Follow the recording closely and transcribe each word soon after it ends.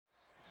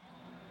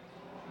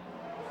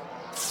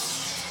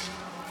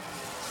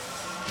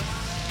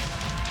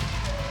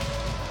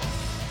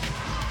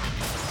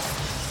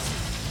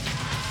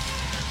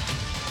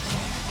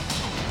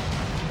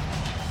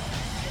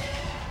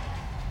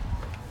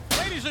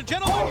and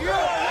gentlemen,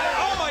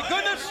 oh my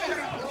goodness.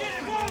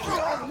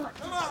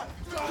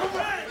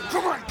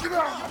 Come on, get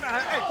out!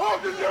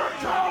 Hogan, you're a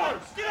coward!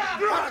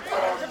 You're a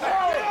coward!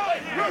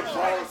 You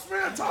promised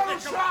me a title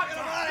shot!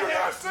 You're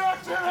not saying I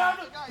can't have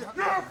it!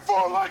 You're a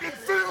four-legged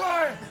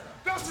feline!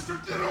 That's what you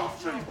did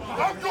off me!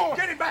 I'm going!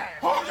 Get him back!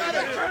 Hogan, you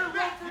can't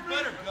run from me!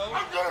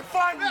 I'm gonna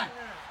find you!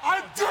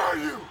 I dare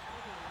you!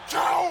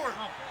 Coward!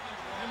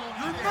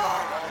 You're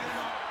not!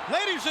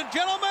 Ladies and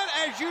gentlemen,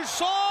 as you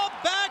saw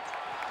back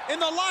in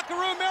the locker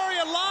room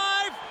area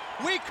live,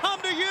 we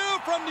come to you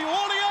from New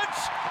Orleans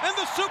and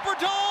the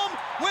Superdome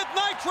with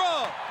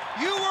Nitro.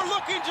 You were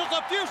looking just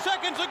a few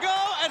seconds ago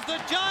as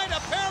the Giant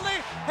apparently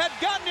had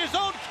gotten his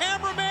own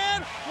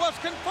cameraman, was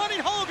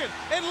confronting Hogan.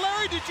 And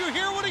Larry, did you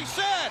hear what he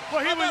said?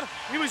 Well,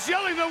 he was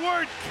yelling the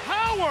word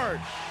coward,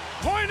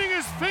 pointing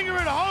his finger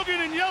at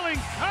Hogan and yelling,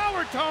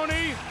 "Coward,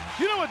 Tony."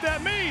 You know what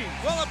that means.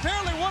 Well,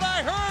 apparently what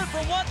I heard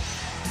from what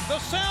the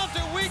sounds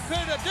that we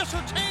could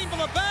discertain from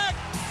the back,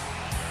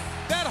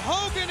 that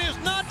Hogan is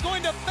not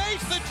going to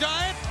face the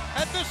Giant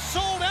at this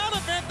sold-out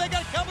event they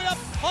got coming up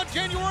on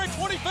January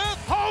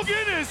 25th.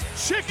 Hogan is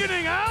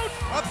chickening out?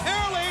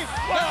 Apparently,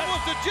 that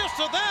was the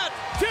gist of that.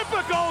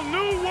 Typical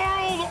New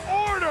World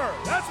Order.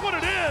 That's what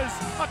it is,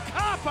 a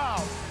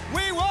cop-out.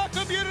 We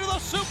welcome you to the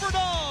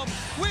Superdome.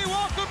 We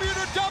welcome you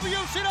to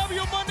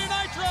WCW Monday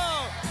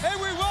Nitro. And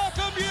we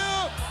welcome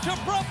you to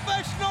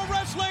Professional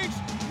Wrestling's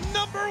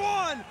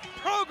 #1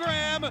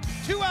 program,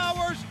 2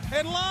 hours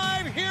and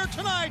live here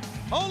tonight,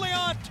 only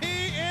on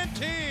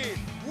TNT.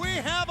 We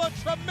have a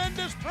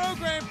tremendous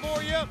program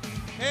for you,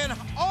 and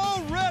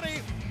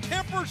already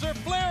tempers are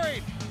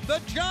flaring.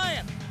 The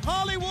Giant,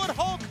 Hollywood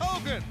Hulk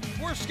Hogan,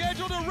 were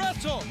scheduled to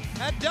wrestle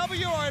at the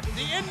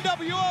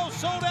NWO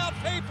sold-out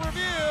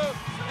pay-per-view,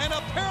 and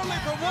apparently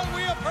from what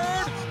we have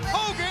heard,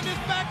 Hogan is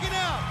backing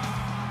out.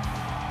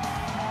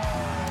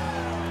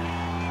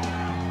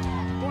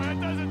 Boy,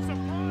 that doesn't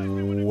surprise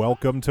me.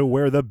 Welcome to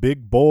where the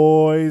big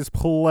boys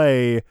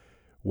play.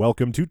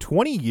 Welcome to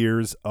 20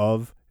 years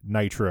of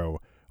Nitro,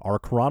 our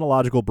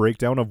chronological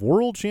breakdown of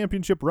World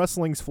Championship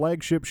Wrestling's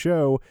flagship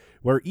show,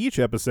 where each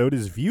episode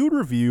is viewed,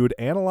 reviewed,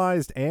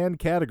 analyzed, and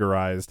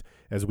categorized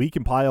as we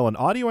compile an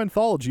audio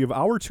anthology of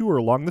our tour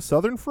along the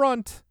southern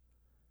front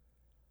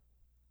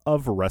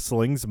of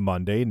wrestling's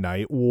Monday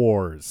Night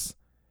Wars.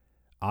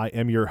 I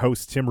am your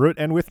host, Tim Root,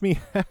 and with me,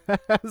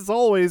 as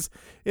always,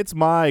 it's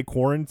my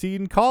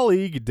quarantine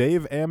colleague,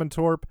 Dave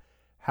Amantorp.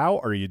 How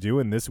are you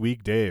doing this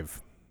week,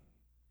 Dave?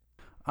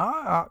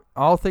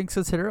 All things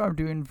considered, I'm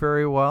doing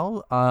very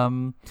well. I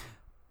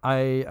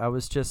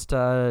was just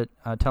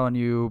telling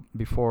you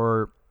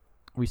before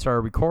we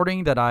started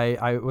recording that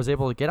I was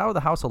able to get out of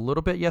the house a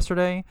little bit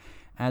yesterday,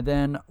 and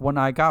then when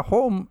I got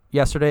home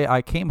yesterday,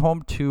 I came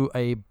home to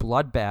a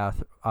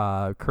bloodbath,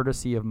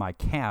 courtesy of my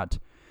cat,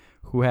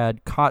 who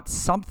had caught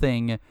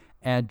something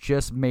and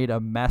just made a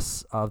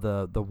mess of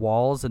the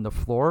walls and the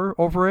floor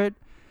over it.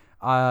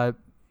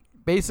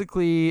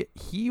 Basically,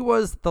 he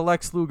was the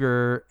Lex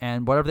Luger,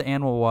 and whatever the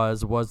animal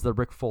was the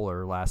Rick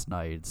Fuller last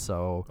night.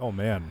 So, oh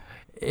man,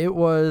 it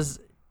was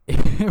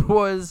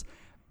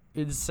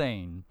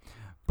insane.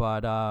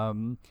 But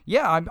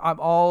yeah, I'm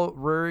all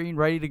rearing,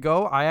 ready to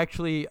go. I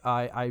actually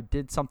I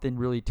did something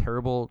really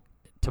terrible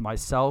to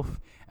myself,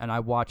 and I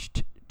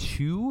watched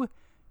 2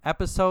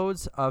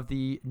 episodes of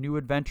the New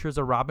Adventures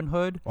of Robin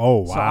Hood. Oh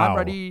wow! So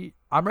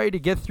I'm ready to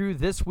get through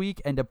this week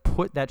and to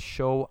put that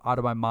show out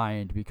of my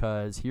mind,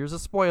 because here's a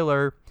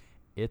spoiler,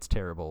 it's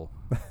terrible.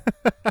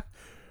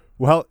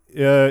 Well,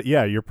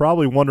 yeah, you're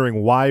probably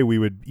wondering why we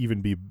would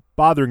even be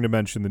bothering to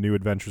mention the New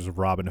Adventures of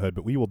Robin Hood,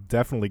 but we will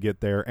definitely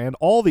get there and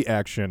all the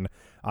action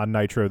on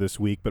Nitro this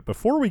week. But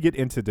before we get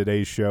into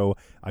today's show,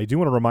 I do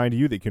want to remind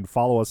you that you can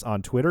follow us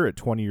on Twitter at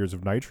 20 Years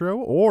of Nitro,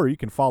 or you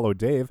can follow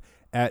Dave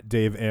at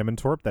Dave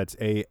Amantorp. That's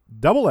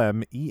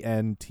AMMENTORP.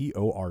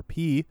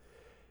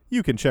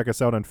 You can check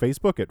us out on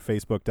Facebook at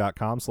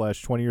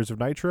facebook.com/20 Years of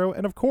Nitro.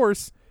 And of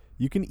course,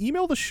 you can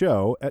email the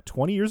show at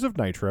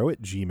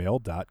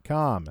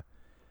 20yearsofnitro@gmail.com.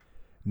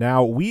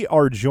 Now, we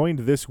are joined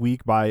this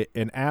week by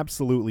an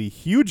absolutely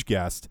huge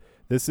guest.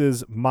 This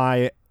is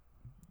my,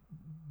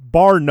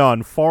 bar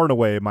none, far and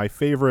away, my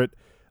favorite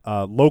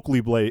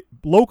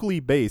locally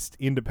based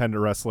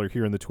independent wrestler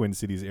here in the Twin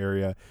Cities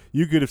area.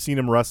 You could have seen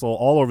him wrestle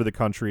all over the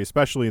country,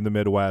 especially in the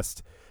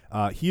Midwest.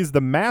 He is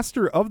the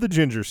master of the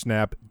Ginger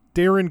Snap,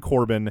 Darren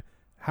Corbin.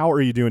 How are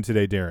you doing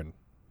today, Darren?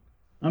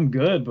 I'm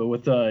good, but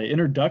with an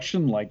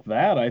introduction like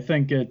that, I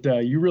think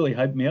you really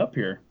hyped me up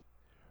here.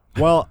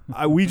 Well,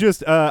 I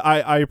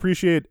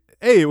appreciate,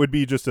 it would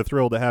be just a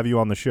thrill to have you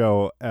on the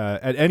show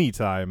at any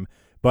time,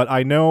 but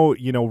I know,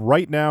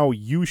 right now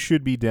you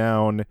should be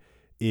down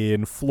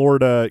in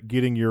Florida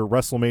getting your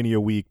WrestleMania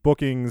week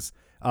bookings,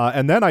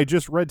 and then I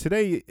just read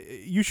today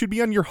you should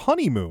be on your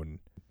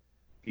honeymoon.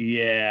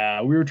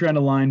 Yeah, we were trying to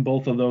line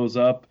both of those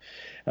up.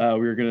 we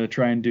were going to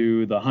try and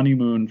do the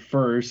honeymoon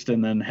first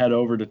and then head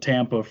over to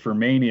Tampa for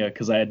Mania,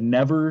 because I had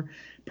never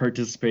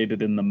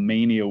participated in the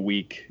Mania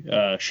week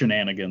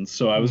shenanigans.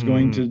 So I was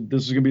this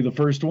was going to be the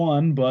first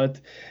one, but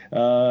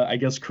I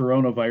guess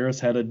coronavirus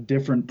had a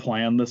different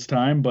plan this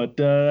time, but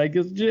I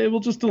guess it will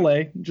just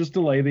delay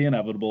the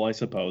inevitable, I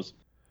suppose.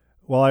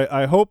 Well,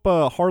 I hope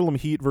Harlem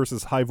Heat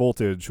versus High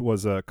Voltage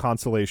was a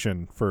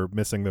consolation for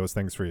missing those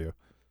things for you.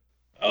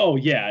 Oh,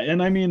 yeah.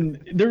 And I mean,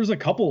 there's a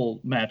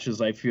couple matches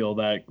I feel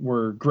that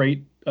were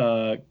great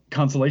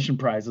consolation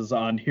prizes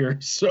on here.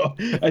 So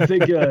I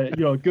think,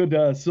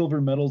 good silver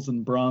medals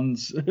and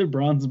bronze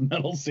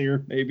medals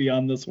here maybe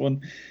on this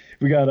one.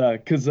 We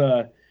got, because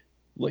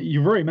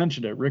you've already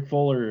mentioned it, Rick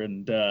Fuller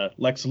and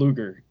Lex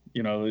Luger,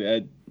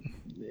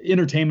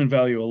 entertainment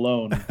value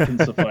alone can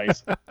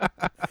suffice.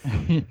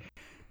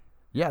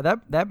 Yeah,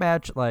 that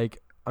match,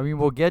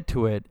 we'll get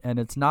to it, and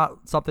it's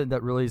not something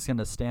that really is going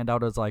to stand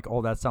out as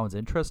oh, that sounds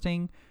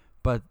interesting,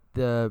 but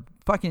the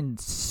fucking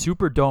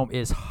Superdome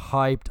is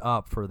hyped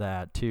up for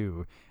that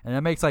too, and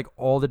that makes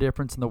all the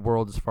difference in the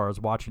world as far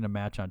as watching a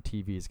match on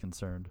TV is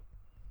concerned.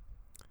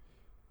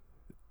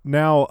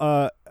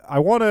 Now, I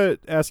want to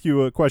ask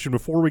you a question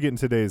before we get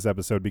into today's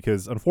episode,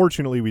 because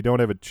unfortunately we don't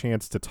have a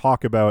chance to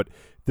talk about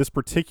this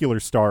particular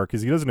star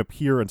because he doesn't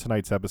appear in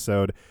tonight's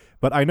episode.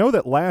 But I know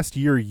that last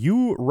year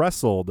you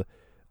wrestled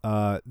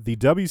the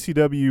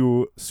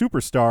WCW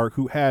superstar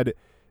who had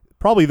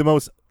probably the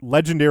most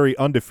legendary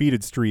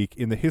undefeated streak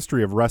in the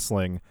history of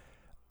wrestling.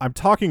 I'm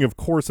talking, of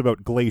course,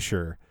 about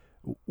Glacier.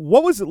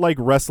 What was it like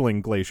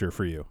wrestling Glacier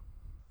for you?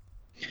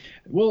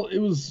 Well, it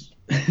was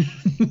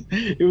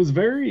it was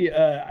very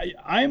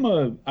I've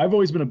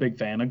always been a big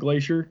fan of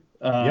Glacier.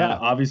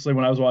 Obviously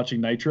when I was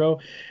watching Nitro.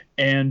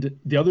 And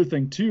the other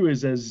thing too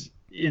is, as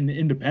in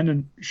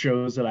independent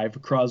shows that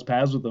I've crossed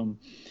paths with him,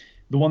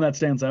 the one that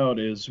stands out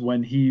is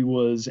when he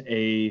was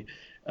a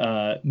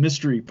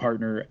mystery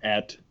partner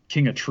at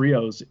King of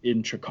Trios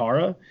in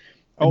Chikara.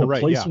 And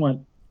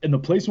the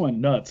place went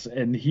nuts,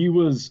 and he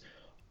was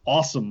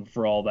awesome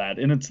for all that.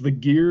 And it's the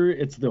gear,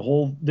 it's the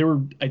whole,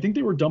 I think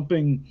they were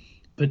dumping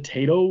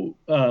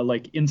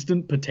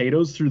instant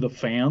potatoes through the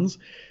fans,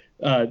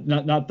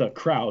 not the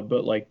crowd,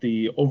 but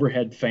the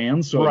overhead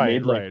fans. So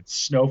it made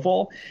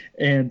snowfall,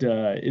 and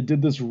it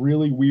did this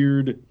really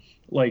weird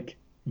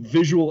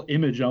visual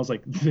image. And I was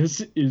like,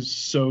 this is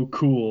so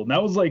cool. And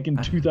that was in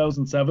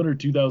 2007 or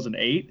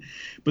 2008.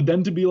 But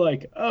then to be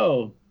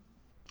oh,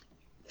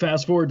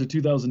 fast forward to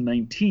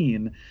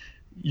 2019,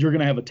 you're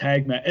gonna have a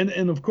tag match,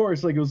 and of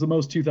course it was the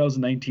most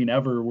 2019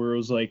 ever, where it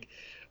was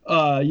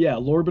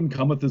Lorben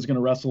Cometh is going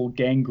to wrestle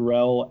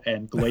Gangrel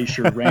and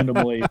Glacier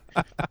randomly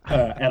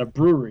at a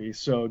brewery.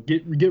 So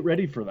get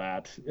ready for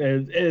that.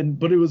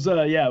 But it was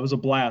it was a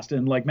blast.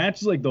 And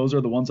matches like those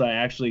are the ones I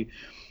actually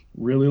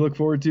really look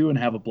forward to and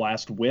have a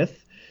blast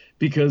with,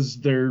 because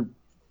they're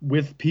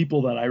with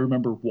people that I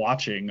remember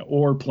watching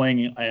or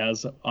playing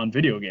as on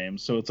video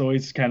games. So it's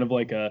always kind of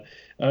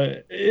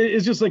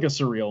it's just a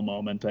surreal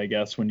moment, I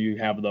guess, when you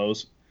have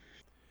those.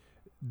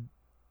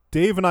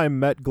 Dave and I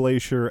met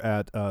Glacier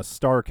at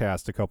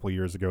StarCast a couple of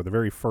years ago, the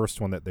very first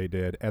one that they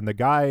did. And the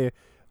guy,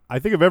 I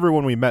think of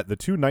everyone we met, the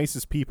two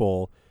nicest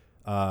people,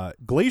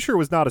 Glacier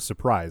was not a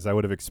surprise. I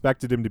would have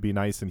expected him to be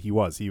nice, and he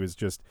was. He was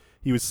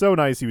so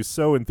nice. He was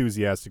so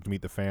enthusiastic to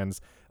meet the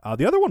fans.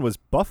 The other one was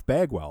Buff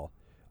Bagwell.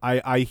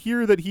 I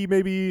hear that he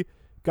maybe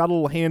got a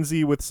little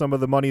handsy with some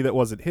of the money that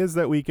wasn't his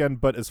that weekend,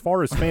 but as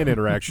far as fan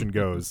interaction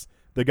goes,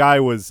 the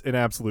guy was an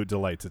absolute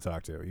delight to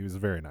talk to. He was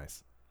very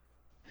nice.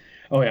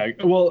 Oh, yeah.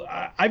 Well,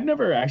 I've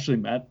never actually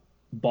met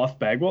Buff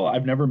Bagwell.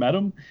 I've never met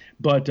him,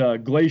 but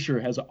Glacier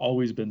has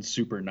always been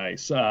super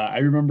nice. I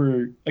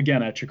remember,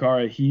 again, at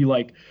Chikara, he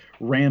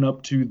ran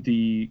up to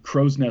the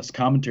Crow's Nest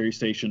commentary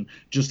station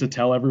just to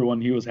tell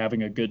everyone he was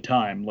having a good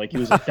time. He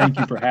was like, thank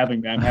you for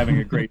having me. I'm having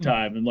a great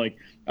time. And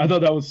I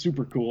thought that was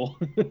super cool.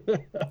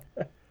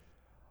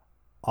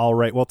 All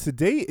right. Well,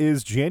 today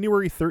is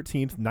January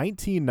 13th,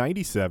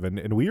 1997,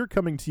 and we are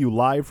coming to you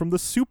live from the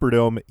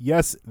Superdome.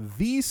 Yes,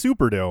 the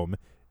Superdome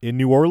in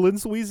New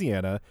Orleans,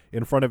 Louisiana,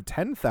 in front of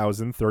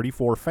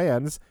 10,034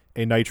 fans,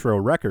 a Nitro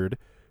record,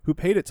 who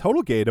paid a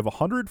total gate of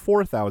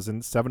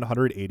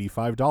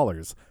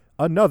 $104,785,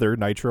 another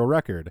Nitro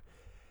record.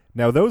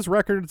 Now, those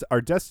records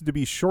are destined to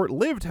be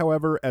short-lived,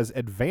 however, as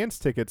advance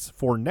tickets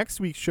for next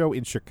week's show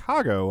in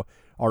Chicago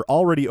are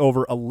already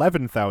over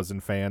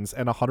 11,000 fans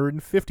and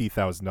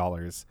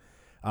 $150,000.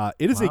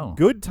 It is a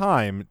good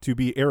time to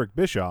be Eric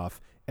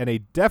Bischoff, and a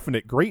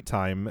definite great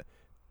time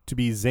to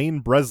be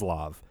Zane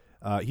Breslov.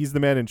 He's the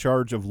man in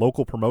charge of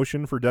local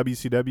promotion for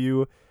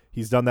WCW.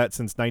 He's done that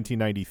since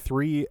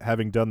 1993,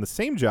 having done the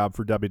same job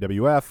for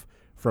WWF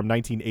from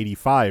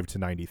 1985 to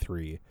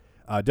 93.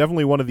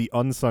 Definitely one of the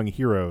unsung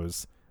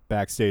heroes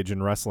backstage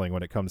in wrestling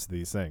when it comes to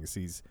these things.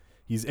 He's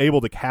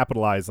able to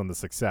capitalize on the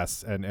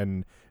success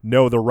and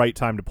know the right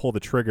time to pull the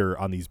trigger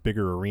on these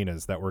bigger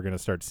arenas that we're going to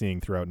start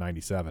seeing throughout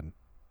 97.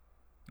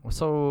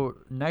 So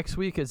next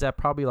week, is that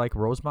probably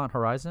Rosemont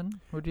Horizon?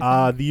 What do you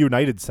think? The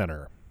United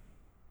Center.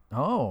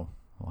 Oh,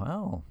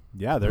 wow.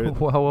 Yeah, there.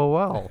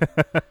 Well.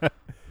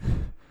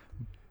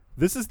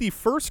 This is the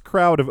first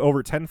crowd of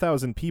over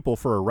 10,000 people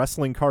for a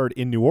wrestling card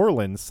in New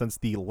Orleans since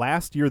the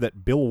last year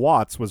that Bill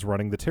Watts was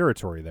running the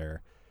territory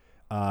there.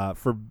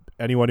 For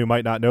anyone who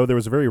might not know, there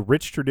was a very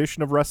rich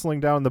tradition of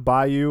wrestling down in the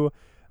Bayou.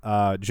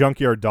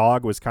 Junkyard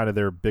Dog was kind of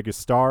their biggest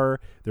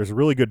star. There's a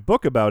really good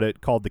book about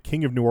it called The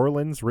King of New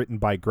Orleans, written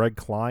by Greg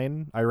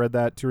Klein. I read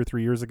that 2 or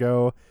 3 years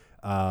ago,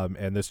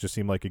 and this just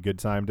seemed like a good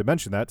time to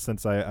mention that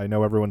since I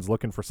know everyone's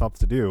looking for something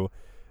to do.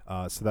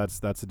 So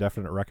that's a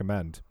definite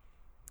recommend.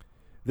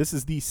 This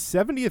is the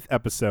 70th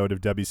episode of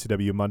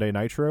WCW Monday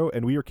Nitro,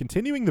 and we are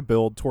continuing the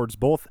build towards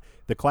both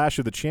the Clash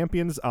of the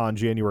Champions on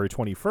January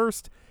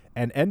 21st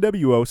and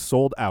NWO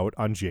Sold Out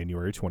on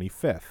January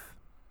 25th.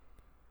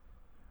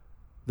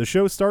 The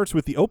show starts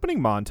with the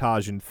opening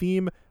montage and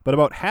theme, but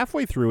about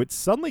halfway through it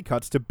suddenly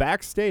cuts to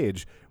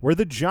backstage, where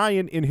the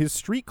Giant in his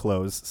street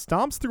clothes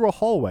stomps through a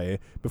hallway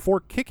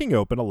before kicking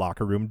open a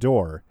locker room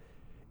door.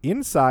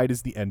 Inside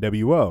is the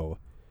NWO.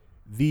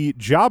 The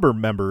jobber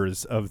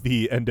members of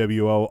the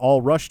NWO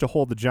all rush to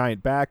hold the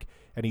Giant back,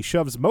 and he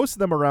shoves most of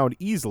them around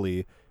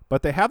easily,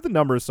 but they have the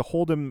numbers to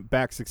hold him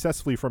back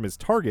successfully from his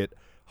target,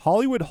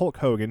 Hollywood Hulk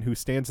Hogan, who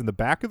stands in the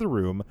back of the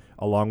room,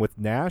 along with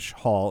Nash,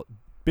 Hall,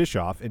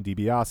 Bischoff, and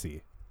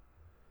DiBiase.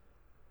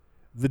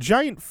 The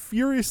Giant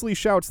furiously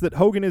shouts that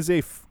Hogan is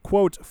a,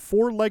 quote,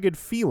 four-legged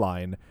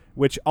feline,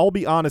 which, I'll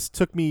be honest,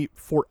 took me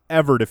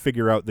forever to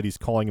figure out that he's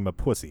calling him a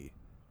pussy.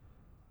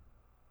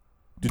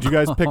 Did you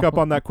guys pick up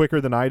on that quicker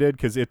than I did?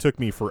 Because it took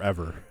me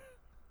forever.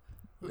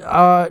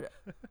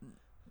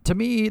 To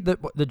me,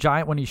 the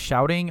Giant, when he's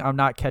shouting, I'm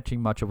not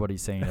catching much of what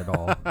he's saying at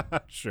all.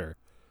 Sure.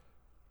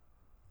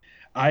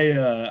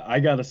 I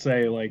gotta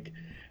say, like,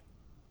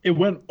 it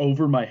went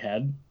over my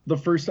head the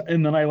first,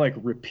 and then I like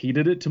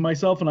repeated it to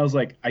myself, and I was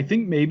like, I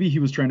think maybe he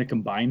was trying to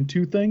combine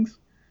two things,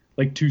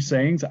 like two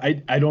sayings. I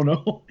don't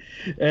know,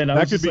 and I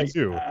was just like,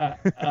 too.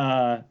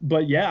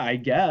 But yeah, I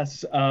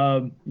guess,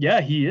 yeah,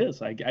 he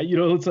is.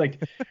 It's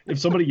like if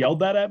somebody yelled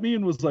that at me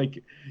and was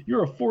like,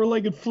 "You're a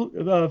four-legged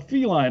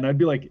feline," I'd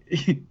be like,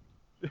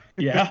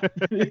 yeah,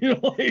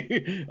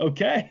 like,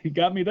 okay, you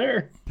got me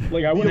there.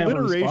 Like I wouldn't have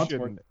a response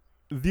for it.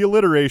 The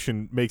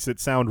alliteration makes it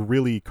sound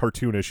really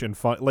cartoonish and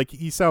fun. Like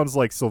he sounds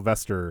like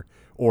Sylvester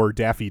or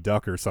Daffy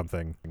Duck or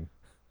something.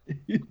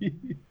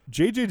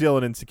 J.J.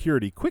 Dillon and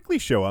security quickly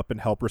show up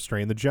and help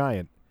restrain the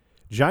Giant.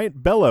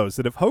 Giant bellows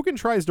that if Hogan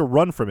tries to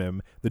run from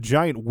him, the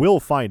Giant will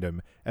find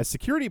him, as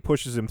security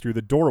pushes him through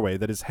the doorway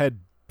that his head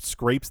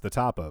scrapes the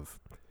top of.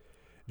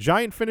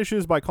 Giant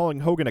finishes by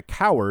calling Hogan a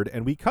coward,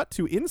 and we cut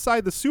to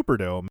inside the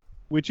Superdome,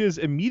 which is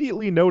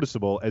immediately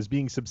noticeable as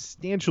being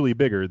substantially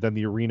bigger than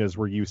the arenas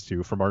we're used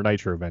to from our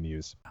Nitro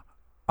venues.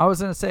 I was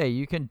going to say,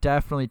 you can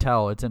definitely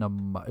tell it's in a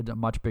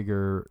much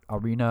bigger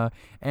arena.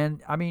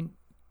 And, I mean,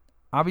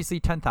 obviously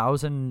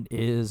 10,000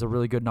 is a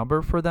really good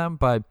number for them,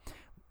 but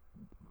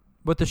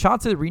with the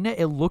shots of the arena,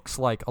 it looks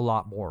like a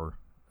lot more.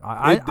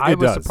 I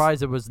was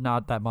surprised it was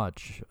not that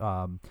much.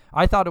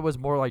 I thought it was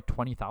more like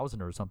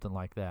 20,000 or something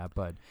like that,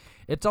 but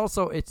it's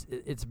also,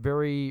 it's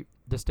very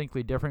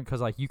distinctly different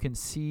because, like, you can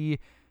see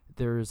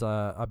there's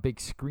a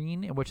big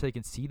screen in which they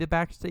can see the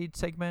backstage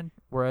segment,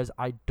 whereas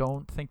I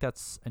don't think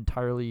that's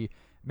entirely,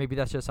 maybe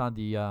that's just on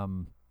the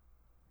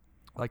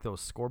like those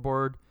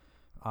scoreboard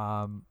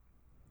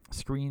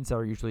screens that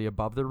are usually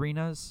above the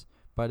arenas,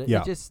 but it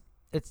just,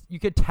 it's, you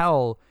could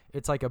tell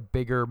it's like a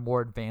bigger,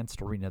 more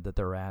advanced arena that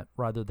they're at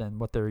rather than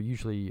what they're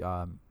usually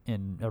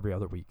in every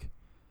other week.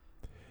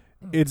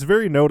 It's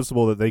very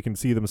noticeable that they can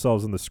see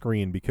themselves on the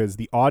screen because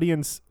the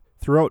audience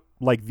throughout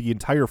like the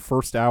entire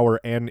first hour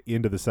and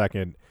into the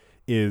second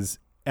is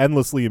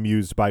endlessly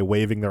amused by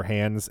waving their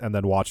hands and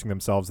then watching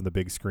themselves in the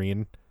big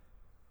screen.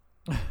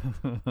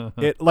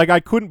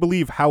 I couldn't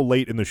believe how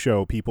late in the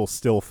show people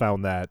still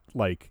found that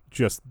like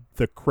just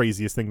the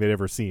craziest thing they'd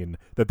ever seen,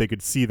 that they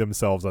could see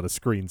themselves on a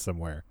screen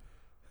somewhere.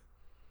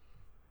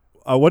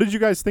 What did you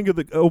guys think of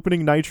the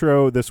opening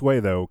Nitro this way,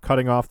 though,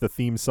 cutting off the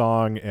theme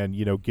song and,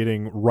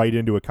 getting right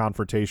into a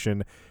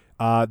confrontation?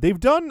 They've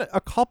done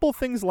a couple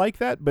things like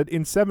that, but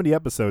in 70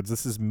 episodes,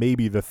 this is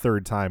maybe the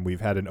third time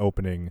we've had an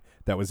opening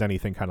that was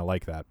anything kind of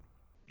like that.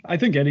 I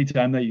think any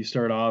time that you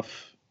start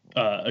off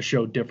a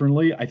show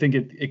differently, I think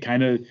it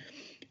kind of,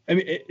 I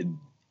mean,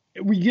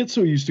 we get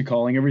so used to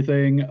calling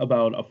everything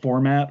about a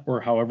format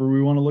or however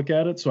we want to look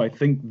at it. So I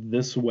think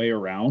this way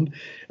around,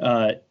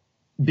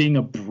 being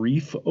a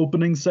brief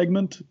opening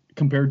segment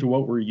compared to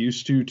what we're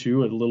used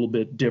to, a little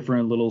bit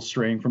different, a little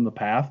straying from the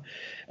path.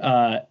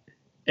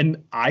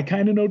 And I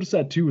kind of noticed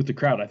that too with the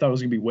crowd. I thought it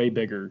was going to be way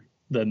bigger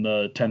than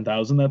the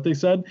 10,000 that they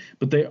said,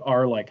 but they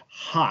are like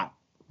hot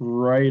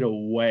right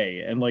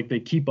away. And like they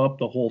keep up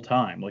the whole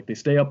time, like they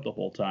stay up the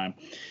whole time.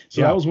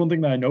 So that was one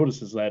thing that I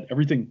noticed, is that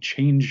everything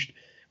changed.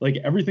 Like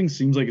everything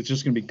seems like it's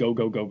just going to be go,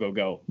 go, go, go,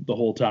 go the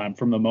whole time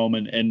from the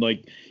moment. And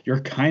like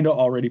you're kind of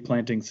already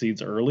planting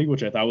seeds early,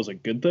 which I thought was a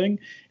good thing.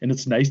 And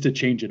it's nice to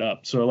change it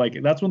up. So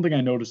like that's one thing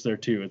I noticed there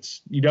too.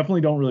 You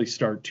definitely don't really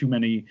start too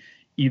many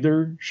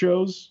either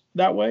shows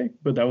that way,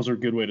 but that was a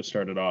good way to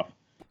start it off.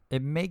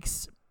 It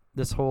makes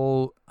this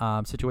whole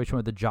situation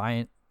with the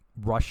Giant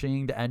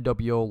rushing the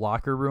NWO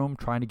locker room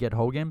trying to get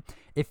Hogan,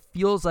 it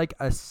feels like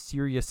a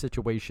serious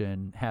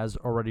situation has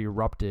already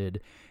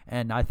erupted.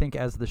 And I think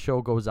as the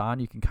show goes on,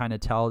 you can kind of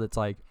tell that's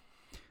like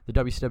the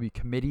WCW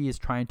committee is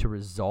trying to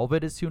resolve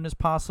it as soon as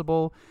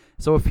possible.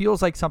 So it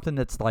feels like something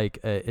that's like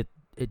it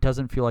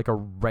doesn't feel like a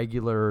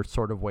regular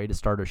sort of way to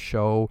start a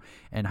show,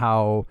 and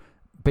how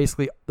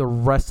basically the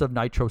rest of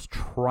Nitro's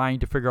trying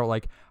to figure out,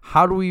 like,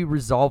 how do we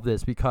resolve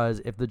this?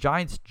 Because if the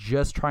Giant's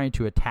just trying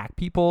to attack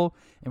people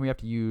and we have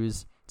to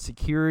use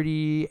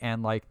security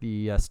and like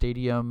the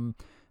stadium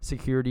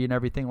security and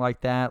everything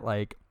like that,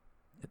 like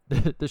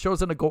the show's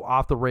going to go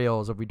off the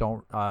rails if we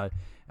don't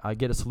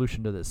get a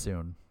solution to this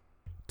soon.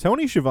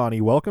 Tony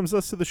Schiavone welcomes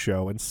us to the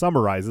show and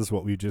summarizes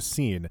what we've just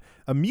seen,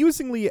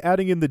 amusingly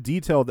adding in the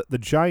detail that the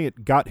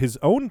Giant got his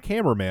own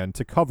cameraman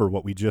to cover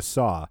what we just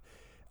saw.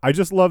 I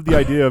just love the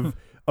idea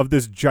of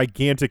this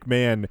gigantic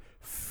man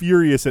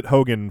furious at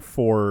Hogan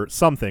for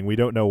something. We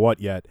don't know what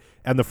yet.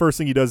 And the first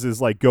thing he does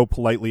is like go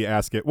politely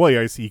ask it. Well,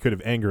 yeah, I see he could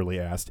have angrily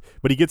asked,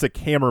 but he gets a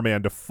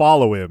cameraman to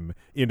follow him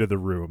into the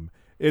room.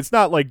 It's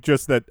not like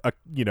just that,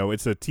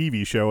 it's a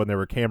TV show and there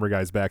were camera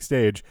guys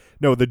backstage.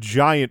 No, the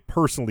Giant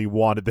personally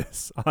wanted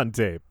this on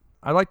tape.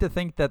 I like to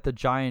think that the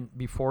Giant,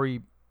 before he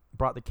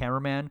brought the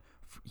cameraman,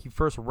 he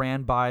first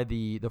ran by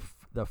the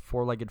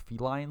four-legged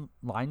feline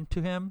line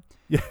to him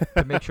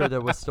to make sure that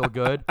it was still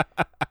good.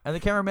 And the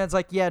cameraman's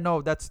like, yeah,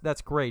 no, that's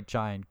great,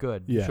 Giant,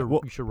 good. Yeah,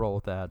 you should roll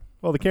with that.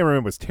 Well, the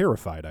cameraman was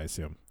terrified, I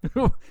assume.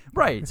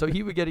 Right, so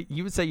he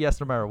would say yes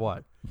no matter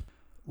what.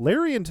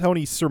 Larry and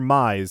Tony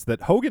surmise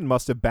that Hogan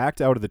must have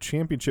backed out of the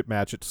championship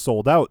match at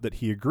Sold Out that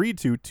he agreed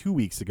to 2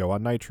 weeks ago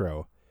on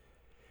Nitro.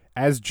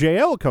 As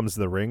JL comes to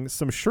the ring,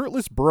 some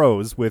shirtless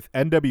bros with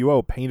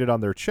NWO painted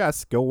on their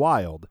chests go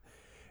wild.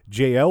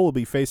 JL will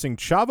be facing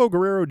Chavo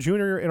Guerrero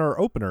Jr. in our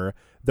opener,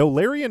 though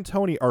Larry and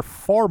Tony are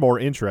far more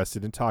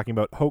interested in talking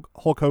about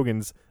Hulk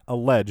Hogan's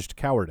alleged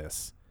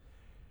cowardice.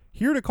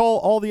 Here to call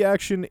all the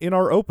action in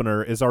our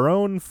opener is our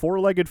own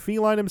four-legged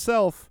feline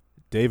himself,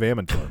 Dave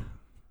Amantor.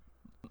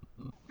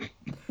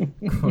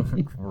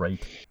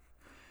 Great.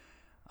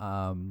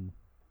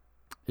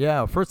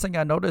 Yeah, first thing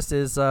I noticed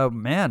is, now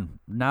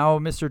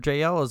Mr.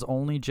 JL is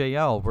only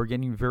JL. We're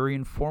getting very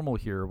informal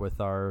here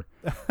with our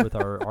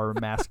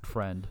masked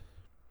friend.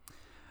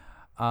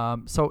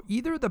 So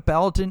either the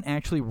bell didn't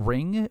actually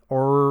ring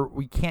or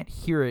we can't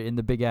hear it in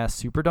the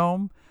big-ass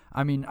Superdome.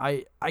 I mean,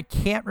 I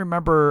can't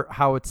remember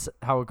how it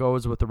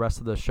goes with the rest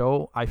of the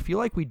show. I feel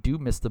like we do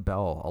miss the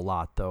bell a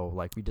lot, though.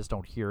 Like, we just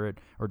don't hear it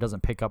or it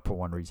doesn't pick up for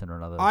one reason or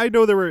another. I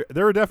know there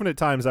were definite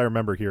times I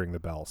remember hearing the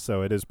bell,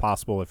 so it is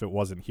possible if it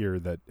wasn't here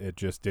that it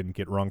just didn't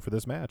get rung for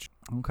this match.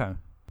 Okay.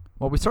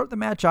 Well, we start the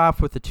match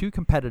off with the two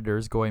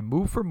competitors going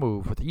move for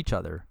move with each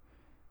other.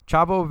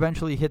 Chavo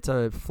eventually hits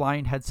a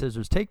flying head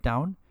scissors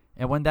takedown,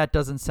 and when that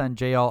doesn't send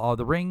JL out of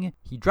the ring,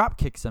 he drop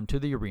kicks him to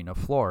the arena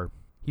floor.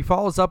 He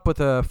follows up with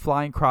a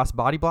flying cross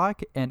body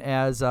block, and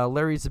as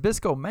Larry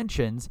Zbyszko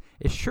mentions,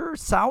 it sure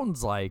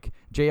sounds like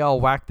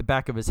JL whacked the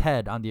back of his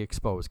head on the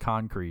exposed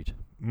concrete.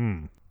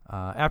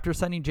 After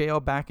sending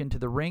JL back into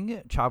the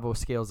ring, Chavo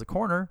scales the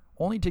corner,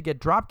 only to get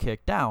drop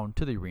kicked down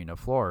to the arena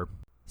floor.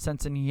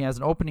 Sensing he has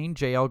an opening,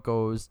 JL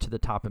goes to the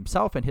top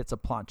himself and hits a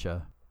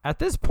plancha. At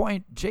this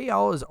point,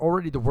 JL is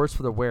already the worse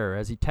for the wear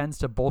as he tends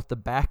to both the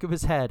back of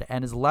his head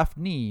and his left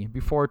knee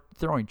before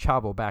throwing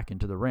Chavo back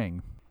into the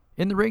ring.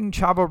 In the ring,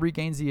 Chavo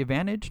regains the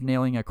advantage,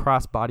 nailing a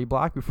cross body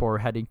block before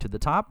heading to the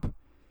top.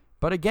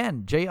 But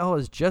again, JL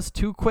is just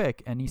too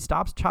quick, and he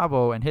stops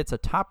Chavo and hits a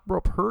top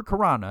rope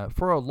hurricanrana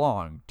for a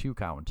long 2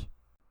 count.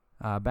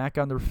 Back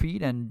on their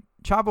feet, and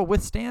Chavo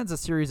withstands a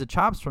series of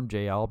chops from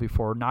JL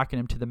before knocking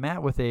him to the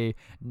mat with a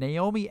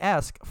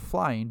Naomi-esque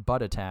flying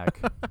butt attack.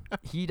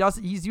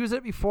 He's used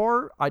it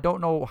before. I don't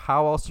know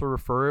how else to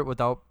refer it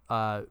without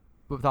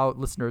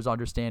listeners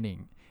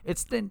understanding.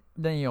 It's the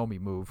Naomi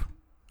move.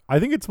 I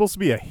think it's supposed to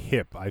be a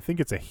hip. I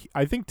think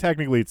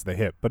technically it's the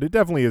hip, but it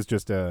definitely is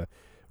just a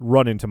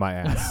run into my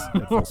ass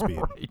at full speed.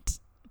 Right.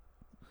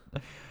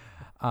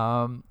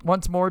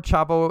 Once more,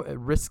 Chavo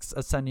risks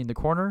ascending the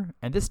corner,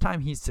 and this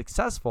time he's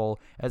successful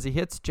as he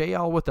hits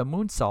JL with a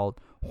moonsault,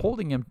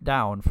 holding him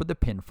down for the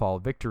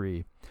pinfall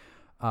victory.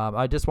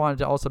 I just wanted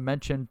to also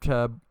mention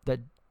poor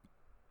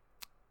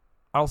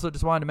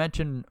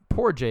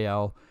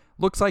JL.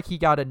 Looks like he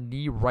got a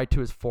knee right to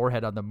his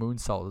forehead on the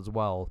moonsault as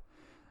well.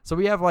 So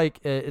we have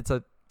it's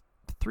a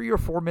 3 or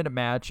 4 minute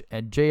match,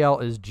 and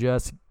JL is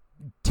just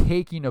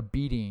taking a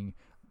beating,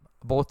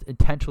 both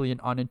intentionally and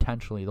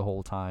unintentionally, the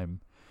whole time.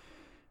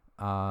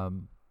 Now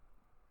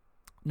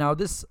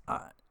this,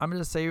 I'm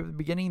going to say at the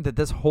beginning that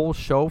this whole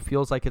show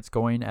feels like it's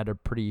going at a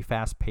pretty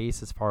fast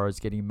pace as far as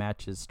getting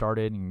matches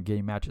started and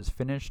getting matches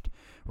finished.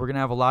 We're going to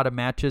have a lot of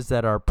matches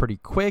that are pretty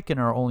quick and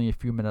are only a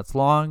few minutes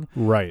long.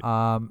 Right.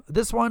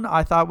 This one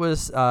I thought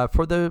was,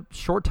 for the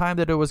short time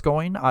that it was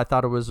going, I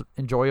thought it was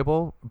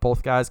enjoyable.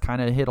 Both guys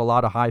kind of hit a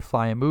lot of high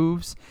flying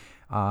moves.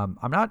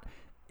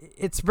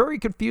 It's very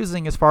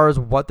confusing as far as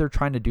what they're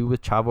trying to do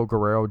with Chavo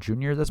Guerrero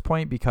Jr. at this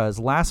point, because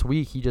last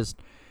week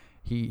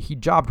he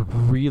jobbed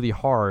really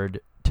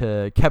hard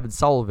to Kevin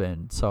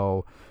Sullivan.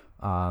 So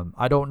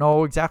I don't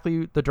know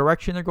exactly the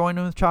direction they're going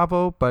in with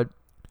Chavo, but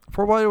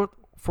for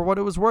what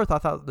it was worth, I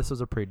thought this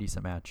was a pretty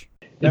decent match.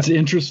 It's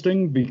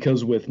interesting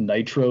because with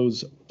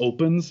Nitro's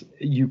opens,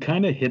 you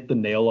kind of hit the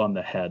nail on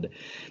the head.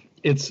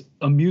 It's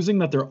amusing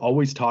that they're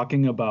always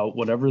talking about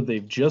whatever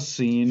they've just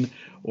seen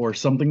or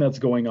something that's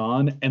going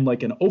on. And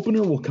like an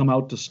opener will come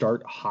out to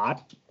start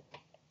hot.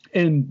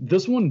 And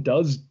this one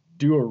does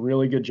do a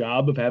really good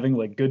job of having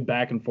like good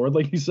back and forth.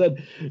 Like you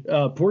said,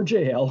 poor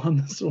JL on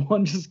this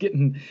one, just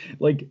getting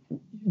like,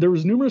 there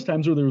was numerous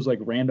times where there was like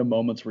random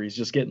moments where he's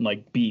just getting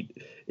like beat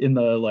in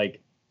the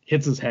like,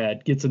 hits his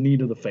head, gets a knee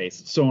to the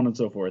face, so on and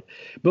so forth.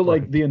 But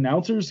like the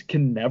announcers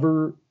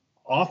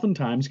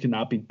oftentimes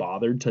cannot be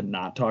bothered to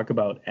not talk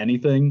about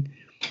anything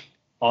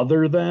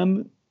other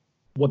than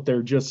what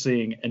they're just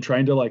seeing and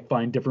trying to like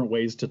find different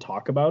ways to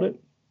talk about it.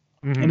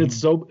 Mm-hmm.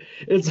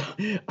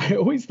 And I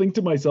always think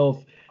to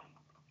myself,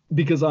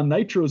 because on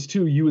Nitros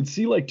too, you would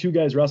see like two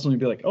guys wrestling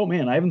and be like, oh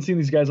man, I haven't seen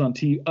these guys on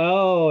TV.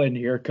 Oh, and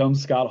here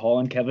comes Scott Hall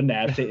and Kevin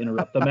Nash to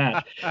interrupt the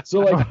match.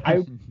 So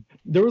like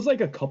there was like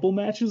a couple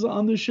matches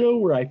on the show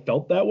where I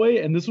felt that way,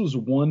 and this was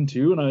one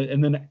too.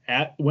 And then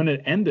when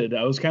it ended,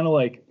 I was kind of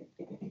like,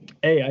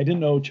 hey, I didn't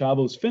know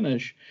Chavo's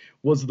finish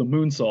was the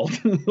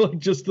moonsault, like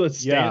just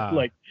the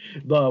like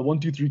the 1,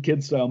 2, 3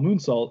 kid style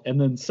moonsault. And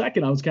then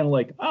second, I was kind of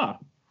like,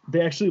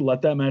 they actually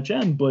let that match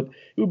end, but it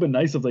would have been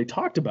nice if they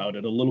talked about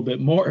it a little bit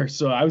more.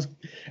 So I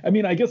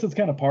guess it's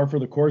kind of par for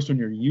the course when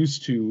you're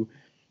used to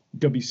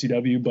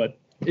WCW, but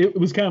it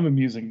was kind of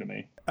amusing to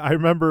me. I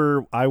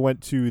remember I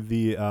went to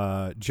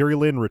the Jerry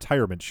Lynn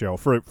retirement show.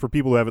 For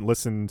people who haven't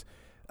listened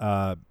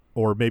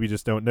or maybe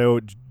just don't know,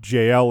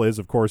 JL is,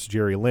 of course,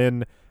 Jerry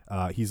Lynn.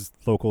 He's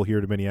local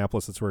here to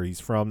Minneapolis. That's where he's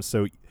from.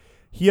 So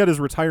he had his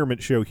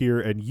retirement show here,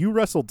 and you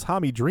wrestled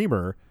Tommy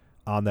Dreamer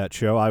on that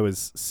show. I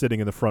was sitting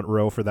in the front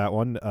row for that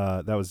one.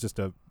 That was just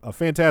a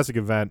fantastic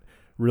event.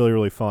 Really,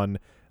 really fun.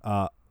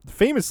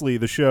 Famously,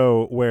 the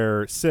show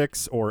where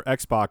Six or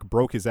X-Pac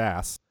broke his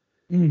ass.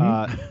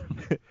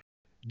 Mm-hmm.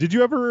 Did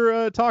you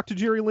ever talk to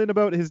Jerry Lynn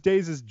about his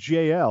days as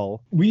JL?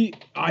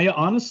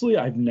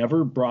 I've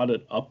never brought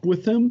it up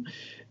with him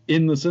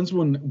in the sense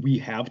when we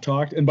have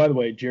talked. And by the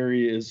way,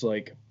 Jerry is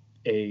like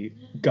a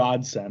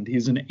godsend.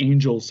 He's an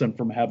angel sent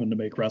from heaven to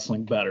make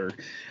wrestling better.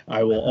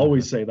 I will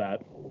always say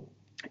that.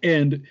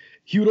 And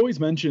he would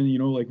always mention,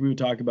 like we would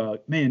talk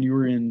about, man, you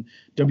were in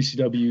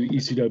WCW,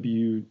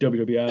 ECW,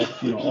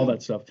 WWF, all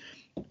that stuff.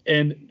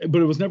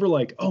 But it was never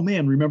like, oh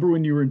man, remember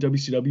when you were in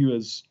WCW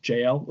as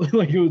JL?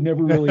 Like it was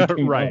never really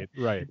right.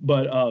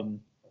 But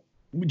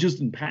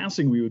just in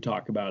passing we would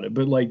talk about it.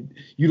 But like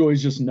you'd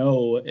always just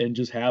know and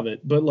just have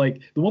it. But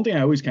like the one thing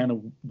I always kind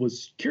of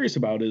was curious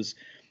about is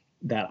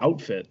that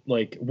outfit,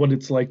 like what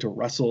it's like to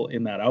wrestle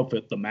in that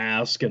outfit, the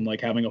mask and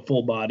like having a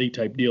full body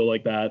type deal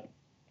like that.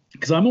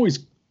 Because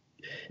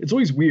it's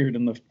always weird.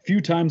 And the few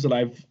times that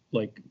I've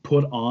like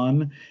put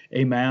on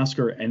a mask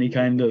or any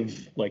kind of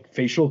like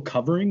facial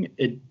covering,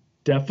 it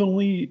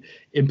definitely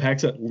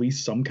impacts at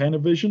least some kind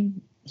of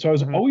vision. So I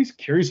was always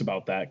curious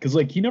about that because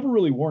like he never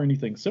really wore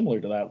anything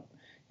similar to that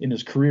in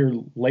his career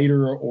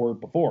later or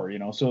before,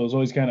 so it was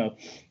always kind of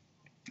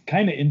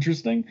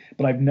interesting,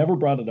 but I've never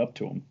brought it up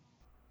to him.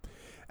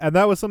 And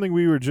that was something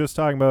we were just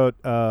talking about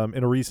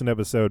in a recent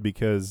episode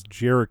because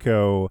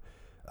Jericho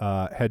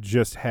had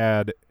just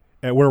had,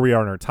 at where we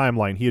are in our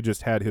timeline, he had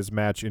just had his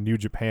match in New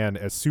Japan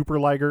as Super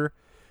Liger,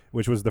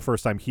 which was the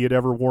first time he had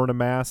ever worn a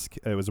mask.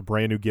 It was a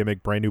brand new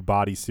gimmick, brand new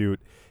bodysuit,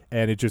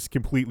 and it just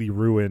completely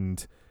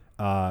ruined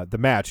the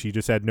match. He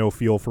just had no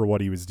feel for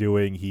what he was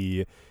doing.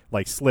 He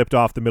like slipped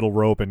off the middle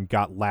rope and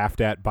got laughed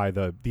at by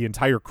the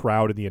entire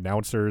crowd and the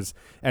announcers,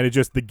 and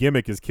the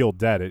gimmick is killed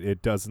dead.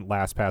 It doesn't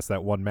last past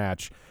that one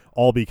match,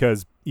 all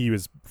because he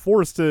was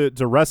forced to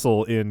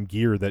wrestle in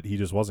gear that he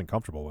just wasn't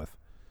comfortable with.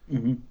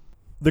 Mm-hmm.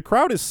 The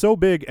crowd is so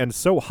big and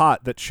so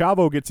hot that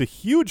Chavo gets a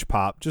huge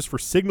pop just for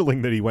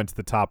signaling that he went to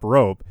the top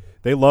rope.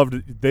 They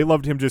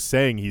loved him just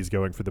saying he's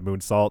going for the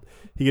moonsault.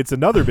 He gets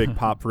another big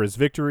pop for his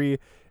victory,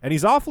 and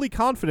he's awfully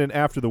confident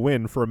after the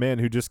win for a man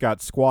who just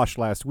got squashed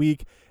last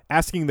week,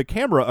 asking the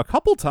camera a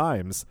couple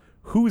times,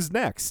 who's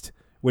next?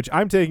 Which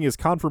I'm taking as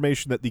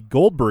confirmation that the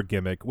Goldberg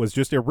gimmick was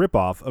just a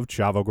ripoff of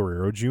Chavo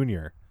Guerrero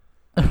Jr.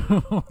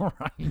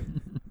 Right.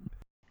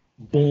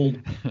 Bold.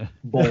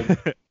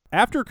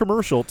 After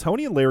commercial,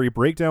 Tony and Larry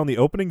break down the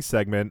opening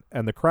segment,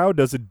 and the crowd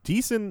does a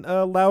decent,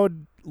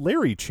 loud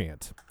Larry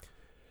chant.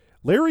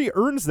 Larry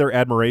earns their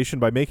admiration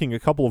by making a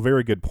couple of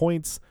very good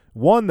points.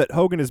 One, that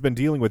Hogan has been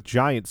dealing with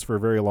Giants for a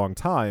very long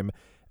time.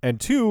 And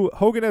two,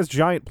 Hogan has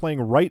Giant playing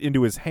right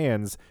into his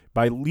hands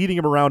by leading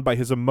him around by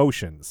his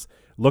emotions.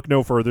 Look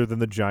no further than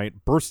the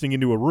Giant bursting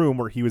into a room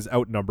where he was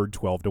outnumbered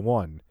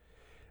 12-1.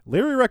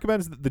 Larry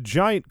recommends that the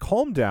Giant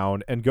calm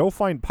down and go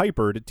find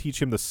Piper to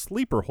teach him the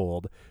sleeper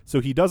hold so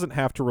he doesn't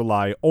have to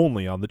rely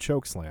only on the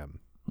chokeslam.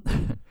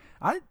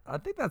 I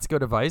think that's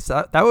good advice.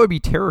 That would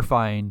be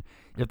terrifying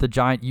if the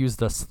Giant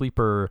used a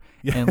sleeper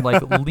and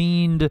like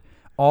leaned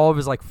all of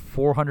his like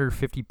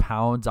 450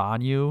 pounds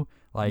on you.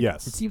 Like,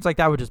 yes. It seems like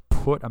that would just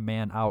put a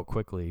man out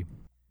quickly.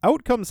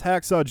 Out comes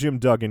Hacksaw Jim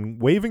Duggan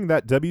waving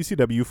that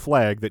WCW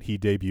flag that he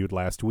debuted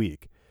last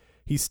week.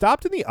 He's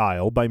stopped in the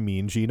aisle by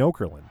Mean Gene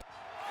Okerlund.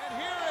 And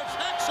here is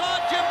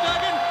Hacksaw Jim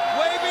Duggan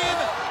waving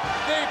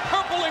the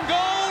purple and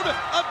gold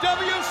of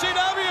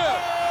WCW.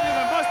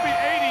 There must be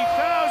 80,000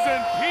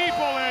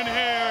 people in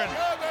here.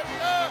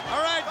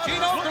 All right,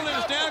 Gene Okerlund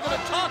is now going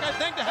to talk, I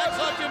think, to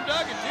Hacksaw Jim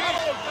Duggan. Gene.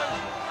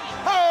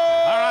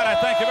 All right, I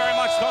thank you very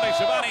much, Tony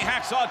Schiavone.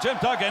 Hacksaw Jim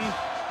Duggan.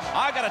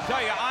 I got to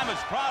tell you, I'm as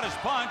proud as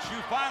punch.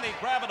 You finally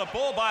grabbing a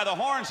bull by the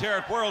horns here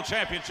at World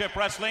Championship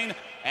Wrestling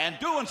and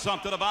doing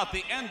something about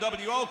the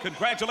NWO.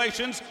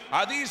 Congratulations.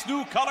 Are these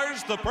new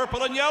colors, the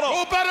purple and yellow?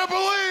 You better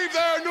believe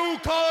they're new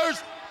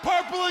colors,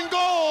 purple and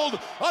gold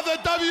of the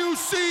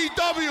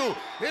WCW.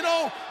 You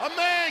know, a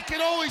man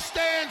can only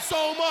stand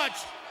so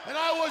much. And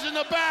I was in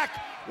the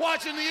back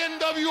watching the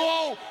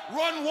NWO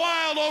run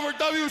wild over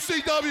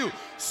WCW.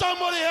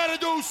 Somebody had to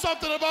do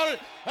something about it,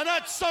 and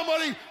that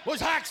somebody was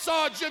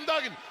Hacksaw Jim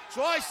Duggan.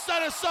 So I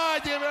set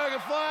aside the American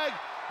flag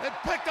and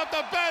picked up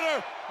the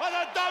banner of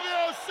the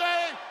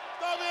WCW.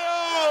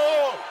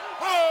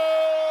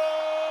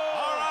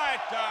 All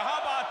right, how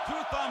about 2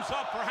 thumbs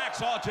up for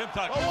Hacksaw Jim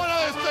Duggan? But one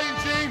other thing,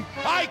 Gene,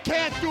 I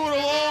can't do it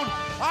alone.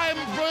 I am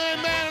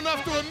man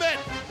enough to admit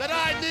that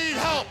I need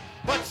help.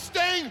 But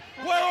Sting,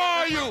 where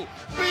are you?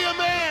 Be a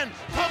man.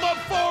 Come up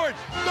forward.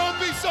 Don't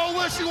be so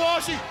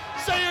wishy-washy.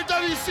 Say you're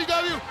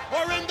WCW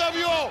or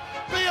NWO.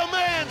 Be a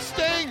man,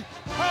 Sting.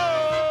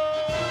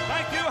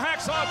 Thank you,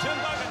 Hacksaw Jim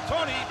Duggan.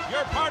 Tony,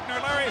 your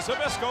partner, Larry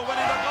Zbyszko,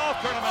 winning the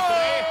golf tournament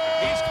today.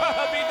 He's got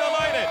to be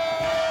delighted.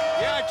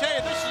 Yeah, I tell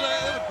you, this is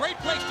a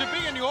great place to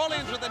be in New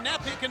Orleans with the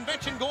NATPE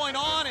convention going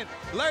on, and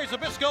Larry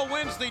Zbyszko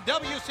wins the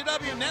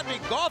WCW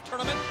NATPE golf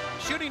tournament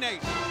shooting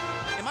ace.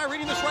 Am I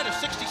reading this right? A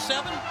 67?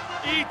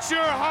 Eat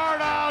your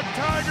heart out,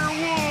 Tiger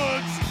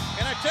Woods.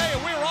 And I tell you,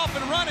 we're off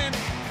and running.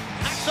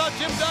 Hacksaw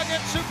Jim Duggan,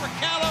 Super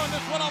Callow in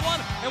this one-on-one.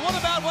 And what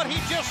about what he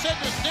just said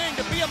to Sting,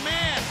 to be a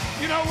man?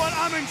 You know what?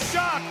 I'm in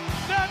shock.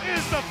 That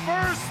is the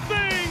first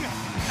thing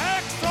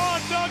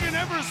Hacksaw Duggan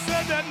ever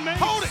said that made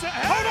Hold it!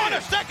 Hold on a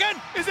second!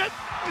 Is it?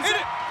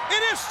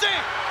 It is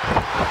Sting!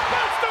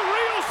 That's the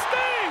real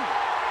Sting!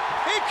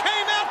 He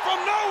came out from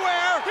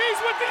nowhere! He's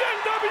with the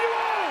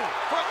NWO!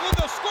 With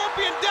a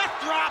scorpion death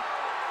drop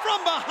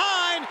from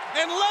behind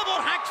and leveled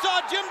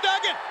Hacksaw Jim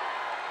Duggan.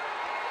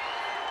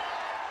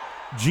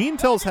 Gene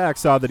tells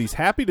Hacksaw that he's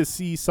happy to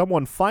see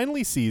someone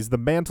finally seize the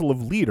mantle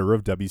of leader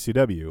of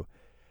WCW.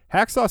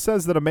 Hacksaw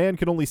says that a man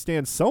can only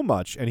stand so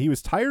much, and he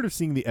was tired of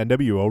seeing the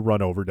NWO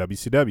run over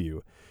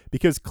WCW.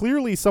 Because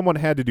clearly someone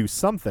had to do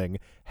something,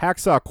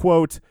 Hacksaw,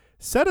 quote,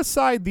 set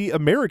aside the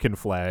American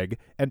flag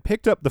and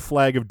picked up the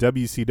flag of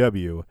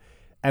WCW.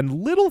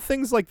 And little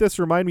things like this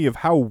remind me of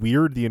how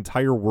weird the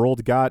entire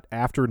world got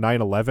after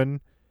 9/11.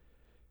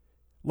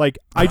 Like,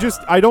 I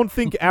don't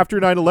think after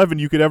 9/11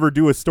 you could ever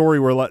do a story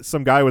where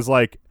some guy was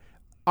like,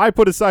 I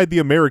put aside the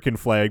American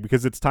flag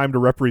because it's time to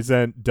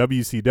represent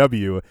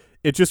WCW.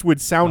 It just would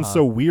sound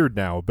so weird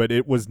now, but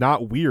it was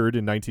not weird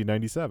in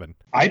 1997.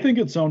 I think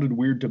it sounded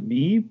weird to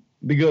me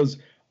because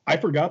I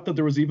forgot that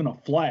there was even a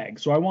flag.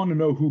 So I want to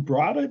know who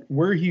brought it,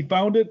 where he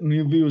found it, and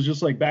if he was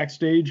just like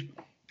backstage,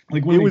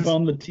 like when he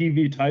found the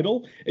TV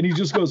title, and he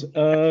just goes,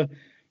 I'm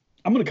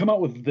going to come out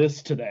with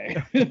this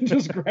today and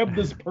just grab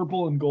this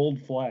purple and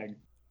gold flag.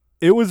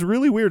 It was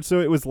really weird.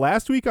 So it was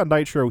last week on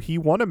Nitro, he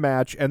won a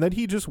match, and then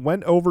he just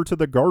went over to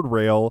the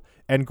guardrail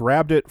and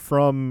grabbed it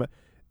from,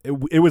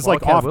 it was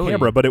like off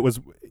camera, but it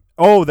was,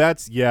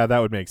 that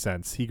would make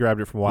sense. He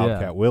grabbed it from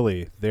Wildcat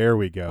Willie. There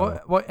we go.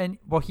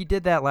 Well, he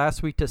did that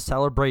last week to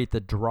celebrate the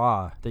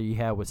draw that he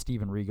had with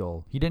Steven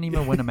Regal. He didn't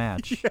even win a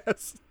match.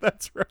 Yes,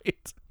 that's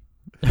right.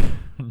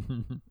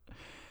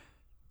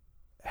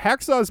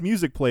 Hacksaw's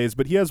music plays,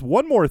 but he has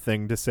one more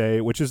thing to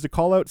say, which is to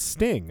call out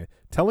Sting,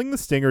 telling the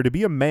Stinger to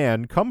be a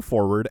man, come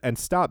forward, and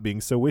stop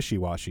being so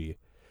wishy-washy.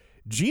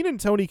 Gene and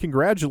Tony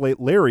congratulate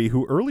Larry,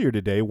 who earlier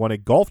today won a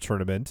golf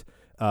tournament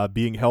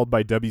being held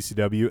by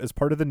WCW as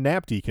part of the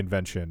NATPE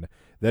convention.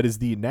 That is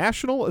the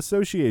National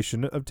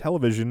Association of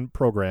Television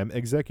Program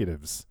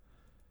Executives.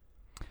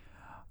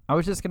 I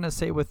was just going to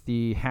say with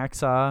the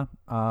Hacksaw,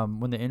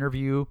 when the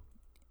interview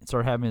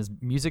started having his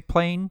music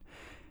playing,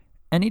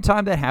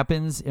 anytime that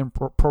happens in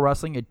pro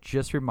wrestling, it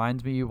just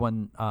reminds me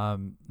when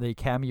the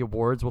Academy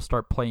Awards will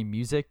start playing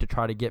music to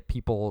try to get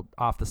people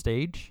off the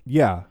stage.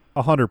 Yeah,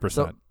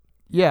 100%.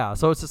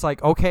 So it's just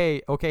like,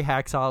 okay,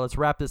 Hacksaw, let's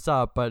wrap this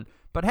up. But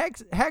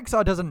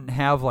Hacksaw doesn't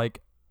have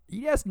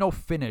he has no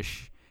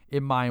finish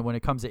in mind when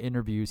it comes to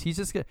interviews. He's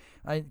just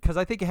because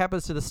I think it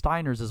happens to the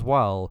Steiners as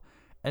well.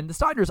 And the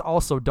Steiners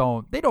also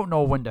don't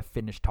know when to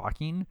finish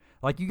talking.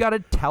 Like, you got to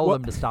tell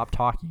them to stop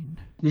talking.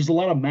 There's a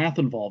lot of math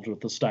involved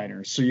with the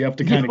Steiners, so you have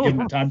to kind of give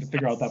them time to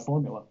figure out that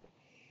formula.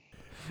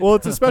 Well,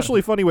 it's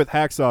especially funny with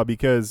Hacksaw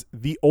because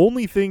the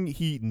only thing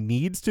he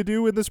needs to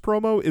do in this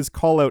promo is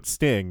call out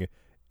Sting,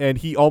 and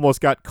he almost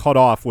got cut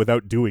off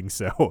without doing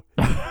so.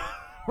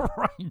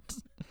 Right.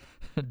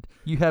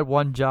 You had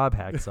one job,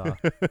 Hacksaw.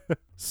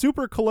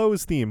 Super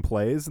Colo's theme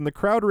plays, and the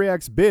crowd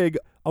reacts big,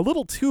 a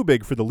little too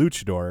big for the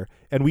luchador,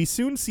 and we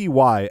soon see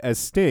why as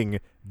Sting,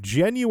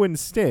 genuine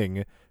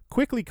Sting,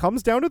 quickly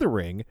comes down to the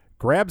ring,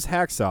 grabs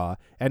Hacksaw,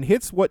 and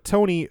hits what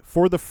Tony,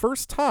 for the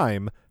first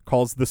time,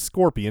 calls the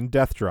Scorpion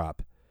Death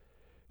Drop.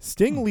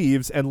 Sting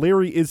leaves, and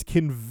Larry is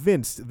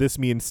convinced this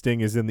means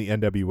Sting is in the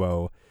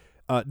NWO.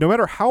 No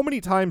matter how many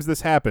times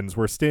this happens,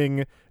 where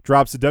Sting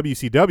drops a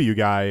WCW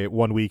guy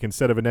one week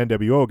instead of an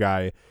NWO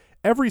guy,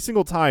 every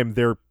single time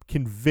they're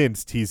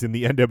convinced he's in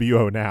the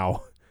NWO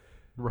now.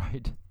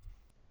 Right.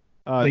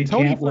 They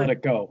can't let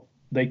it go.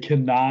 They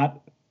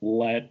cannot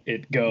let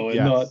it go. And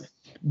yes.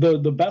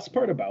 the best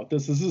part about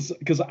this is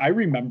because I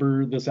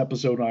remember this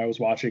episode when I was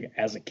watching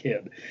as a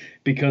kid,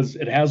 because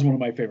it has one of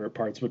my favorite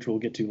parts, which we'll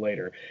get to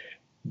later.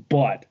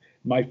 But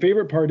my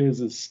favorite part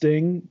is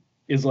Sting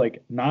is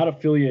like not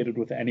affiliated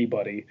with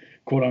anybody,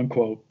 quote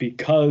unquote,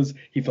 because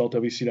he felt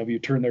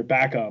WCW turn their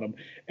back on him.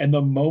 And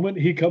the moment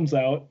he comes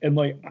out, and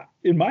like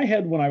in my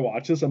head when I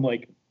watch this, I'm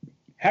like,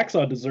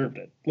 Hacksaw deserved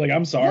it. Like,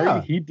 I'm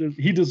sorry, he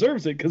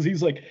deserves it, because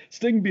he's like,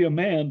 Sting be a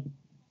man,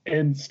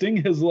 and Sting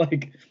has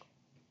like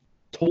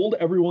told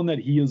everyone that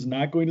he is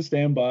not going to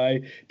stand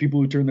by people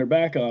who turn their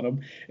back on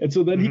him. And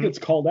so then he gets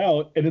called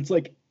out, and it's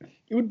like,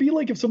 it would be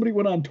like if somebody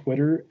went on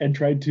Twitter and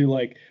tried to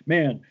like,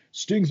 man,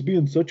 Sting's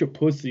being such a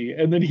pussy,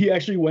 and then he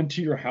actually went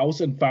to your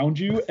house and found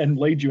you and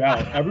laid you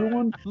out.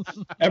 Everyone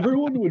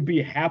would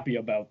be happy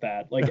about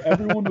that. Like,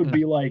 everyone would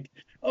be like,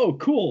 oh,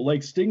 cool.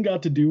 Like, Sting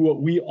got to do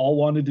what we all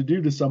wanted to do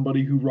to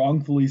somebody who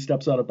wrongfully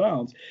steps out of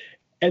bounds.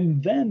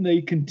 And then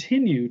they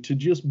continue to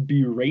just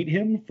berate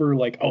him for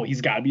like, oh,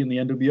 he's got to be in the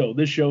NWO.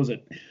 This shows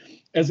it.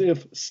 As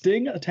if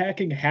Sting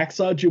attacking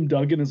Hacksaw Jim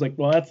Duggan is like,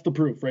 well, that's the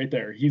proof right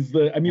there. He's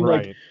the, I mean,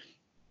 right. Like,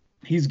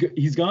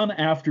 he's gone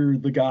after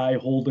the guy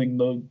holding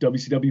the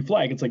WCW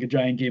flag. It's like a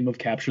giant game of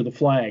capture the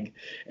flag.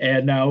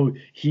 And now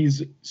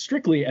he's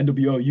strictly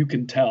NWO, you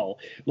can tell.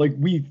 Like,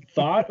 we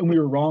thought and we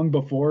were wrong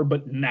before,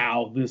 but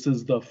now this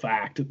is the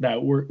fact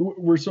that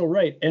we're so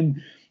right.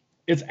 And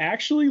it's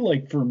actually,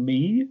 like, for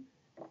me,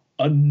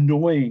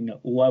 annoying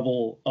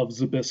level of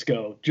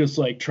Zbyszko, just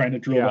like trying to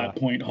drill that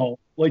point home.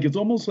 Like, it's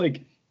almost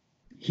like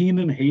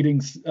Heenan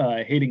hating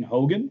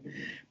Hogan,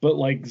 but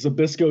like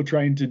Zbyszko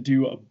trying to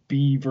do a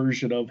B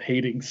version of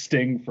hating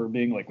Sting for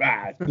being like,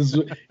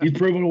 he's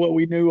proven what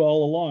we knew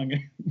all along.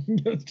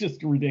 It's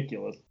just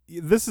ridiculous.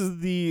 This is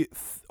the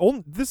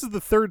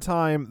third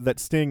time that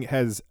Sting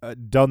has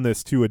done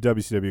this to a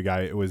WCW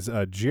guy. It was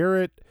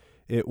Jarrett,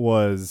 it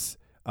was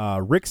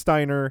Rick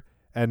Steiner,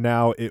 and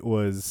now it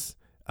was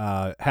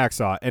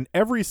Hacksaw. And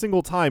every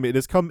single time it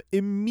has come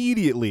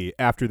immediately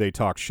after they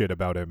talk shit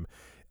about him.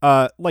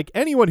 Like,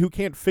 anyone who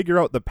can't figure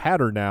out the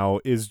pattern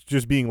now is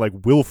just being like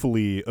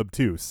willfully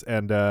obtuse,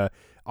 and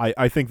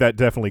I think that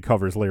definitely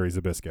covers Larry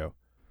Zbyszko.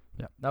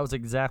 Yeah, that was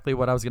exactly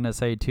what I was gonna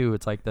say too.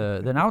 It's like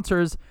the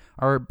announcers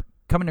are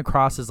coming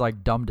across as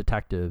like dumb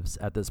detectives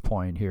at this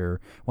point here,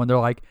 when they're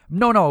like,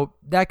 no,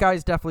 that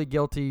guy's definitely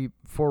guilty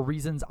for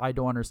reasons I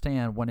don't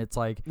understand. When it's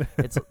like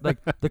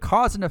the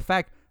cause and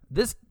effect.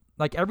 This,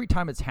 like, every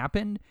time it's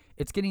happened,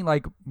 it's getting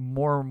like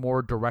more and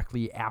more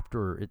directly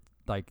after it,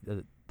 like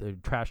the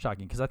trash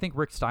talking, because I think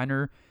Rick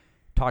Steiner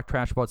talked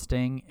trash about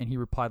Sting and he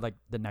replied like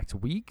the next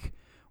week,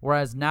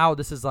 whereas now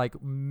this is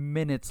like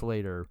minutes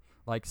later.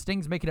 Like,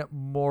 Sting's making it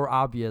more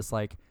obvious,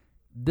 like,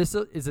 this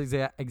is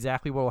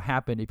exactly what will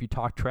happen if you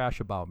talk trash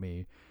about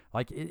me.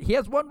 Like, he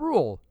has one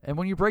rule, and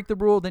when you break the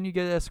rule, then you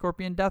get a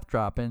Scorpion Death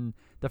Drop. And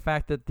the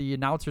fact that the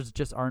announcers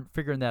just aren't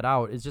figuring that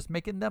out is just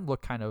making them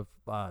look kind of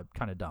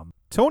dumb.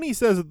 Tony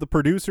says that the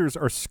producers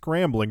are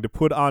scrambling to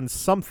put on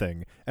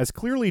something, as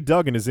clearly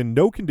Duggan is in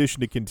no condition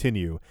to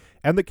continue,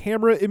 and the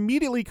camera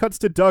immediately cuts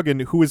to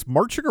Duggan, who is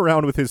marching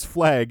around with his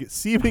flag,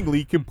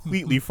 seemingly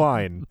completely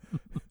fine.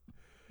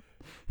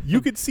 You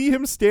could see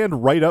him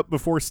stand right up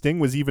before Sting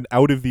was even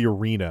out of the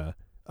arena.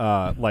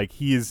 Like,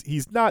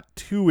 he's not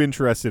too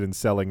interested in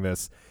selling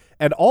this.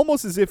 And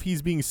almost as if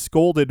he's being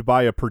scolded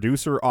by a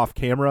producer off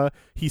camera,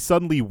 he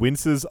suddenly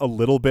winces a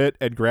little bit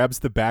and grabs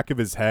the back of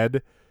his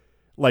head,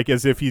 like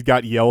as if he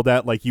got yelled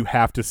at, like, you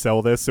have to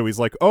sell this. So he's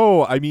like,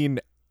 oh, I mean,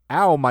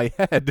 ow, my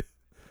head.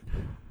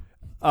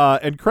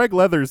 And Craig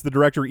Leathers, the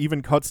director,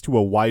 even cuts to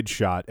a wide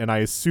shot, and I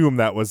assume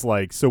that was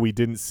like so we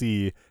didn't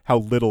see how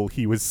little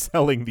he was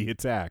selling the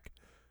attack.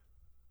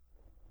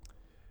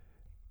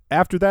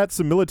 After that,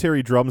 some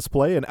military drums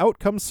play, and out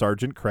comes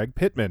Sergeant Craig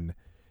Pittman.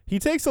 He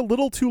takes a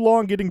little too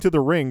long getting to the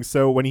ring,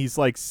 so when he's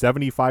like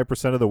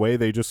 75% of the way,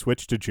 they just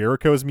switch to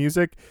Jericho's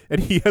music,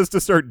 and he has to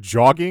start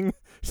jogging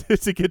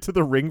to get to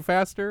the ring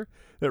faster.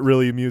 That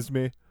really amused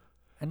me.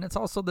 And it's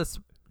also this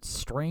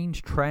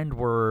strange trend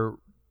where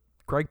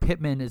Greg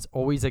Pittman is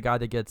always a guy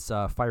that gets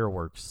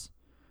fireworks.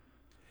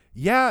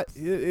 Yeah,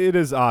 it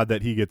is odd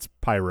that he gets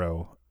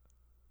pyro.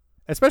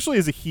 Especially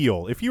as a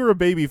heel. If you were a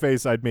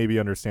babyface, I'd maybe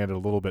understand it a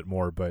little bit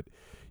more, but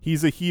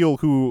he's a heel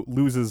who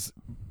loses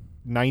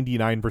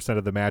 99%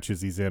 of the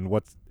matches he's in.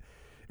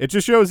 It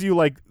just shows you,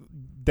 like,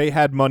 they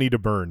had money to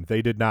burn.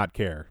 They did not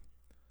care.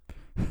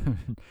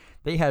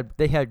 They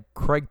had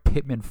Craig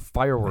Pittman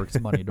fireworks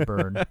money to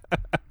burn.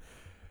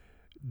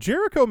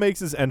 Jericho makes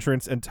his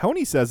entrance, and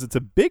Tony says it's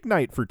a big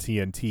night for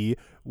TNT,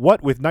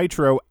 what with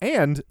Nitro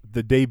and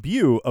the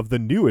debut of the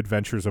new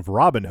adventures of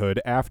Robin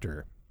Hood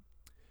after.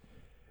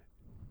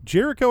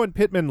 Jericho and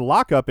Pittman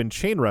lock up and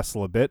chain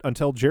wrestle a bit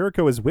until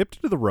Jericho is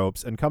whipped to the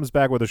ropes and comes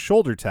back with a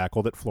shoulder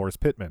tackle that floors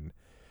Pittman.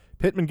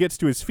 Pittman gets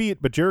to his feet,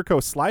 but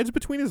Jericho slides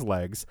between his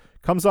legs,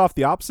 comes off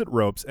the opposite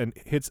ropes, and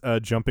hits a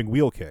jumping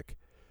wheel kick.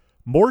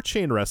 More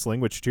chain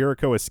wrestling, which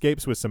Jericho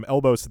escapes with some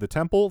elbows to the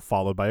temple,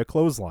 followed by a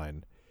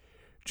clothesline.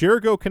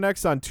 Jericho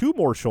connects on 2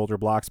 more shoulder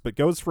blocks, but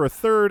goes for a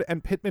third,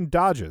 and Pittman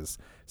dodges,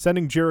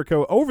 sending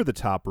Jericho over the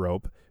top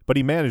rope, but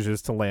he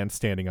manages to land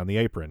standing on the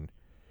apron.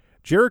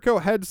 Jericho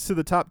heads to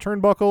the top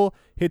turnbuckle,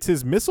 hits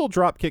his missile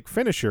dropkick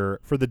finisher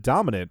for the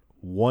dominant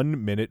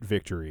 1-minute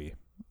victory.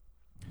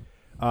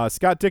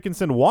 Scott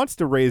Dickinson wants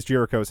to raise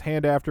Jericho's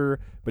hand after,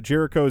 but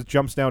Jericho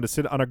jumps down to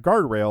sit on a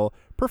guardrail,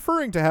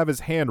 preferring to have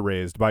his hand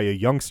raised by a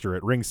youngster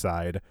at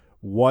ringside.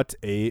 What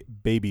a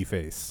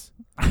babyface.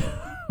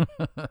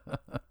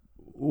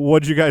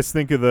 What'd you guys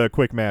think of the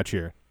quick match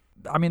here?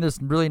 I mean, there's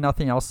really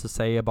nothing else to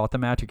say about the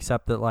match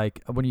except that,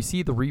 like, when you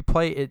see the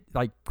replay, it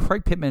like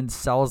Craig Pittman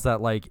sells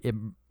that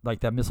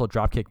that missile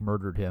dropkick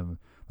murdered him.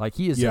 Like,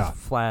 he is just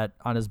flat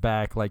on his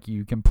back. Like,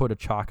 you can put a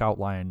chalk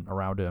outline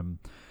around him.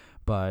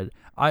 But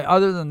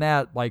other than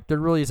that, like, there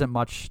really isn't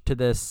much to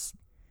this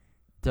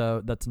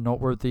that's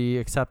noteworthy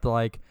except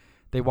like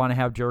they want to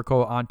have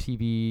Jericho on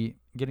TV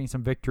getting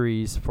some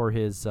victories for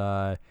his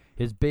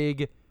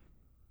big,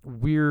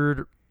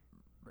 weird,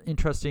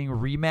 interesting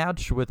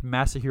rematch with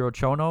Masahiro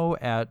Chono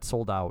at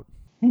Sold Out.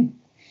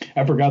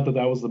 I forgot that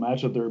was the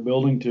match that they were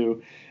building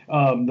to.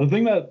 The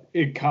thing that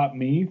it caught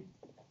me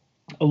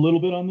a little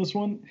bit on this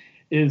one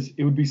is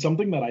it would be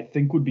something that I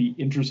think would be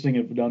interesting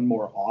if done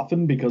more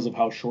often because of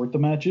how short the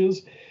match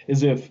is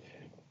if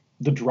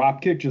the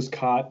dropkick just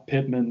caught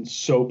Pittman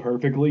so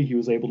perfectly he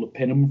was able to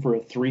pin him for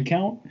a 3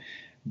 count.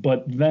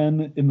 But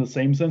then in the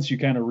same sense, you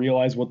kind of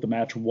realize what the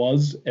match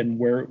was and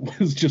where it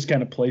was just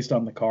kind of placed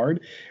on the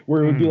card,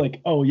 where it would be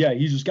like, oh, yeah,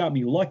 he just got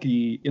me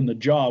lucky in the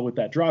jaw with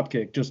that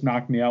dropkick, just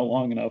knocked me out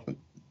long enough.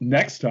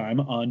 Next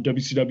time on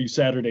WCW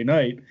Saturday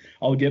Night,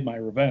 I'll get my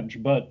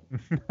revenge. But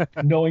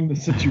knowing the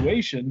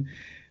situation,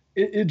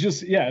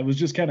 it was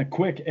just kind of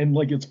quick. And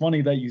like, it's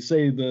funny that you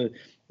say the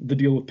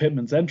deal with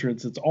Pittman's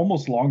entrance, it's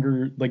almost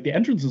longer. Like, the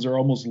entrances are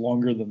almost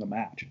longer than the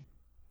match.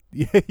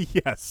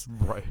 Yes.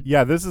 Right.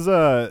 Yeah, this is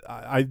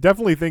I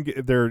definitely think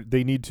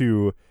they need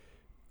to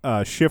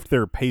shift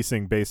their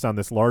pacing based on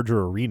this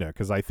larger arena,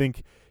 because I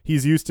think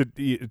he's used to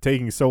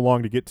taking so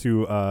long to get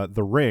to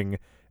the ring,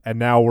 and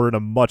now we're in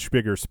a much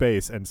bigger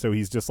space, and so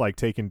he's just like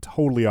taken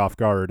totally off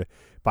guard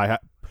by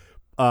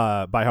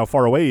how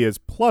far away he is.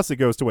 Plus, it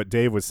goes to what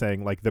Dave was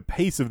saying, like the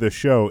pace of the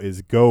show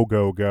is go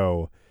go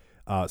go.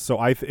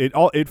 So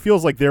it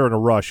feels like they're in a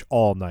rush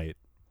all night.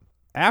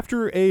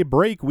 After a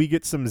break, we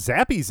get some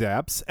zappy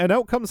zaps, and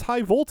out comes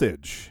High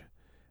Voltage.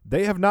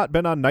 They have not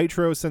been on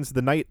Nitro since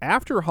the night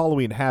after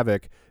Halloween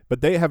Havoc,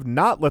 but they have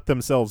not let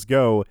themselves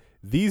go.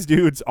 These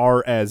dudes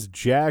are as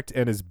jacked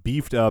and as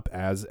beefed up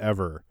as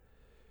ever.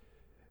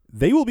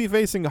 They will be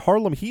facing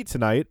Harlem Heat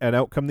tonight, and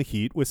out come the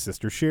Heat with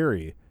Sister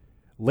Sherry.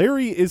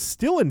 Larry is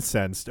still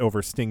incensed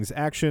over Sting's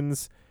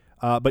actions,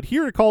 but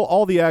here to call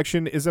all the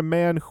action is a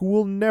man who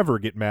will never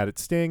get mad at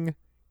Sting,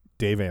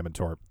 Dave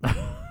Amantorp.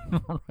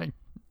 All right.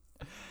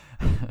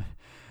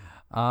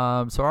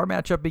 So our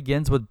matchup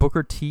begins with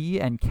Booker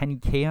T and Kenny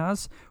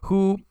Chaos,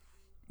 who,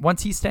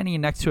 once he's standing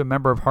next to a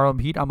member of Harlem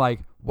Heat, I'm like,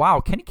 wow,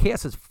 Kenny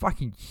Chaos is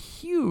fucking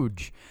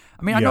huge.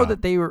 I mean, I know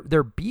that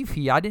they're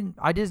beefy. I didn't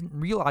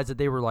realize that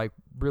they were like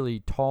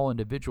really tall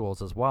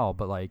individuals as well,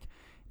 but like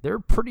they're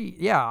pretty.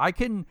 Yeah,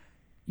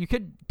 you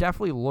could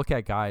definitely look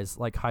at guys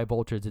like High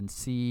Voltage and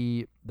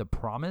see the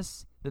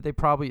promise that they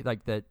probably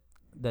like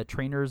that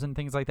trainers and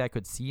things like that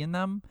could see in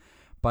them.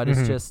 But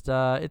it's just,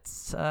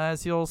 it's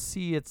as you'll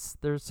see,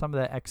 there's some of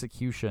that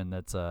execution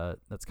that's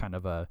kind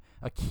of a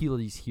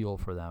Achilles heel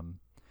for them.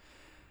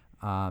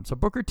 So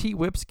Booker T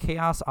whips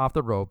Chaos off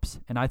the ropes,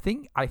 and I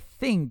think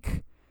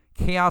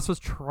Chaos was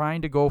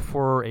trying to go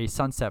for a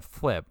sunset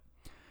flip,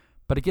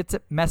 but it gets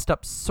it messed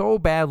up so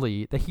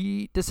badly that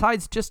he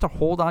decides just to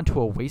hold on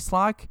to a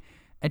waistlock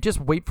and just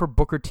wait for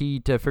Booker T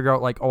to figure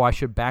out like, oh, I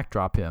should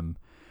backdrop him.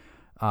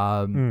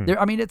 I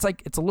mean, it's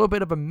like it's a little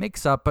bit of a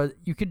mix-up, but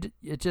you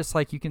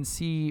can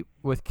see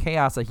with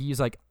Chaos that he's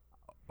like,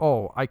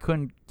 oh, I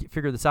couldn't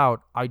figure this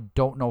out. I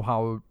don't know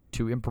how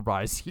to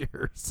improvise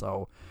here.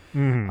 So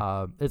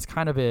it's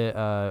kind of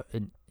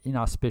an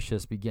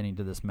inauspicious beginning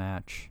to this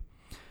match.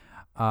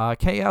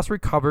 Chaos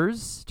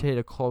recovers to hit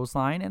a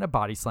clothesline and a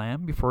body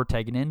slam before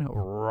tagging in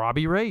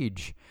Robbie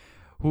Rage,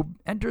 who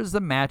enters the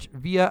match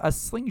via a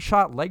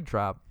slingshot leg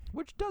drop,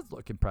 which does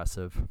look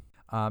impressive.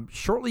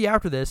 Shortly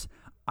after this,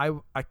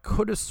 I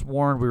could have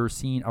sworn we were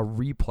seeing a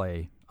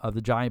replay of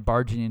the Giant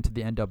barging into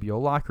the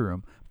NWO locker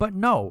room, but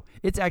no,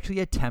 it's actually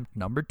attempt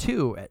number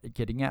 2 at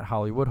getting at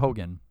Hollywood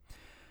Hogan.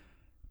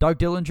 Doug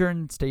Dillinger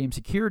and Stadium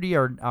Security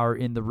are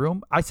in the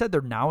room. I said they're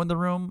now in the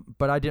room,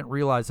 but I didn't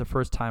realize the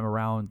first time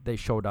around they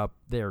showed up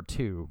there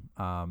too.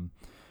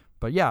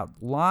 But yeah,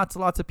 lots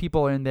of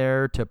people in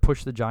there to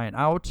push the Giant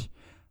out.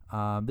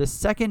 This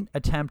second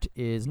attempt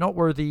is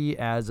noteworthy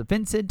as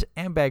Vincent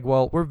and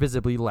Bagwell were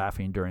visibly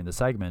laughing during the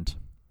segment.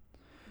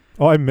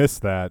 Oh, I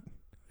missed that.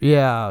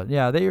 Yeah,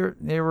 they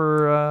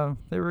were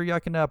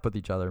yucking up with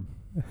each other.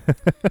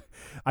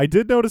 I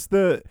did notice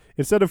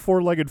instead of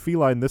four-legged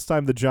feline, this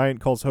time the Giant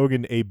calls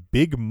Hogan a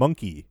big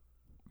monkey.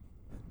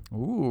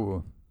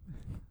 Ooh.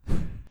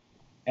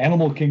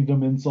 Animal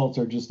Kingdom insults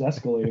are just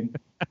escalating.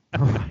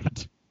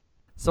 Right.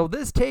 So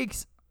this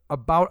takes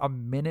about a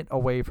minute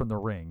away from the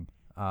ring.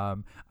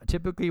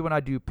 Typically when I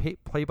do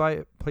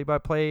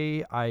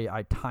play-by-play,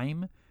 I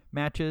time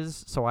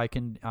matches so I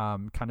can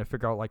kind of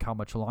figure out like how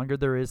much longer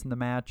there is in the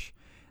match.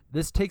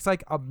 This takes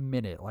like a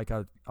minute, like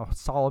a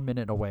solid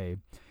minute away.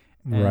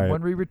 And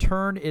when we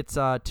return, it's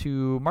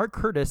to Mark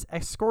Curtis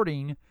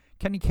escorting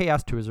Kenny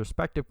Chaos to his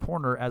respective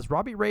corner as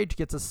Robbie Rage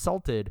gets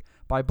assaulted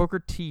by Booker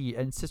T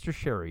and Sister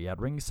Sherry at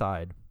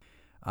ringside.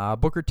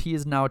 Booker T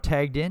is now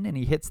tagged in, and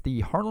he hits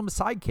the Harlem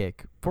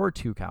Sidekick for a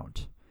 2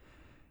 count.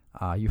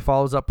 He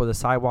follows up with a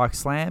sidewalk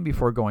slam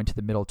before going to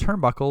the middle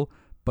turnbuckle,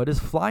 but his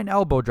flying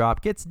elbow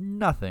drop gets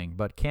nothing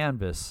but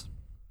canvas.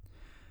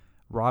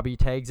 Robbie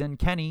tags in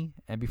Kenny,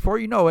 and before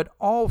you know it,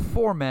 all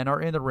 4 men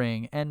are in the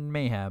ring, and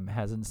mayhem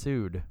has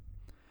ensued.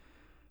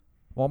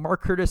 While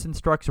Mark Curtis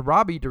instructs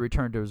Robbie to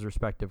return to his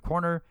respective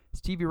corner,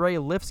 Stevie Ray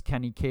lifts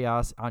Kenny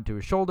Chaos onto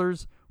his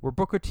shoulders, where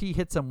Booker T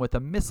hits him with a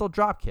missile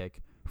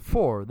dropkick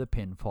for the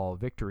pinfall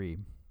victory.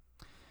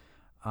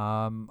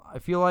 I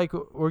feel like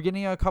we're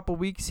getting a couple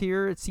weeks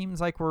here. It seems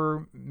like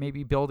we're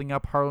maybe building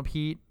up Harlem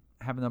Heat,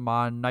 having them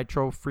on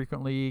Nitro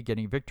frequently,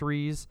 getting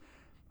victories.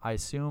 I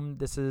assume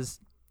this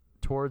is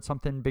towards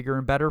something bigger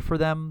and better for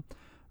them.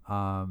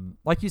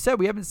 Like you said,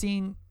 we haven't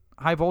seen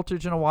High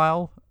Voltage in a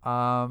while.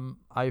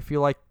 I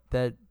feel like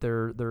that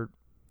they're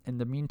in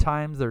the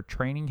meantime, their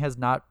training has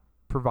not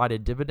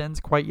provided dividends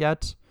quite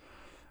yet.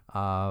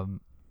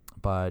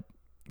 But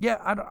yeah,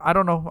 I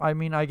don't know. I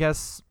mean, I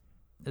guess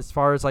as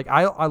far as like,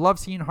 I love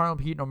seeing Harlem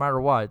Heat no matter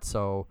what.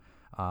 So,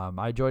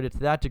 I enjoyed it to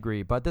that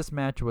degree, but this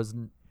match was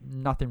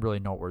nothing really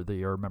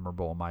noteworthy or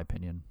memorable in my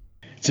opinion.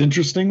 It's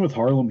interesting with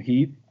Harlem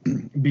Heat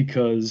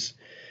because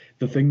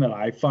the thing that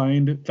I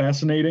find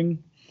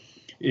fascinating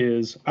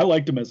is I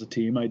liked them as a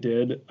team. I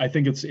did. I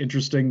think it's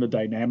interesting the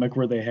dynamic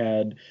where they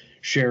had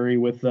Sherry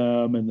with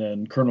them and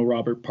then Colonel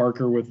Robert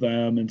Parker with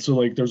them. And so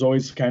like there's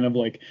always kind of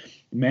like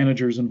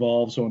managers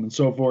involved, so on and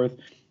so forth.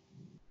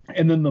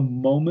 And then the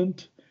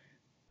moment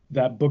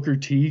that Booker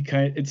T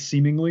it's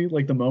seemingly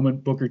like the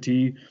moment Booker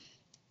T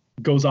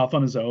goes off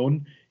on his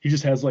own, he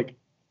just has like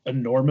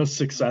enormous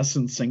success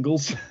in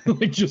singles,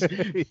 like just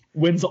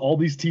wins all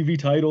these TV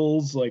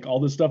titles, like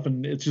all this stuff.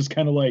 And it's just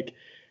kind of like,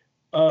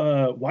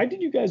 why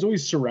did you guys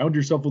always surround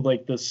yourself with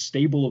like this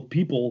stable of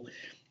people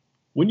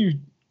when you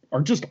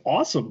are just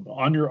awesome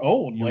on your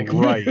own? Like,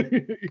 right.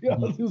 Yeah,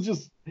 it was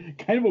just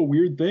kind of a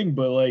weird thing,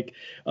 but like,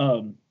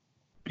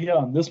 yeah,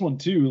 on this one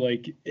too,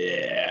 like,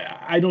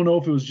 I don't know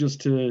if it was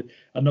just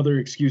another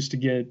excuse to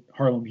get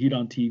Harlem Heat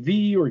on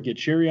TV or get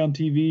Sherry on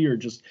TV or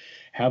just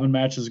having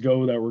matches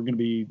go that were going to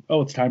be,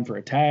 it's time for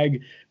a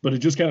tag. But it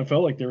just kind of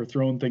felt like they were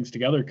throwing things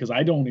together because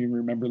I don't even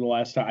remember the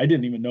last time. I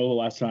didn't even know the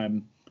last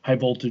time High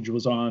Voltage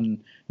was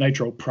on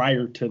Nitro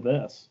prior to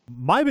this.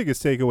 My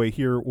biggest takeaway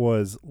here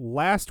was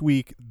last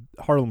week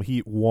Harlem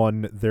Heat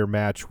won their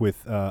match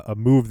with a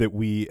move that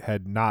we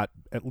had not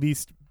at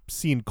least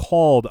seen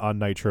called on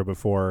Nitro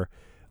before,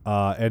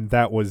 and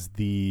that was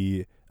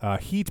the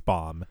Heat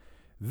Bomb.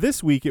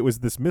 This week it was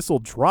this missile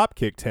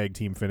dropkick tag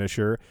team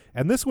finisher,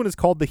 and this one is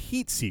called the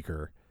Heat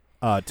Seeker.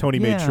 Tony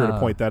made sure to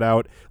point that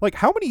out. Like,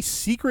 how many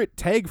secret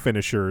tag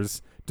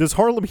finishers does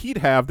Harlem Heat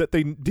have that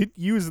they didn't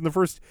use in the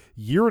first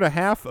year and a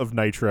half of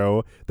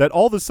Nitro, that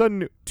all of a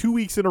sudden 2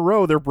 weeks in a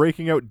row they're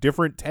breaking out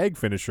different tag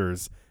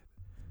finishers?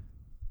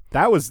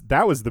 That was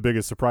the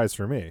biggest surprise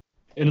for me.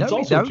 And it's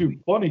also too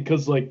funny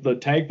because like the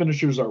tag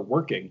finishers are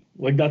working.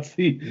 Like that's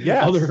the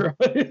other.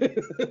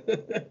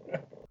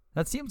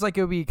 That seems like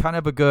it would be kind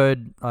of a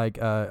good like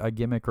a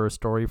gimmick or a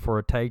story for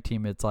a tag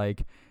team. It's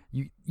like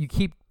you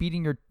keep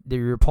beating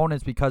your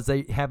opponents because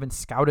they haven't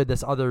scouted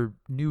this other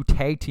new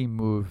tag team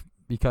move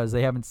because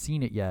they haven't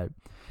seen it yet.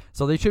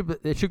 So it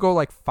should go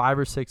like 5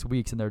 or 6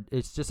 weeks and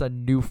it's just a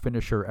new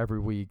finisher every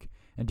week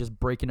and just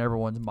breaking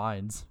everyone's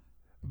minds.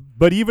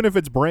 But even if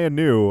it's brand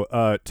new,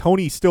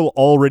 Tony still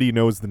already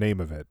knows the name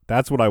of it.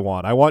 That's what I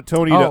want. I want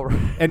Tony to,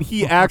 and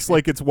he acts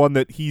like it's one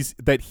that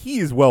he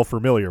is well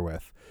familiar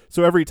with.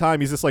 So every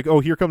time he's just like, oh,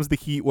 here comes the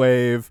Heat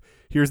Wave.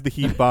 Here's the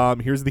Heat Bomb.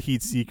 Here's the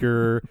Heat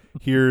Seeker.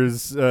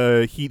 Here's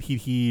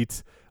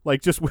Heat.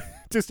 Like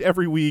just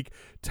every week,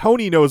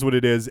 Tony knows what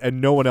it is,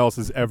 and no one else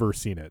has ever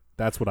seen it.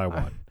 That's what I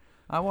want.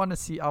 I want to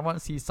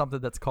see something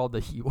that's called the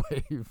Heat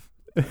Wave.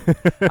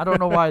 I don't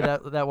know why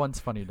that one's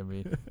funny to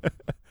me.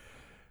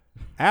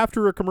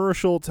 After a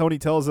commercial, Tony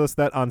tells us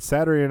that on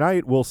Saturday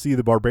night, we'll see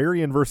the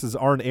Barbarian versus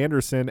Arn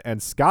Anderson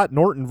and Scott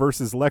Norton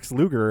versus Lex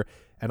Luger.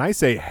 And I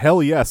say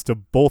hell yes to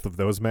both of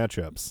those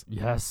matchups.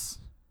 Yes,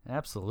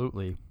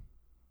 absolutely.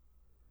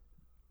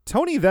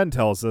 Tony then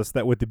tells us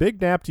that with the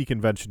big NAPTY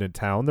convention in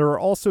town, there are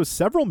also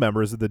several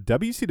members of the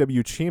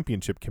WCW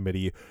Championship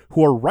Committee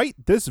who are right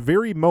this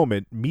very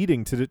moment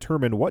meeting to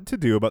determine what to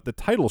do about the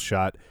title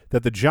shot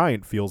that the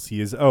Giant feels he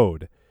is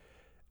owed.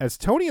 As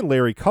Tony and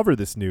Larry cover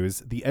this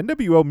news, the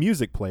NWO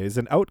music plays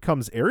and out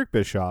comes Eric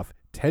Bischoff,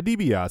 Ted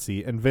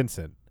DiBiase, and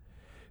Vincent.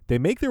 They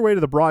make their way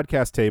to the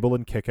broadcast table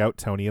and kick out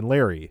Tony and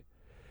Larry.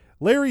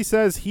 Larry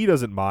says he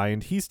doesn't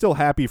mind. He's still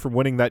happy from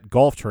winning that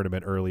golf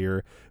tournament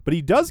earlier, but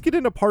he does get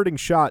in a parting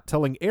shot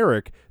telling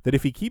Eric that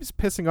if he keeps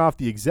pissing off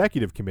the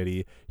executive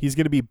committee, he's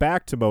going to be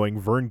back to mowing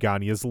Verne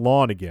Gagne's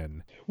lawn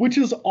again. Which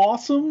is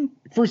awesome.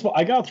 First of all,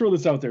 I got to throw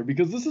this out there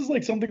because this is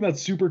like something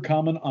that's super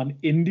common on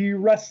indie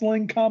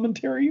wrestling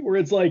commentary where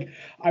it's like,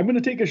 I'm going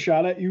to take a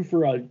shot at you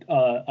for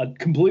a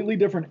completely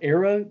different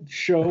era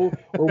show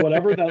or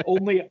whatever that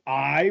only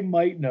I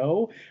might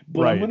know,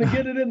 but right. I'm going to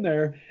get it in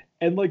there.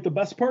 And like the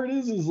best part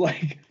is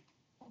like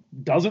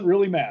doesn't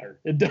really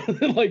matter. It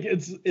doesn't like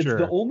it's sure.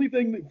 The only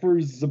thing for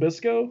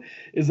Zbyszko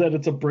is that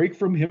it's a break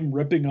from him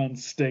ripping on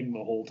Sting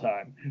the whole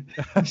time.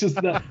 It's just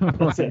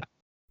that's it.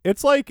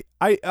 It's like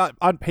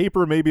on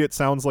paper maybe it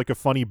sounds like a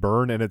funny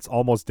burn, and it's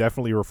almost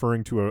definitely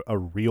referring to a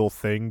real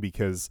thing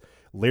because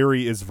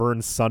Larry is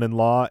Verne's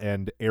son-in-law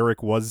and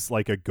Eric was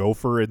like a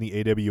gopher in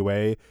the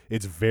AWA.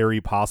 It's very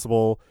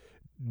possible,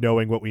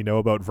 knowing what we know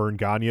about Verne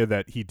Gagne,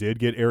 that he did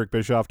get Eric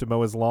Bischoff to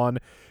mow his lawn.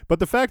 But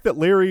the fact that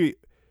Larry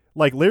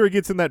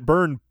gets in that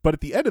burn, but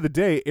at the end of the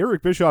day,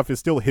 Eric Bischoff is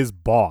still his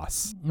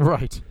boss.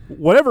 Right.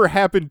 Whatever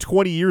happened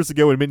 20 years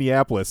ago in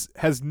Minneapolis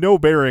has no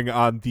bearing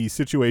on the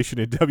situation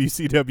in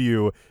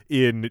WCW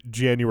in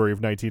January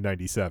of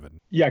 1997.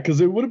 Yeah,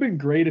 because it would have been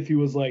great if he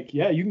was like,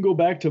 yeah, you can go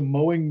back to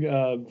mowing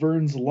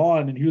Verne's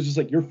lawn, and he was just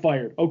like, you're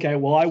fired. Okay,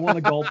 well, I won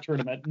a golf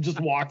tournament, and just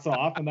walks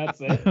off, and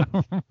that's it.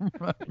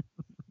 Right.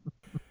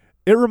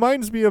 It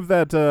reminds me of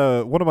that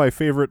one of my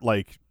favorite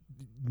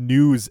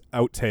news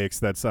outtakes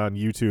that's on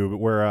YouTube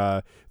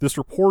where this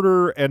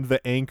reporter and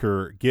the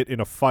anchor get in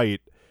a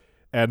fight,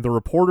 and the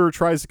reporter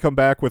tries to come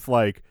back with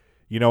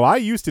I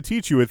used to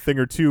teach you a thing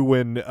or two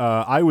when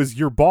I was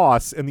your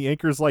boss, and the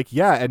anchor's like,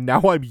 yeah, and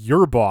now I'm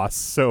your boss,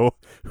 so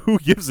who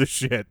gives a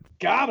shit?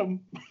 Got him.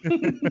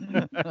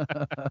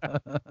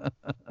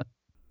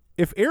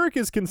 If Eric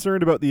is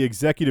concerned about the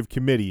executive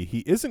committee,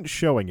 he isn't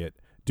showing it,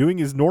 doing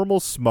his normal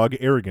smug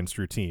arrogance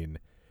routine.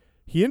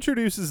 He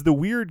introduces the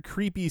weird,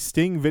 creepy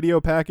Sting video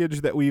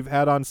package that we've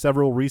had on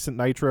several recent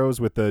Nitros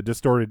with the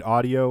distorted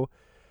audio,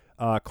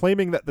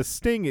 claiming that the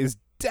Sting is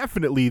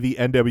definitely the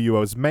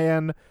NWO's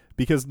man,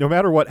 because no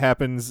matter what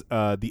happens,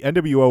 the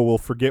NWO will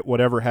forget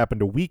whatever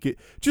happened a week.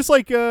 Just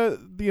like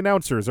the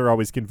announcers are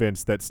always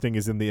convinced that Sting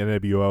is in the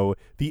NWO,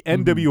 the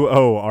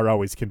NWO are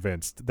always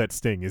convinced that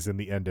Sting is in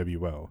the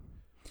NWO.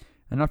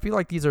 And I feel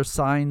like these are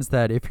signs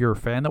that if you're a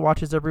fan that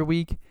watches every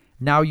week,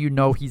 now you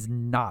know he's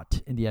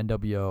not in the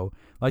NWO.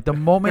 Like the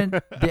moment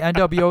the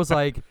NWO's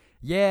like,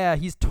 yeah,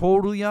 he's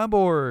totally on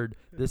board.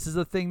 This is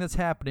a thing that's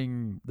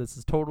happening. This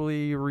is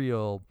totally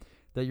real.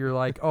 That you're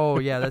like, oh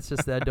yeah, that's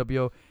just the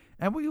NWO.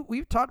 And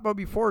we've talked about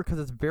before because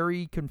it's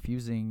very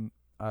confusing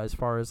as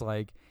far as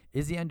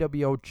is the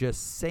NWO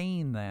just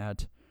saying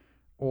that,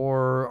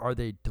 or are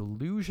they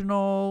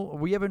delusional?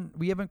 We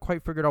haven't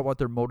quite figured out what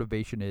their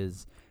motivation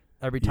is.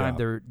 Every time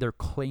they're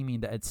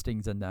claiming that Ed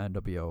Sting's in the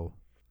NWO.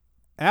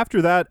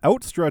 After that,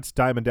 out struts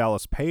Diamond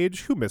Dallas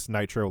Page, who missed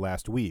Nitro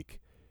last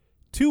week.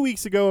 2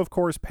 weeks ago, of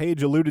course,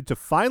 Page alluded to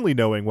finally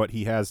knowing what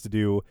he has to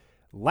do.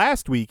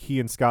 Last week, he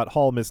and Scott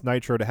Hall missed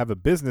Nitro to have a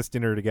business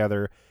dinner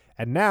together,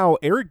 and now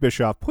Eric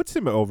Bischoff puts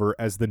him over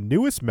as the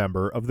newest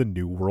member of the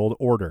New World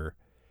Order.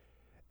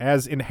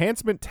 As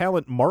enhancement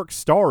talent Mark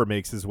Starr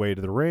makes his way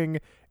to the ring,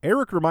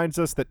 Eric reminds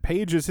us that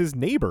Page is his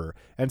neighbor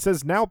and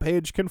says now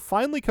Page can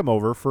finally come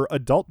over for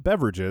adult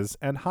beverages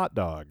and hot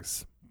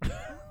dogs.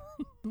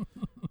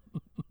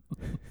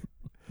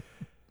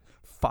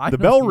 The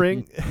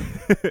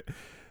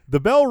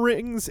bell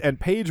rings and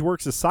Page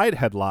works a side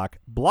headlock,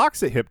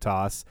 blocks a hip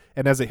toss,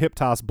 and has a hip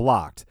toss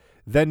blocked,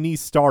 then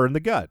knees Starr in the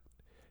gut.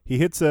 He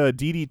hits a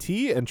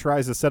DDT and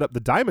tries to set up the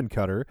diamond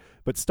cutter,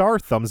 but Starr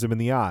thumbs him in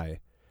the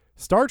eye.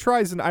 Starr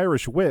tries an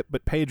Irish whip,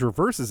 but Page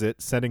reverses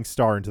it, sending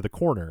Starr into the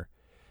corner.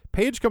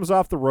 Page comes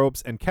off the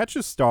ropes and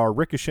catches Starr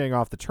ricocheting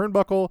off the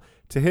turnbuckle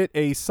to hit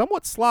a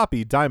somewhat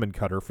sloppy diamond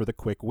cutter for the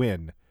quick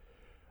win.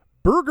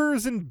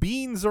 Burgers and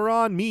beans are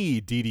on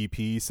me,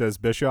 DDP, says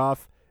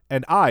Bischoff,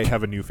 and I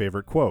have a new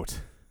favorite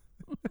quote.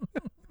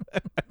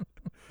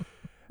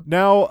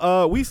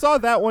 Now, we saw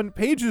that one.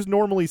 Page is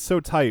normally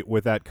so tight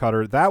with that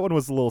cutter. That one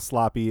was a little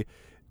sloppy.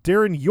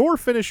 Darren, your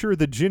finisher,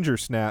 the Ginger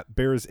Snap,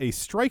 bears a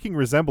striking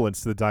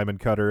resemblance to the Diamond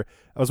Cutter.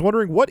 I was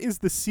wondering, what is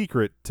the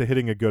secret to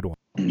hitting a good one?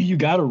 You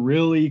got to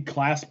really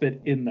clasp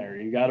it in there.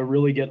 You got to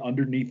really get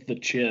underneath the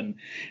chin.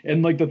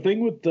 And the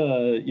thing with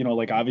the,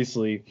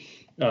 obviously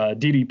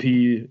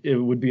DDP, it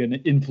would be an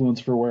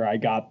influence for where I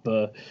got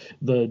the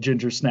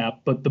Ginger Snap.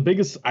 But the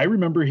biggest, I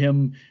remember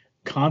him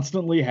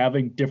constantly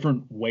having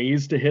different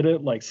ways to hit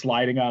it, like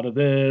sliding out of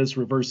this,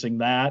 reversing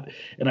that.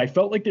 And I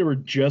felt like they were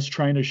just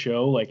trying to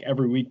show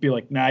every week, be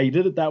like, nah, you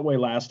did it that way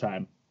last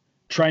time.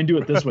 try and do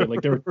it this way.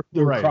 Like they're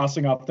Right.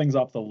 crossing off things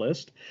off the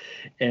list.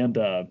 And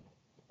that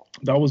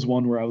was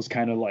one where I was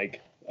kind of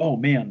like, oh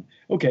man,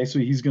 okay, so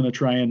he's going to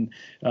try and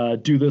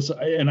do this.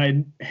 And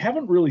I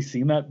haven't really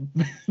seen that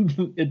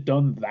it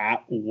done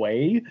that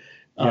way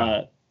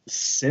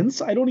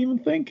since. I don't even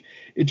think.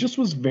 It just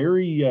was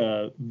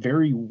very,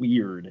 very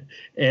weird.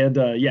 And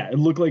it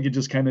looked like it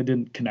just kind of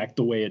didn't connect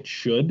the way it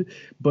should.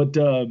 But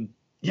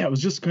it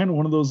was just kind of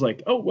one of those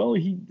like, oh, well,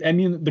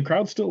 the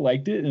crowd still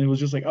liked it. And it was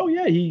just like, oh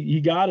yeah,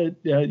 he got it.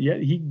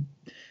 He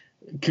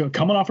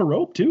coming off a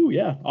rope too.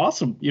 Yeah.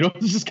 Awesome.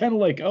 It's just kind of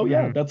like, oh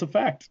yeah, that's a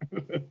fact.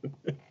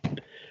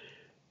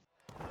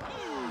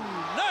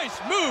 Nice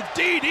move,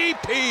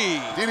 DDP.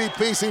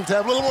 DDP seems to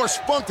have a little more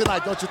spunk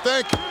tonight, don't you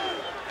think?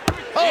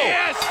 Oh.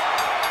 Yes.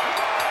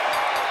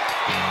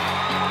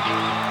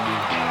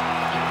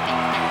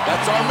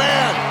 That's our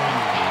man.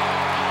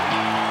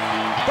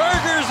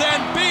 Burgers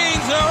and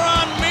beans are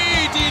on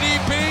me,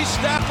 DDP.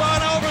 Step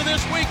on over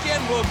this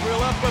weekend. We'll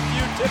grill up a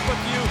few, tip a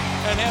few,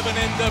 and have an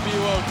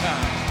NWO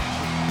time.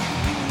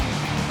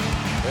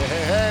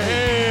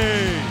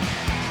 Hey.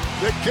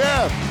 Big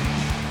Kev.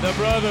 The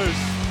brothers.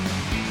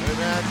 Hey,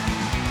 man.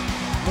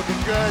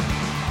 Looking good.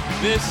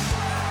 This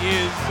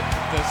is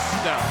the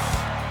stuff.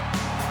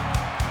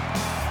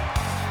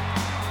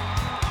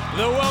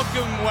 The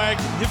welcome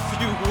wagon, if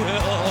you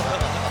will.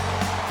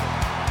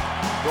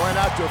 Going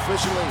out to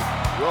officially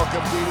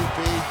welcome DDP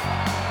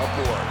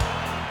aboard.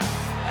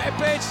 Hey,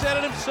 Page said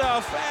it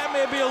himself.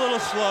 Maybe a little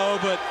slow,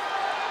 but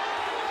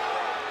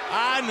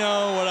I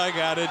know what I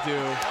gotta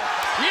do.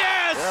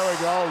 Yes! There we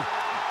go.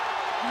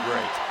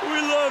 Great. We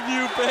love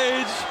you,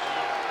 Paige.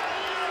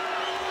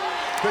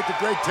 Picked a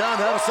great town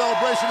to have a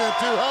celebration in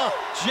too, huh?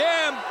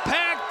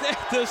 Jam-packed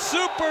at the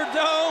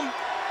Superdome.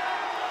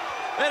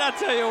 And I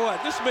tell you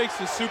what, this makes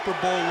the Super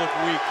Bowl look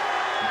weak.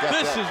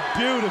 This is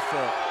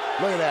beautiful.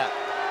 Look at that.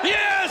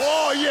 Yes!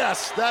 Oh,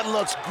 yes. That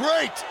looks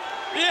great.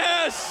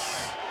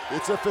 Yes!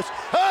 It's official.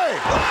 Hey!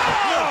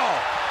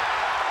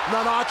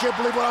 No, I can't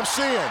believe what I'm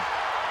seeing.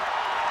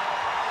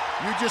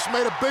 You just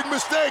made a big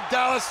mistake,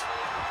 Dallas.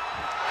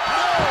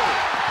 No!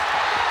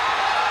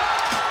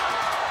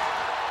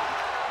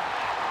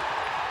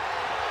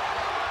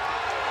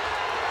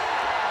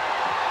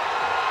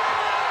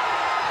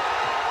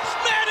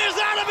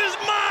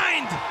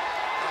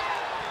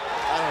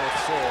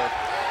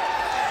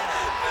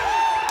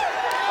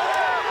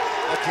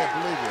 I can't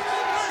believe it.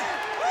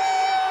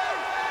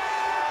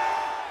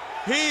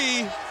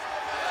 He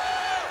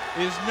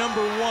is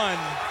number one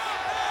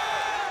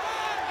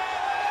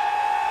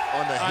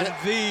on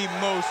the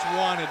most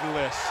wanted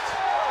list.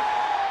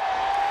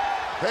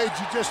 Paige,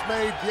 you just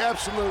made the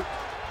absolute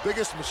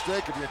biggest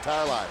mistake of your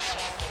entire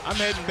life. I'm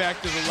heading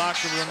back to the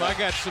locker room. I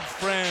got some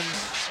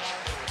friends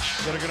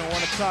that are going to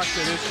want to talk to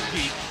this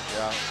geek.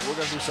 Yeah, we're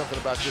going to do something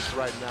about this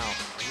right now.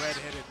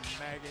 Red-headed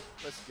maggot.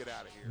 Let's get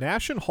out of here.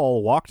 Nash and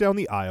Hall walk down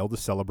the aisle to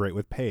celebrate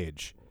with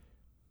Paige.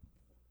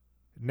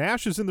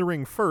 Nash is in the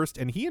ring first,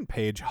 and he and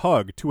Paige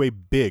hug to a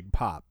big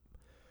pop.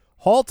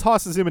 Hall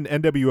tosses him an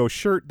NWO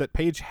shirt that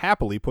Paige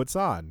happily puts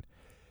on.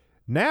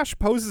 Nash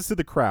poses to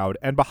the crowd,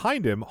 and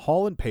behind him,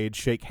 Hall and Paige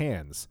shake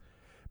hands.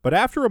 But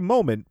after a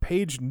moment,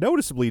 Paige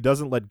noticeably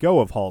doesn't let go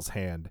of Hall's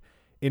hand.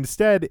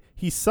 Instead,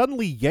 he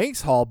suddenly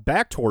yanks Hall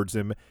back towards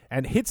him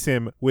and hits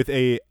him with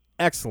a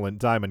excellent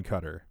diamond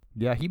cutter.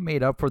 Yeah, he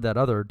made up for that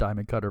other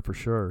diamond cutter for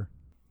sure.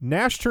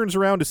 Nash turns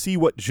around to see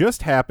what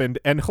just happened,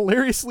 and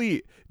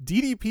hilariously,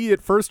 DDP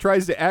at first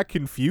tries to act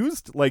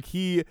confused, like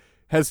he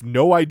has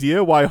no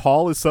idea why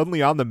Hall is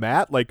suddenly on the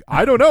mat. Like,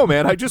 I don't know,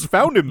 man, I just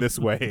found him this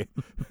way.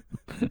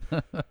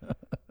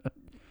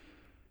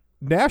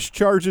 Nash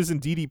charges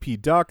and DDP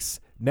ducks.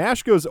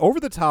 Nash goes over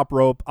the top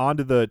rope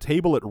onto the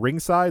table at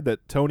ringside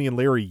that Tony and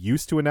Larry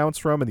used to announce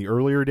from in the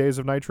earlier days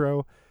of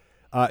Nitro.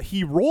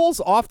 He rolls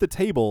off the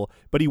table,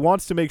 but he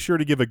wants to make sure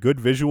to give a good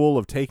visual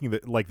of taking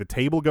the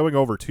table going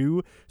over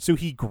too. So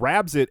he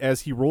grabs it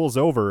as he rolls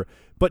over,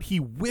 but he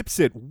whips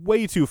it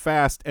way too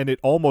fast, and it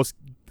almost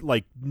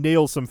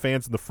nails some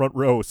fans in the front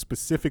row,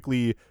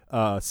 specifically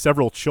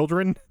several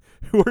children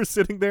who are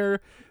sitting there.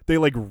 They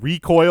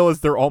recoil as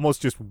they're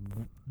almost just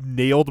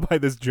nailed by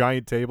this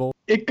giant table.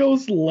 It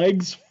goes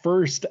legs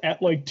first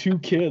at two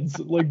kids,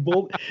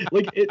 both.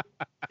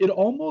 It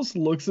almost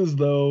looks as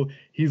though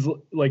he's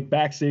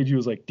backstage. He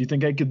was like, "Do you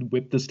think I could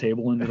whip this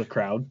table into the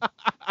crowd?"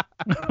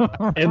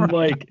 And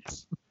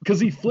because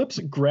he flips,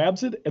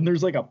 grabs it, and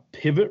there's a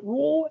pivot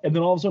roll, and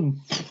then all of a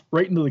sudden,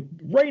 right into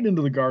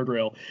the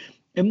guardrail.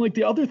 And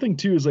the other thing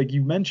too is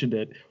you mentioned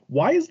it.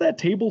 Why is that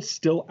table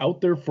still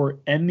out there for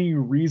any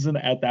reason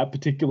at that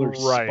particular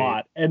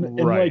spot? And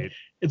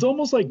it's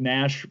almost like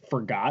Nash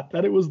forgot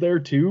that it was there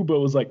too, but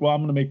was like, well,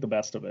 I'm going to make the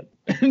best of it,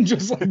 and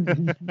just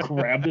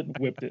grabbed it and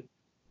whipped it.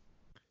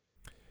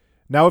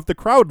 Now, if the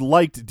crowd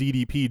liked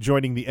DDP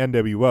joining the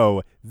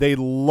NWO, they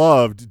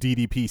loved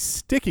DDP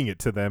sticking it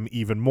to them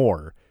even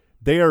more.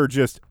 They are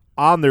just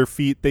on their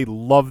feet. They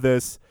love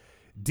this.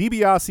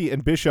 DiBiase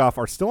and Bischoff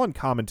are still on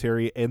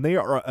commentary, and they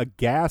are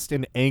aghast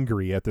and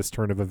angry at this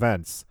turn of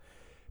events.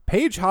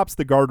 Paige hops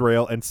the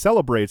guardrail and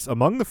celebrates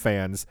among the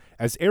fans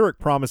as Eric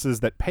promises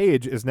that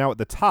Paige is now at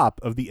the top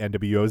of the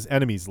NWO's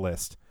enemies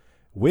list.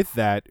 With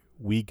that,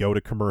 we go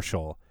to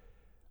commercial.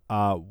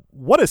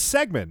 What a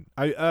segment.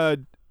 That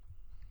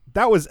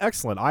was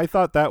excellent. I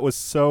thought that was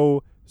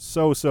so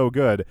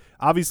good.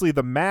 Obviously,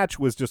 the match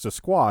was just a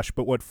squash,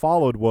 but what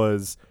followed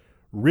was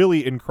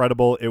really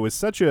incredible. It was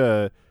such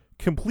a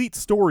complete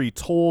story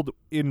told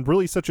in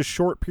really such a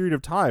short period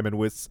of time and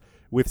with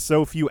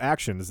so few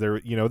actions. There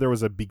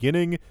was a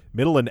beginning,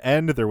 middle, and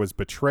end. There was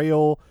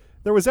betrayal.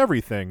 There was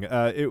everything.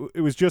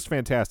 It was just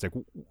fantastic.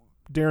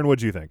 Darren,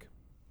 what'd you think?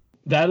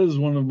 That is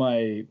one of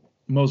my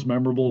most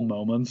memorable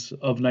moments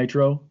of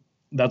Nitro.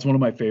 That's one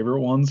of my favorite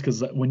ones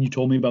because when you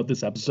told me about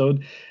this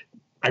episode,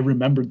 I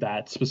remembered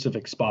that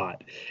specific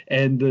spot.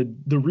 And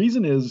the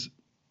reason is,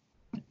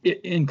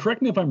 and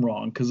correct me if I'm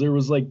wrong, because there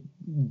was like,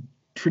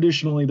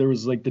 traditionally there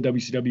was like the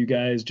WCW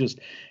guys just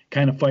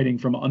kind of fighting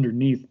from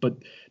underneath, but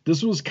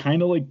this was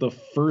kind of like the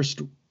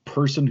first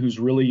person who's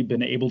really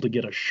been able to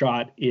get a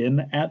shot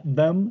in at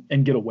them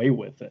and get away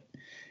with it,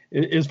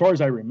 as far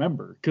as I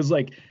remember. Because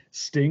like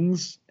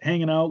Sting's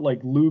hanging out, like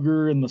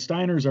Luger and the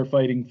Steiners are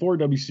fighting for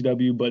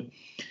WCW, but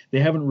they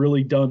haven't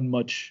really done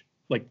much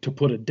like to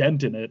put a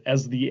dent in it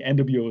as the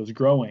NWO is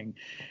growing.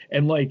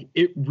 And like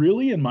it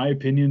really, in my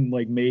opinion,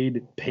 like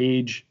made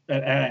Paige,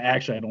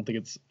 actually I don't think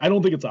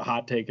it's a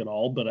hot take at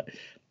all, but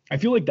I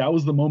feel like that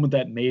was the moment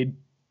that made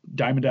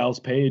Diamond Dallas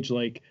Page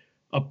like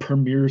a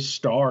premier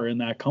star in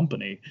that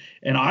company.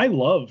 And I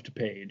loved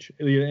Page.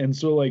 And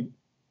so like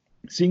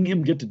seeing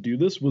him get to do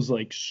this was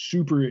like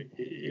super,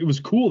 it was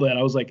cool that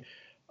I was like,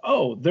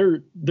 oh,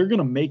 they're going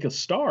to make a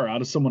star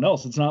out of someone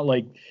else. It's not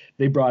like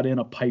they brought in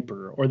a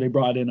Piper or they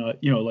brought in a,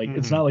 like,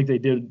 it's not like they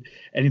did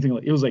anything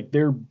like, it was like,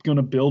 they're going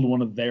to build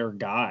one of their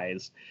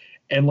guys.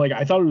 And like,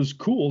 I thought it was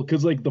cool.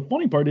 Cause like the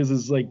funny part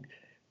is like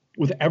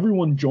with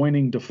everyone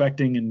joining,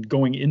 defecting and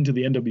going into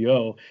the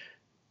NWO,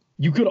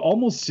 you could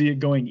almost see it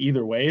going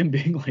either way and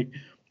being like,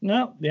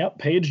 no, yeah,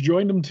 Paige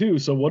joined them too.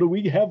 So what do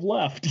we have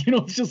left?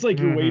 It's just like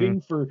you're waiting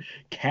for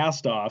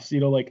cast-offs.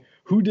 Like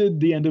who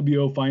did the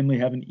NWO finally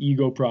have an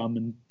ego problem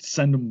and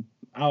send them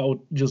out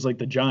just like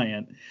the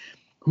Giant?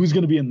 Who's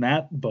going to be in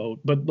that boat?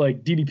 But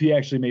like DDP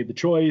actually made the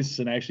choice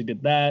and actually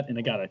did that, and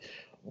it got an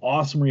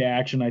awesome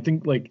reaction. I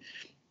think like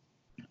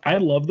I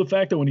love the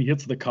fact that when he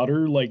hits the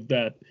cutter, like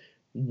that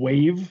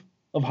wave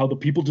of how the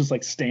people just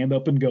like stand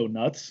up and go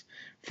nuts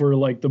for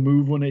like the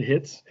move when it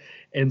hits.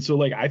 And so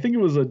like I think it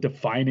was a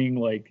defining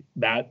like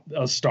that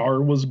a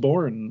star was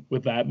born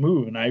with that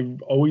move. And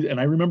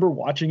I remember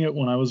watching it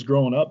when I was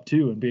growing up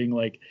too and being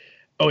like,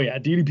 oh yeah,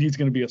 DDP is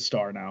going to be a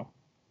star now.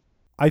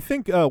 I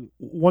think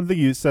one thing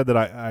you said that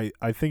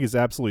I think is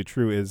absolutely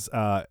true is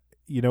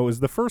is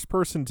the first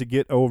person to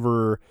get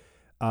over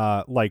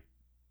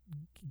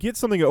get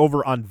something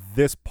over on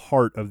this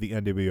part of the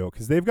NWO,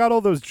 because they've got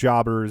all those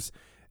jobbers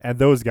and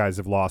those guys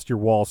have lost, your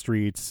Wall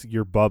Streets,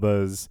 your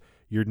Bubbas,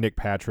 your Nick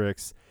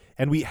Patricks.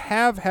 And we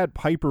have had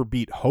Piper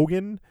beat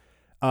Hogan,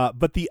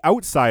 but the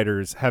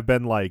outsiders have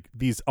been like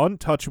these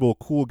untouchable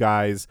cool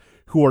guys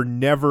who are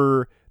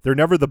they're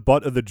never the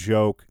butt of the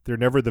joke. They're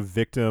never the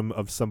victim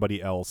of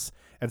somebody else.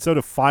 And so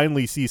to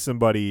finally see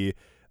somebody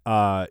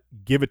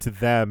give it to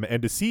them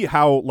and to see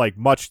how like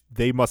much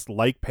they must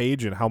like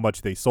Paige and how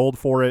much they sold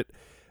for it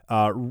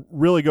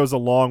really goes a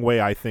long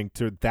way, I think,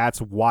 that's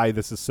why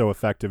this is so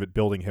effective at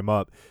building him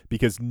up,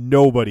 because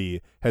nobody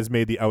has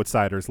made the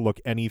outsiders look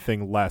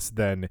anything less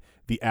than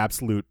the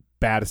absolute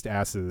baddest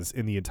asses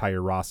in the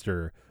entire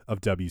roster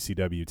of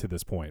WCW to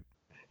this point.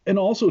 And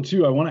also,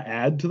 too, I want to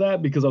add to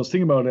that because I was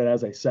thinking about it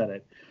as I said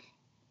it.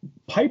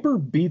 Piper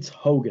beats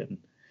Hogan.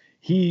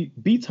 He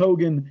beats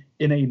Hogan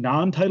in a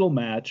non-title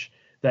match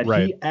that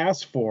he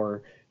asked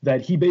for,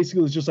 that he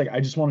basically was just like, I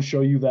just want to show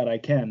you that I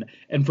can.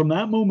 And from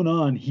that moment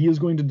on, he is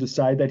going to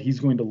decide that he's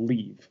going to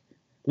leave.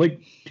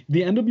 Like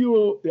the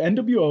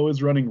NWO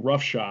is running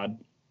roughshod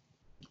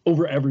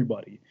over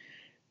everybody.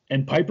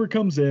 And Piper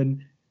comes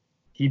in,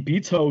 he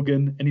beats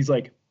Hogan, and he's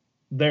like,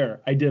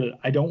 there, I did it.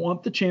 I don't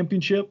want the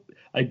championship.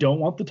 I don't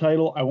want the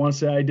title. I want to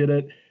say I did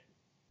it.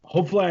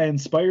 Hopefully I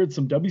inspired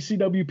some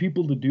WCW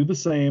people to do the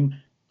same.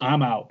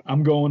 I'm out.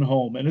 I'm going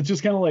home. And it's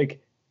just kind of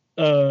like,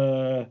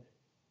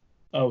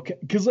 okay,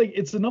 because like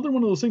it's another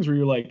one of those things where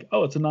you're like,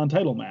 oh, it's a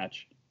non-title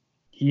match.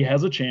 He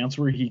has a chance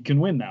where he can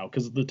win now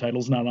because the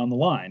title's not on the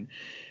line.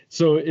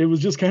 So it was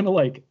just kind of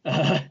like,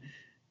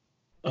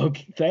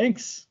 okay,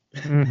 thanks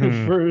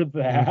for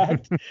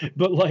that.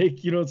 But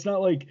like, it's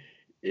not like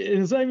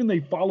it's not even they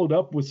followed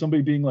up with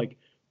somebody being like,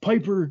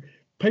 Piper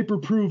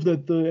proved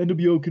that the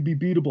NWO could be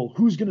beatable.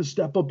 Who's going to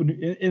step up? And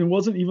it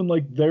wasn't even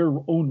like their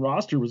own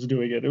roster was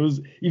doing it. It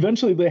was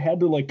eventually they had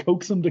to like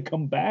coax him to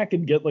come back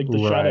and get like the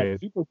shot at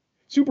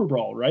Super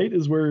Brawl, right?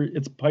 Is where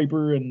it's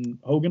Piper and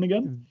Hogan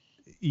again?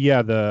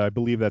 Yeah, I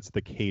believe that's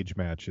the cage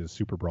match is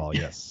Super Brawl,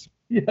 yes.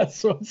 Yeah,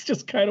 so it's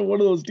just kind of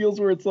one of those deals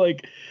where it's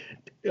like,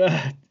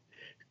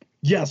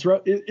 Yes,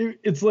 right.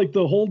 It's like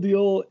the whole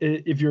deal.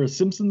 If you're a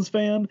Simpsons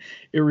fan,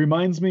 it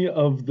reminds me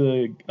of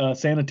the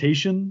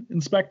sanitation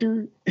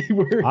inspector.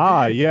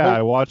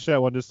 I watched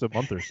that one just a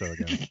month or so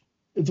ago.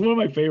 It's one of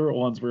my favorite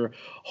ones where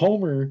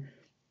Homer,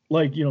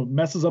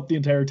 messes up the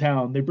entire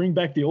town. They bring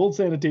back the old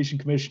sanitation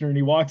commissioner, and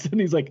he walks in.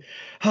 And he's like,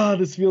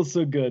 this feels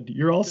so good.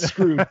 You're all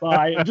screwed.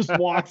 Bye," and just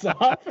walks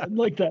off. And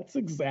that's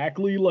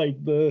exactly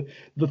like the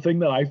thing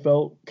that I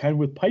felt kind of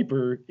with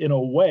Piper in a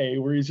way,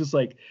 where he's just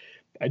like,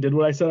 I did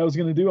what I said I was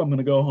going to do. I'm going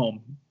to go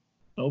home.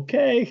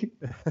 Okay.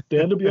 The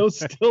NWO's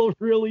still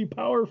really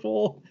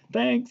powerful.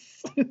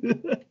 Thanks.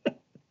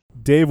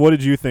 Dave, what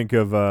did you think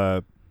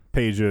of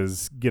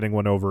Paige's getting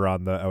one over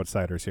on the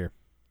Outsiders here?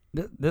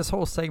 This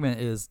whole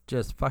segment is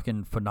just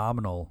fucking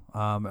phenomenal.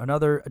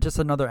 Another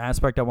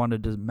aspect I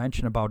wanted to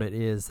mention about it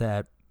is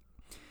that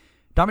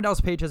Diamond Dallas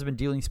Page has been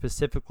dealing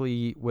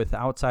specifically with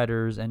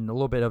Outsiders and a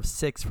little bit of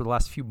Syxx for the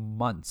last few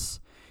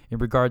months in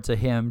regards to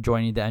him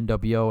joining the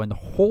NWO. And the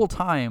whole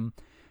time,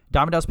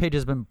 Diamond Dallas Page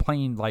has been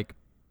playing like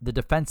the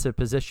defensive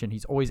position.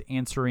 He's always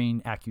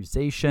answering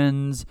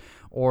accusations,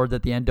 or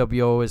that the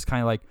NWO is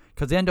kind of like,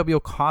 because the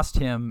NWO cost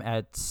him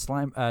at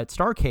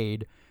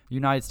Starrcade the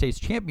United States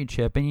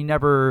Championship, and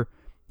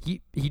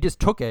he just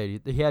took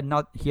it. He had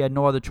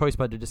no other choice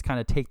but to just kind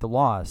of take the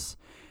loss.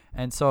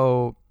 And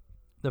so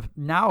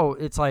now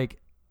it's like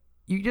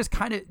you just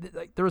kind of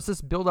like there was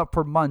this build up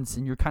for months,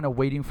 and you're kind of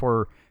waiting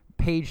for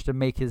Page to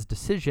make his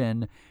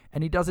decision,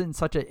 and he does it in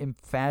such an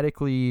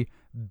emphatically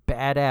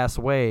badass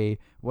way.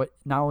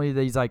 Not only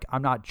that he's like,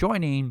 I'm not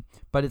joining,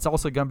 but it's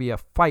also going to be a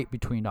fight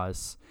between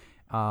us.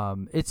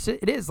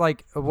 It is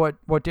like what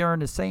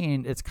Darren is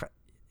saying.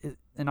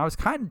 And I was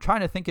kind of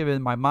trying to think of it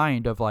in my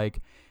mind of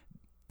like,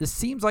 this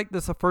seems like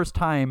this is the first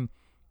time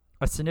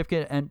a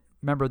significant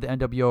member of the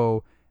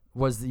NWO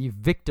was the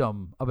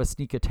victim of a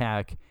sneak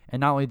attack.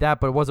 And not only that,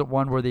 but it wasn't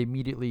one where they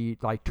immediately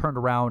like turned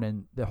around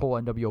and the whole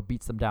NWO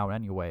beats them down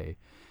anyway.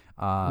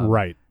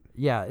 Right.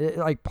 Yeah. It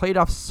like played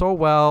off so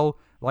well.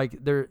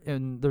 Like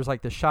there's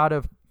like the shot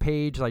of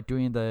Page, like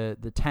doing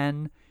the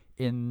 10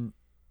 in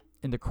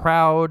the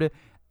crowd.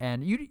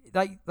 And you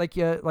like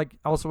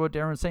also what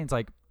Darren was saying, it's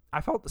like, I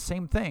felt the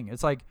same thing.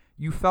 It's like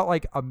you felt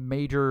like a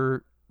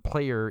major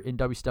player in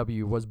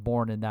WCW was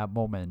born in that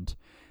moment.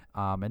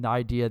 And the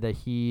idea that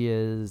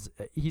he's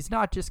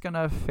not just going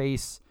to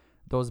face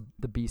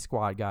the B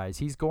Squad guys.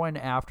 He's going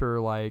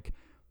after like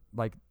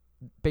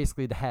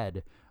basically the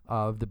head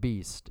of the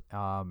Beast.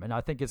 And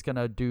I think it's going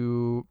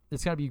to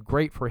be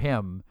great for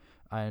him.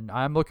 And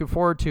I'm looking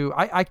forward to,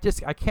 I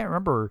can't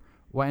remember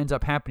what ends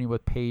up happening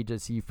with Page.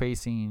 Is he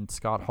facing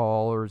Scott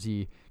Hall, or is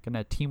he going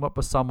to team up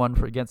with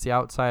someone against the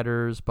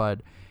Outsiders?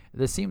 But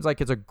this seems like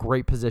it's a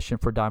great position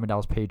for Diamond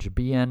Dallas Page to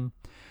be in.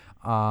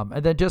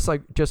 And then just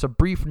a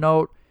brief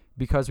note,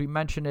 because we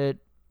mentioned it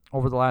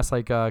over the last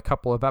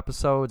couple of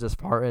episodes as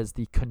far as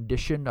the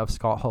condition of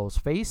Scott Hall's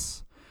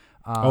face.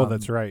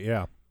 That's right.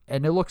 Yeah.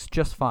 And it looks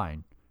just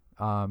fine.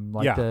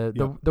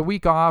 The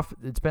week off,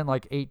 it's been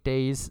like 8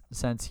 days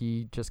since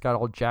he just got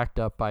all jacked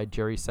up by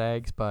Jerry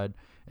Sags, but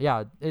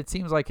yeah, it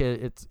seems like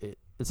it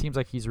seems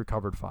like he's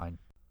recovered fine.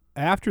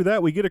 After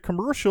that, we get a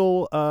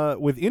commercial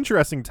with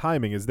interesting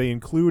timing as they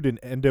include an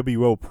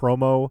NWO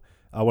promo,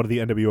 one of the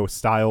NWO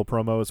style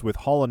promos, with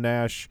Hall and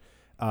Nash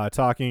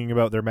talking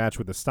about their match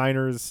with the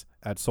Steiners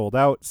at Sold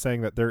Out, saying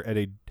that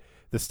the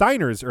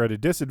Steiners are at a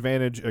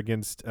disadvantage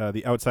against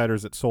the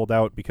Outsiders at Sold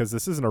Out because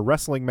this isn't a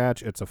wrestling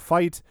match, it's a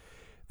fight.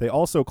 They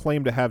also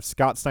claim to have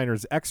Scott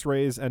Steiner's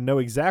x-rays and know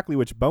exactly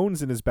which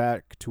bones in his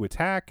back to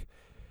attack.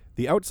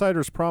 The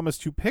Outsiders promise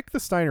to pick the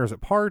Steiners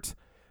apart.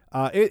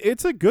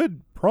 It's a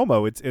good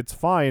promo. It's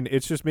fine.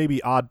 It's just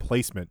maybe odd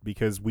placement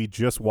because we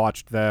just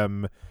watched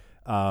them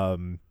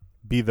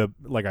be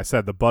like I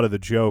said, the butt of the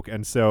joke.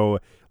 And so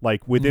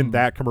like within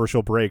that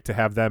commercial break to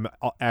have them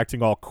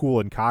acting all cool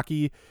and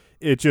cocky,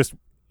 it just,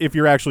 if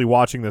you're actually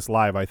watching this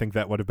live, I think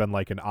that would have been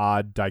like an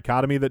odd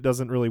dichotomy that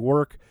doesn't really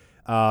work.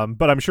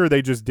 But I'm sure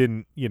they just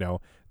didn't,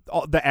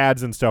 all the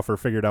ads and stuff are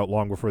figured out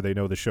long before they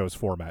know the show's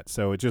format.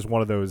 So it's just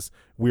one of those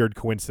weird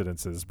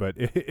coincidences, but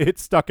it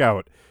stuck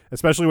out,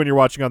 especially when you're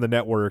watching on the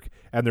network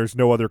and there's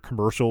no other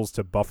commercials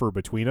to buffer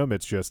between them.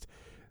 It's just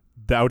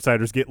the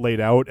Outsiders get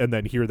laid out, and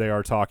then here they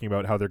are talking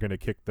about how they're going to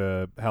kick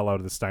the hell out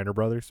of the Steiner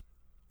brothers.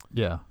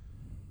 Yeah.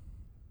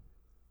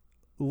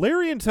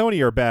 Larry and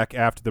Tony are back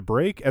after the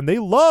break, and they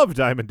love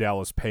Diamond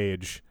Dallas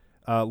Page.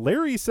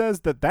 Larry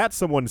says that that's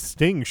someone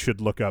Sting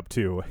should look up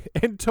to,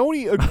 and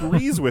Tony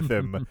agrees with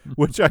him,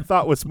 which I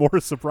thought was more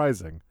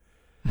surprising.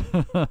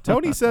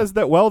 Tony says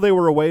that while they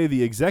were away,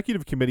 the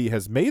executive committee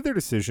has made their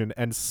decision,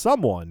 and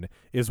someone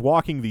is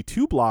walking the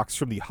 2 blocks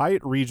from the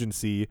Hyatt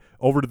Regency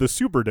over to the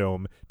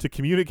Superdome to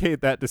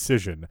communicate that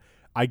decision.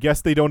 I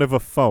guess they don't have a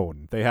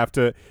phone.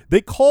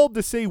 They called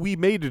to say we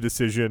made a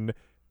decision,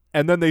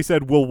 and then they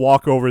said we'll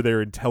walk over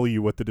there and tell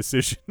you what the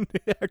decision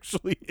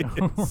actually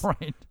is.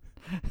 Right.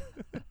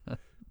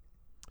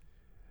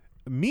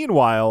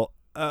 Meanwhile,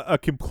 a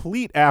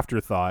complete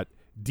afterthought,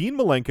 Dean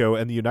Malenko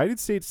and the United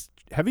States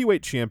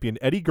heavyweight champion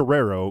Eddie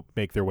Guerrero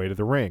make their way to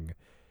the ring.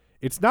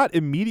 It's not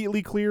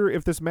immediately clear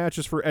if this match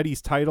is for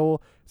Eddie's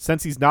title.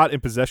 Since he's not in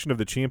possession of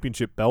the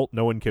championship belt,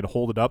 no one can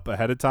hold it up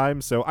ahead of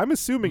time, so I'm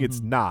assuming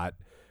it's not,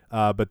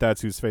 but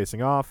that's who's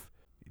facing off.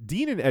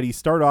 Dean and Eddie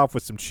start off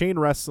with some chain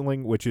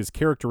wrestling, which is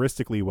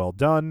characteristically well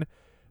done.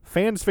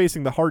 Fans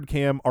facing the hard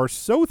cam are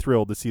so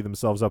thrilled to see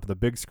themselves up on the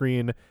big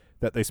screen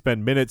that they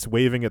spend minutes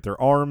waving at their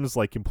arms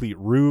like complete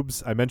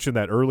rubes. I mentioned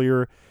that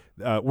earlier.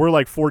 We're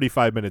like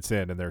 45 minutes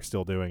in, and they're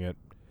still doing it.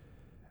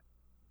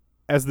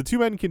 As the two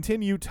men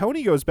continue,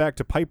 Tony goes back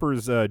to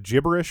Piper's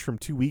gibberish from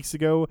 2 weeks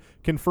ago,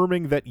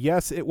 confirming that,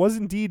 yes, it was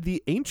indeed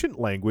the ancient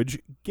language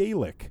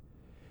Gaelic.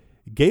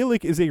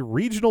 Gaelic is a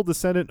regional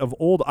descendant of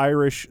Old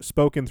Irish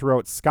spoken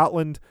throughout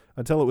Scotland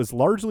until it was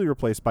largely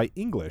replaced by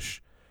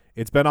English.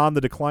 It's been on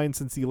the decline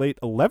since the late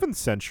 11th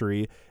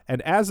century,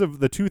 and as of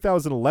the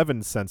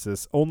 2011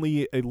 census,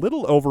 only a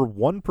little over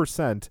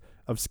 1%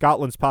 of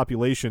Scotland's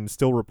population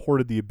still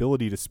reported the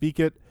ability to speak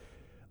it.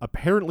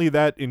 Apparently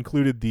that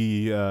included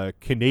the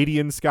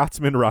Canadian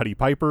Scotsman Roddy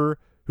Piper,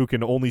 who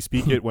can only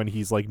speak it when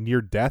he's like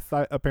near death,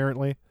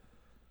 apparently.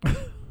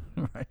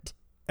 Right.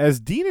 As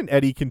Dean and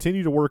Eddie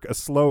continue to work a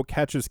slow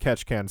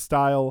catch-as-catch-can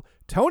style,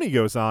 Tony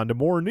goes on to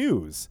more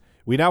news.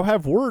 We now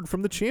have word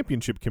from the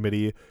championship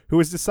committee, who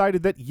has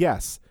decided that,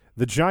 yes,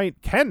 the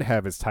Giant can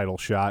have his title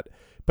shot,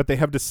 but they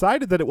have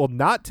decided that it will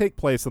not take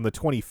place on the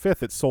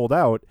 25th at Sold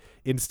Out.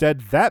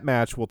 Instead, that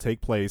match will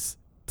take place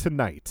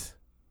tonight.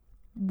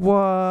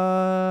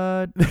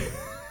 What?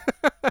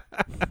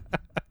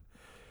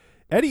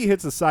 Eddie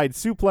hits a side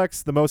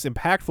suplex, the most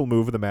impactful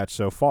move of the match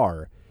so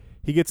far.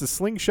 He gets a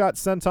slingshot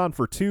senton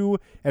for 2,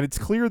 and it's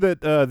clear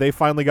that they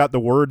finally got the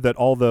word that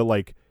all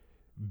the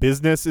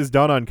business is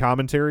done on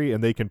commentary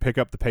and they can pick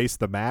up the pace of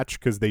the match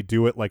because they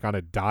do it on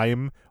a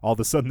dime. All of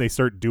a sudden they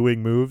start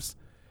doing moves.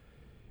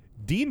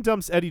 Dean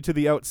dumps Eddie to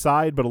the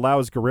outside but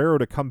allows Guerrero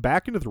to come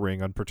back into the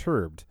ring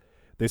unperturbed.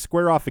 They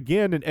square off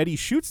again, and Eddie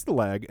shoots the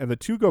leg, and the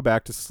two go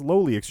back to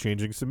slowly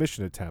exchanging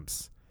submission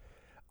attempts.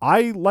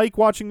 I like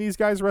watching these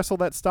guys wrestle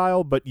that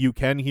style, but you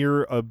can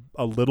hear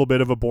a little bit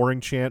of a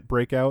boring chant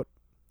break out.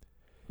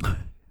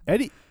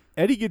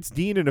 Eddie gets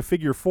Dean in a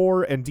figure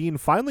 4, and Dean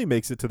finally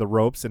makes it to the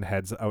ropes and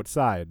heads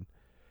outside.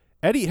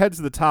 Eddie heads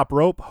to the top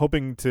rope,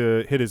 hoping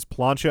to hit his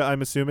plancha,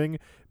 I'm assuming,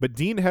 but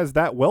Dean has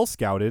that well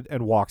scouted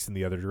and walks in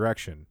the other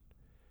direction.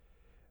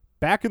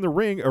 Back in the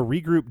ring, a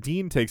regrouped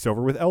Dean takes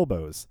over with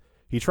elbows.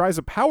 He tries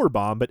a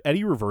powerbomb, but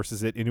Eddie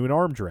reverses it into an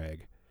arm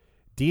drag.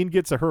 Dean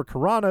gets a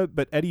hurricanrana,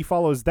 but Eddie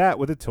follows that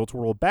with a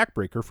tilt-a-whirl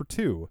backbreaker for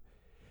 2.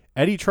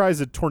 Eddie tries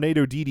a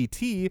tornado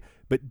DDT,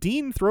 but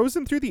Dean throws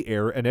him through the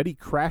air and Eddie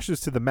crashes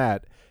to the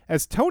mat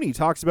as Tony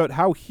talks about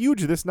how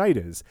huge this night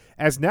is,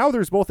 as now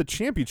there's both a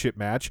championship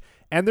match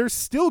and there's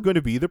still going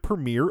to be the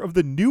premiere of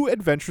the New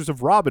Adventures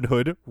of Robin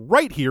Hood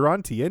right here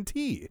on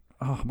TNT.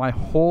 Oh, my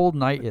whole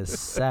night is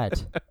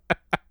set.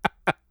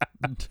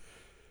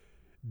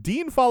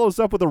 Dean follows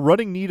up with a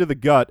running knee to the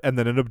gut and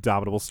then an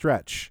abdominal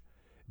stretch.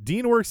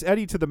 Dean works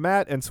Eddie to the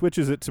mat and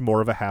switches it to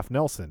more of a half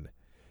Nelson.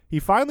 He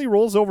finally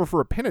rolls over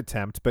for a pin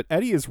attempt, but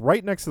Eddie is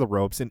right next to the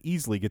ropes and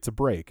easily gets a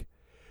break.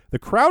 The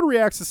crowd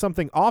reacts to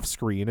something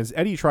off-screen as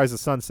Eddie tries a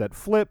sunset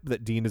flip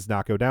that Dean does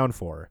not go down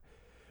for.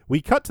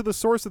 We cut to the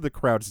source of the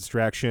crowd's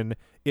distraction.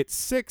 It's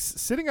Six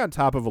sitting on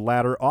top of a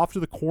ladder off to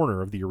the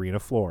corner of the arena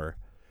floor.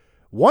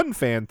 One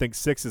fan thinks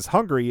Six is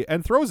hungry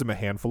and throws him a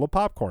handful of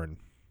popcorn.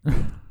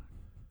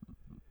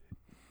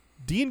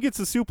 Dean gets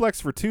a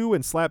suplex for 2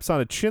 and slaps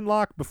on a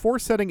chinlock before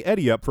setting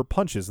Eddie up for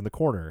punches in the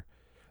corner.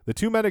 The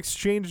two men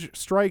exchange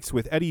strikes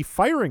with Eddie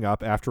firing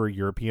up after a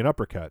European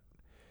uppercut.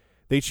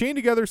 They chain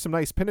together some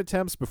nice pin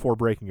attempts before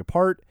breaking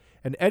apart,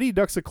 and Eddie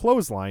ducks a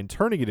clothesline,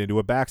 turning it into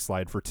a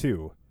backslide for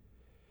 2.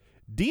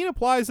 Dean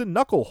applies a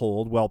knuckle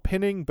hold while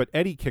pinning, but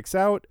Eddie kicks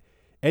out.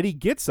 Eddie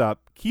gets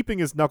up, keeping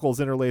his knuckles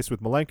interlaced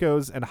with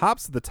Malenko's, and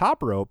hops to the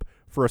top rope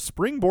for a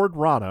springboard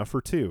Rana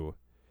for 2.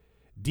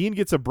 Dean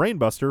gets a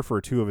brainbuster for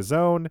 2 of his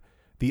own.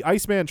 The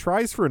Iceman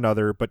tries for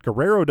another, but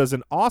Guerrero does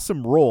an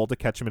awesome roll to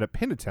catch him in a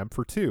pin attempt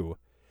for 2.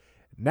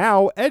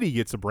 Now Eddie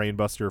gets a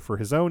brainbuster for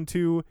his own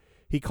 2.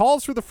 He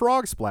calls for the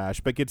frog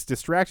splash, but gets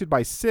distracted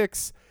by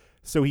Six,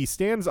 so he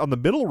stands on the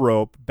middle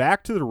rope,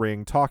 back to the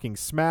ring, talking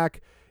smack.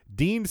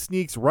 Dean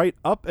sneaks right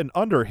up and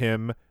under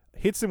him,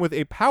 hits him with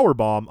a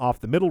powerbomb off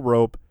the middle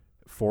rope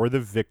for the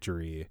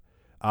victory.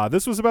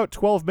 This was about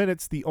 12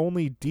 minutes, the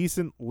only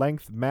decent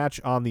length match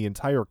on the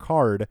entire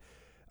card.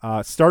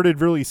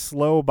 Started really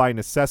slow by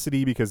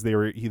necessity because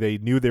they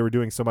knew they were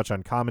doing so much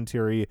on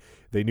commentary.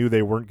 They knew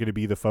they weren't going to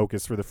be the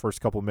focus for the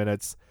first couple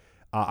minutes.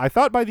 I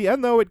thought by the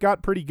end, though, it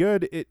got pretty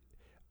good.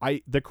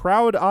 The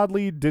crowd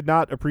oddly did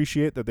not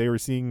appreciate that they were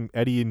seeing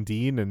Eddie and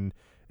Dean and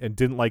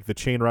didn't like the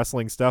chain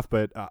wrestling stuff,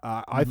 but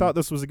I thought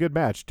this was a good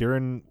match.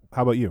 Darren,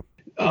 how about you?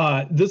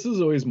 This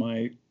is always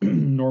my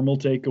normal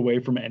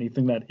takeaway from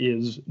anything that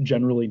is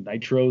generally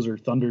Nitros or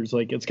Thunders.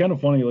 It's kind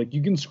of funny.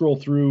 You can scroll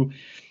through,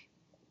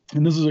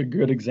 and this is a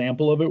good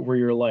example of it, where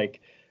you're like,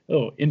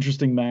 oh,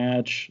 interesting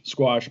match,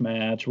 squash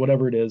match,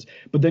 whatever it is.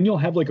 But then you'll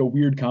have like a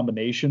weird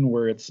combination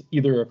where it's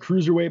either a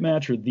cruiserweight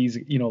match or these,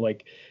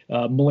 like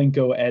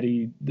Malenko,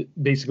 Eddie,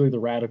 basically the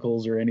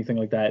Radicals or anything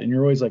like that. And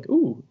you're always like,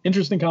 ooh,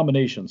 interesting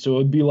combination. So it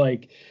would be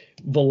like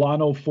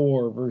Volano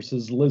 4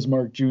 versus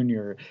Lizmark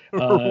Jr.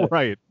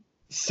 Right.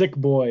 Sick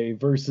Boy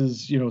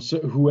versus,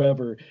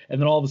 whoever. And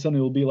then all of a sudden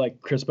it'll be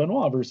like Chris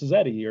Benoit versus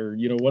Eddie or,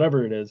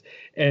 whatever it is.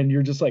 And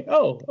you're just like,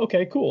 oh,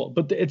 okay, cool.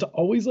 But it's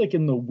always like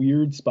in the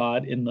weird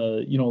spot in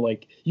the,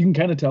 like you can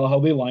kind of tell how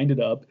they lined it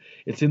up.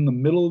 It's in the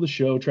middle of the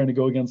show trying to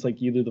go against like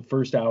either the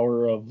first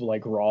hour of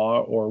like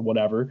Raw or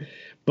whatever.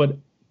 But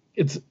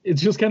it's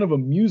just kind of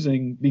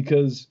amusing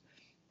because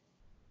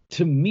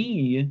to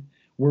me,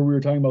 where we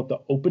were talking about the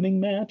opening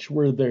match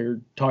where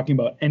they're talking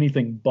about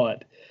anything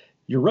but,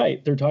 you're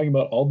right. They're talking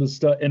about all this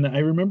stuff. And I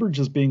remember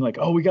just being like,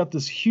 oh, we got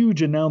this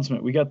huge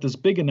announcement. We got this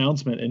big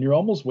announcement. And you're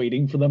almost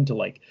waiting for them to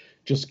like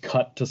just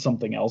cut to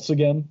something else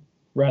again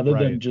rather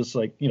than just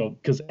like,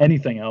 because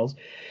anything else.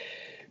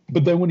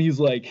 But then when he's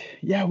like,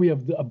 yeah, we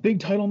have a big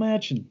title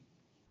match and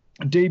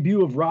a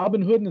debut of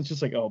Robin Hood. And it's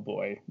just like, oh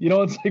boy,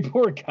 it's like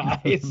poor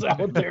guys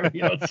out there.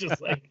 It's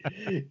just like,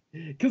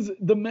 because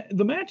the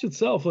match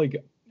itself,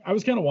 like, I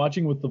was kind of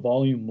watching with the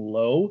volume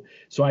low,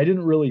 so I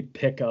didn't really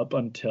pick up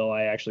until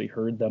I actually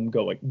heard them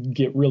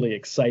get really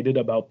excited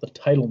about the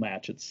title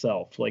match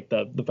itself, like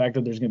the fact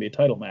that there's going to be a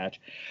title match.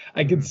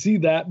 I could see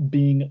that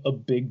being a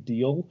big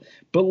deal,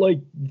 but like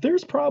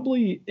there's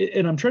probably,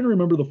 and I'm trying to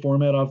remember the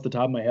format off the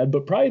top of my head,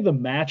 but probably the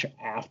match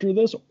after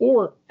this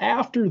or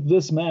after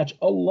this match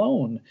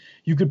alone,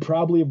 you could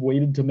probably have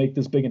waited to make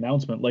this big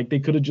announcement. Like they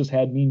could have just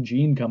had Mean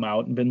Gene come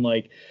out and been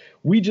like,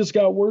 we just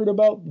got word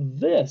about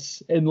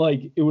this. And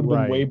like, it would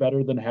have been way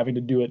better than having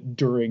to do it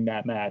during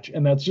that match.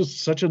 And that's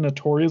just such a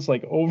notorious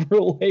like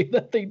overlay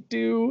that they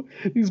do.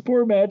 These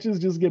poor matches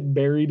just get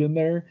buried in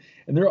there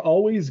and they're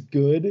always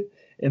good.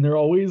 And they're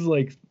always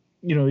like,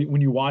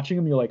 when you're watching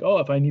them, you're like, oh,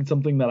 if I need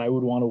something that I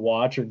would want to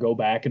watch or go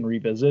back and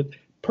revisit,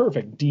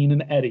 perfect. Dean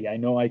and Eddie. I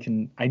know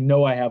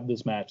I have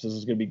this match. This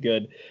is going to be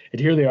good.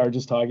 And here they are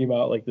just talking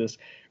about like this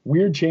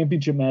weird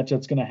championship match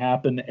that's going to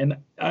happen. And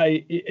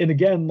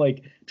again,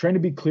 like trying to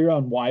be clear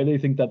on why they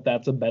think that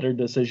that's a better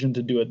decision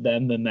to do it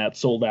then than that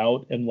sold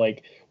out and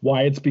like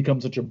why it's become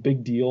such a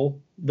big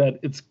deal that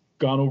it's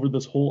gone over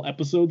this whole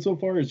episode so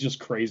far is just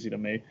crazy to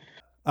me.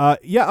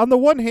 On the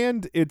one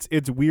hand,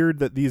 it's weird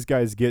that these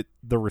guys get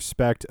the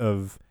respect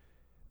of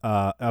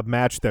a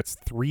match that's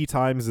 3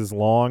 times as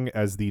long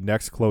as the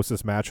next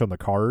closest match on the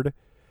card.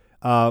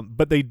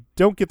 But they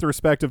don't get the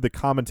respect of the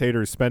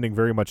commentators spending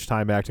very much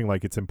time acting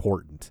like it's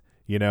important.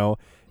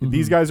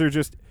 These guys are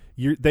just,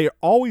 they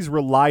always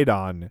relied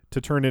on to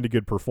turn into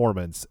good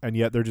performance, and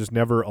yet they're just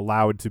never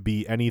allowed to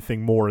be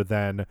anything more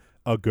than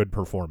a good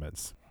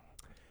performance.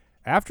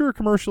 After a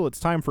commercial, it's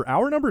time for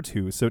hour number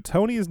 2, so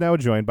Tony is now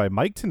joined by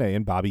Mike Tenay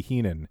and Bobby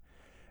Heenan.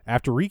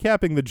 After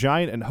recapping the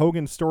Giant and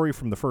Hogan story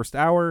from the first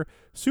hour,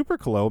 Super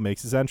Calo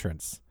makes his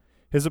entrance.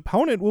 His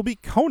opponent will be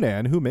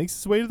Konnan, who makes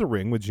his way to the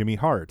ring with Jimmy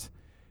Hart.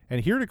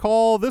 And here to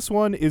call this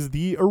one is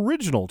the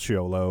original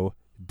Cholo,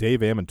 Dave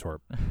Amantorp.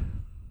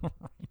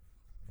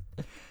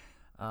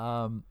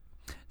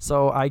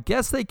 So I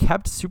guess they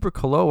kept Super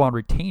Calo on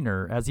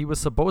retainer as he was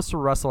supposed to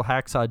wrestle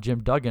Hacksaw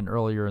Jim Duggan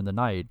earlier in the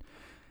night.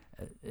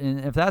 And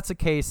if that's the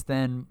case,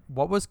 then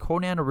what was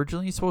Konnan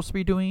originally supposed to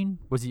be doing?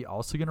 Was he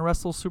also going to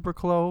wrestle Super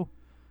Calo?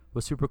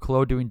 Was Super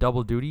Calo doing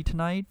double duty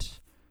tonight?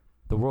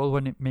 The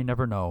world may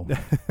never know.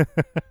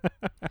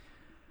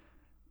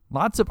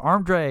 Lots of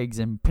arm drags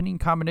and pinning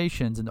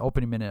combinations in the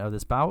opening minute of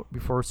this bout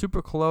before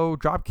Super Calo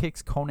drop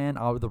kicks Konnan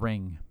out of the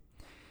ring.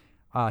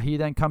 He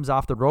then comes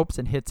off the ropes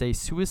and hits a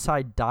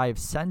suicide dive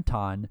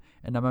senton,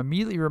 and I'm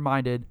immediately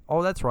reminded,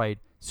 oh, that's right,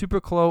 Super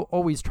Calo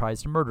always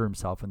tries to murder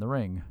himself in the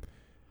ring.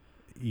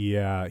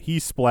 Yeah, he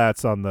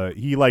splats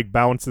he like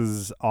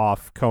bounces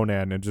off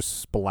Konnan and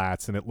just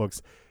splats, and it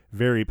looks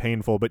very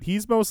painful, but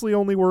he's mostly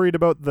only worried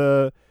about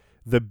the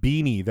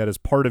beanie that is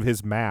part of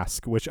his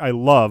mask, which I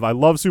love. I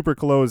love Super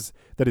Calo's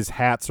that his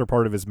hats are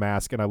part of his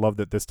mask, and I love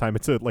that this time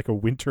it's like a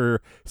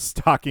winter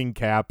stocking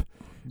cap.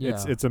 Yeah.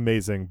 It's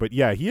amazing. But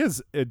yeah, he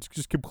has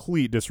just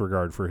complete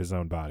disregard for his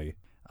own body.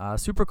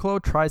 Super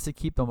Calo tries to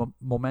keep the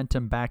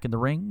momentum back in the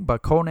ring,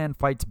 but Konnan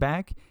fights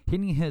back,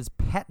 hitting his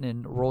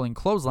patent rolling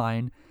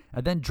clothesline,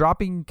 and then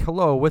dropping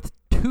Calo with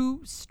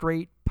 2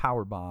 straight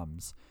power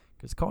bombs,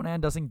 because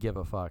Konnan doesn't give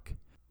a fuck.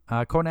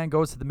 Konnan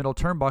goes to the middle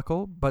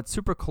turnbuckle, but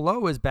Super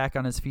Calo is back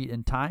on his feet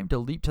in time to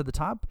leap to the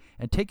top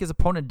and take his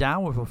opponent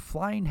down with a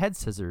flying head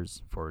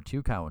scissors for a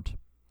 2 count.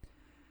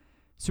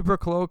 Super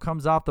Calo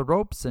comes off the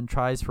ropes and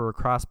tries for a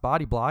cross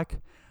body block.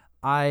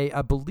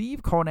 I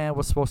believe Konnan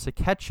was supposed to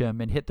catch him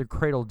and hit the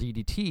cradle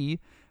DDT,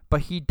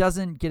 but he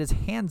doesn't get his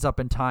hands up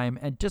in time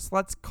and just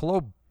lets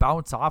Calo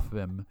bounce off of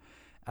him.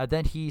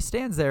 Then he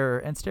stands there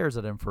and stares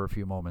at him for a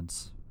few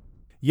moments.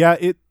 Yeah,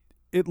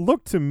 it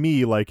looked to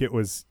me like it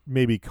was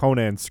maybe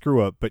Konnan's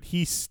screw up, but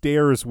he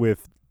stares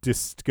with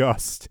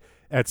disgust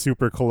at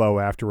Super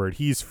Calo afterward.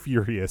 He's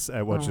furious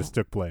at what just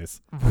took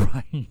place.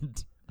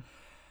 Right.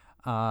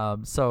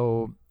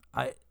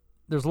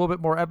 there's a little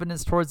bit more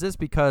evidence towards this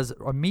because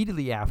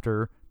immediately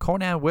after,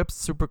 Konnan whips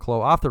Super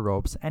Klo off the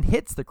ropes and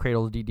hits the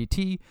Cradle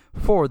DDT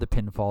for the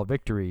pinfall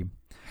victory.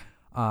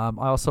 I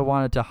also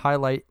wanted to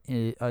highlight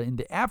in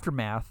the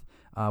aftermath,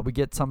 we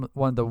get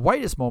one of the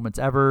whitest moments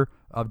ever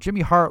of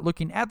Jimmy Hart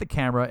looking at the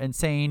camera and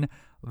saying,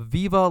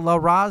 "Viva la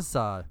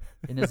Raza,"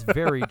 in his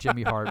very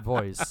Jimmy Hart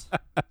voice.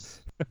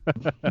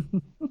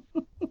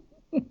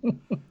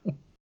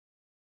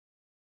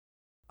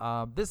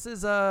 This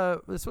was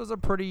a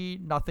pretty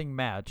nothing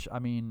match. I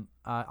mean,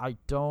 I'm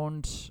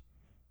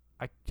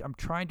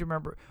trying to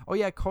remember. Oh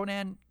yeah,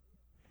 Konnan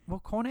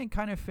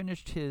kind of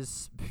finished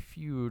his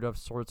feud of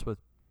sorts with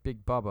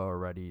Big Bubba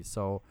already,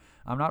 so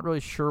I'm not really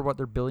sure what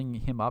they're building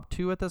him up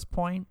to at this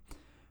point.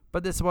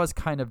 But this was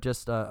kind of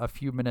just a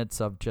few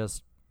minutes of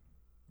just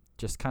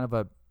kind of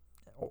a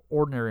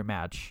ordinary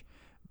match.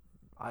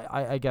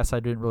 I guess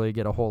I didn't really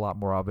get a whole lot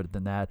more of it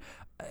than that,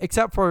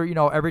 except for,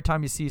 every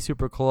time you see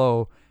Super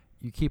Klo,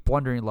 you keep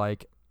wondering,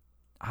 like,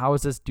 how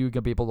is this dude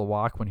gonna be able to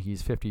walk when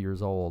he's 50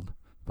 years old?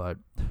 But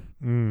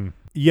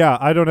yeah,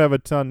 I don't have a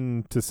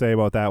ton to say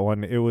about that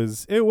one. It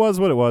was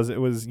what it was. It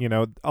was,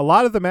 a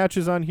lot of the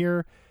matches on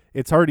here,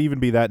 it's hard to even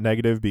be that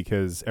negative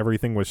because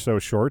everything was so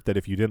short that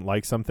if you didn't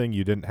like something,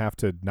 you didn't have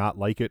to not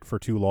like it for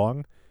too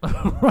long.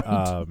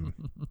 Right.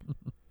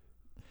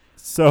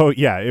 So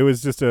yeah, it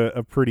was just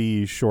a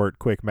pretty short,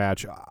 quick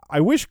match. I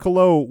wish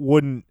Klo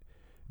wouldn't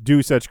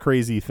do such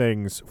crazy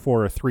things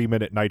for a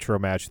 3-minute Nitro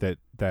match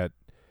that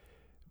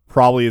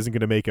probably isn't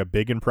going to make a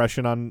big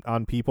impression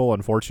on people,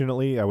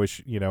 unfortunately. I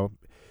wish,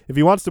 if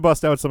he wants to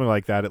bust out something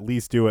like that, at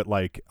least do it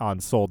like on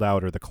Sold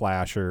Out or The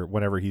Clash or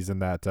whenever he's in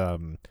that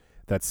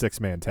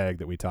 6-man tag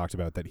that we talked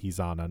about that he's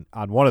on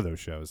one of those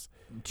shows.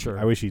 Sure.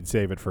 I wish he'd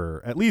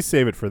at least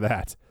save it for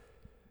that.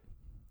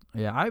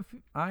 Yeah,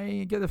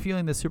 I get the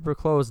feeling that Super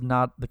Klo is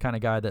not the kind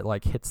of guy that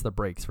like hits the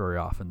brakes very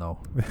often,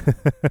 though.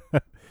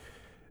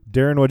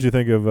 Darren, what'd you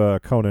think of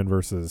Konnan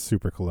versus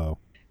Super Klo?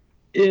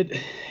 It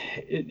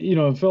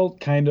felt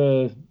kind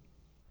of.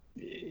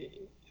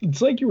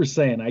 It's like you were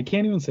saying. I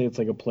can't even say it's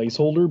like a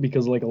placeholder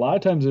because like a lot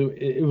of times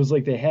it was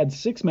like they had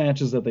 6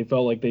 matches that they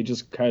felt like they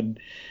just kind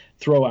of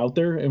throw out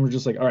there and we're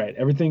just like, all right,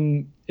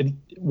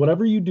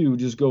 whatever you do,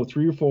 just go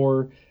 3 or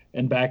 4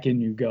 and back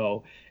in you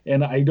go.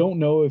 And I don't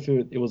know if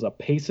it was a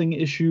pacing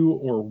issue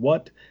or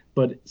what,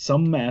 but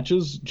some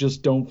matches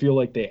just don't feel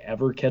like they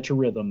ever catch a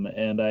rhythm.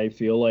 And I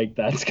feel like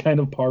that's kind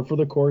of par for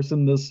the course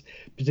in this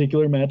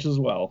particular match as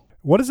well.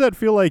 What does that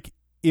feel like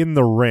in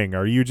the ring?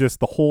 Are you just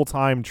the whole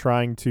time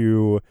trying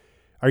to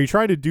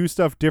do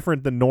stuff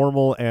different than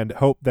normal and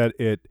hope that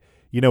it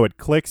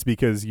clicks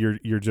because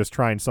you're just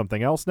trying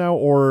something else now?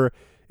 Or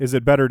is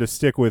it better to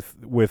stick with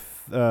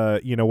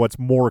what's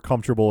more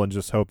comfortable and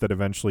just hope that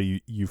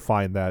eventually you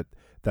find that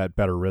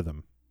better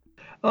rhythm?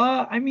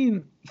 I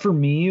mean, for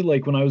me,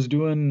 like when I was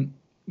doing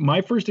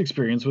my first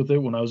experience with it,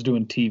 when I was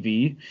doing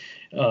TV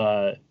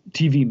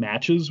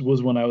matches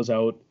was when I was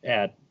out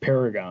at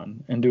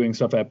Paragon and doing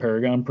stuff at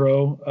Paragon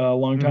Pro a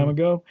long time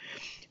ago.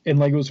 And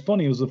like, it was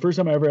funny. It was the first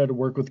time I ever had to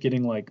work with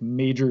getting like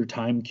major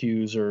time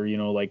cues or,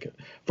 like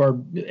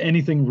for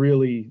anything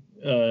really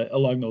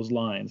along those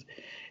lines.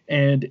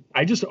 And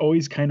I just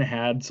always kind of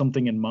had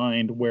something in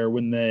mind where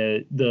when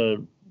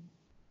the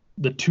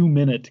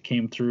 2-minute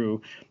came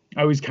through,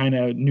 I always kind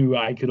of knew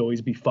I could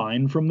always be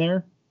fine from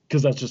there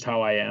because that's just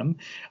how I am.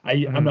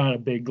 I'm not a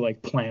big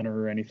like planner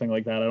or anything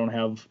like that. I don't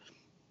have,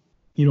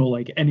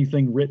 like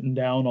anything written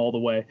down all the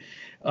way.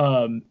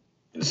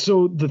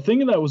 So the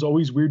thing that was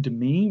always weird to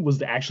me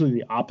was actually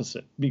the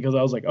opposite because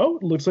I was like, oh,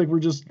 it looks like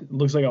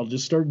I'll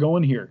just start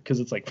going here because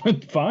it's like,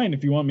 fine,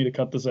 if you want me to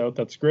cut this out,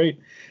 that's great.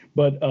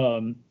 But,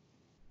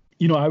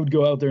 I would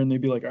go out there and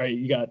they'd be like, all right,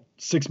 you got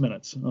 6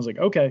 minutes. And I was like,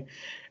 okay.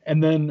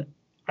 And then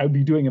I would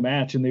be doing a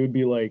match and they would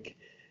be like,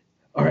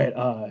 all right,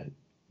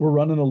 we're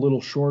running a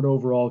little short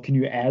overall. Can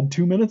you add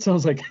 2 minutes? And I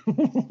was like,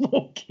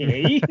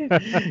 okay.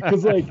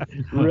 Because like,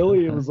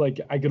 really, it was like,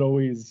 I could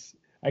always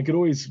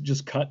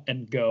just cut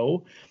and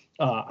go.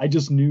 I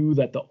just knew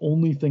that the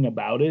only thing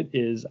about it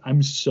is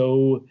I'm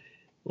so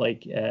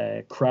like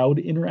crowd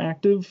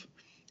interactive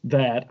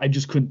that I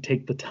just couldn't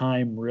take the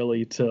time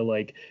really to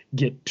like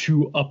get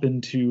too up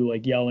into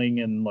like yelling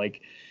and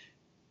like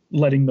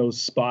letting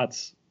those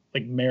spots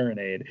like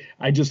marinade.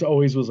 I just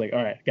always was like,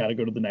 all right, got to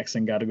go to the next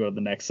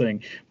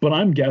thing. But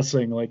I'm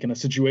guessing like in a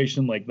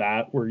situation like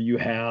that where you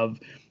have,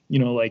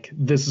 like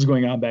this is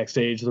going on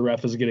backstage, the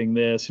ref is getting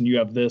this and you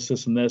have this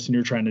and this, and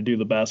you're trying to do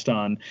the best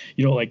on,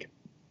 like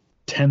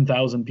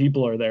 10,000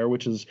 people are there,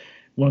 which is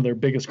one of their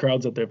biggest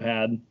crowds that they've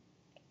had.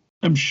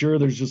 I'm sure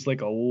there's just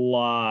like a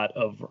lot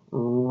of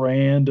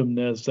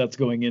randomness that's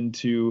going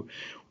into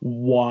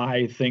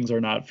why things are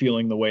not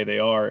feeling the way they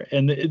are.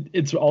 And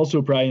it's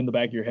also probably in the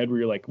back of your head where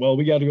you're like, well,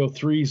 we got to go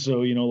 3. So,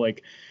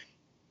 like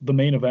the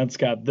main event's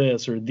got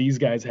this, or these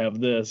guys have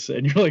this.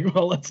 And you're like,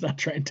 well, let's not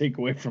try and take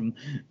away from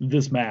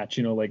this match,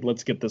 like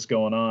let's get this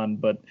going on.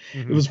 But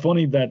it was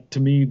funny that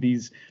to me,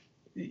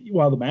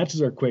 while the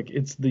matches are quick,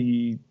 it's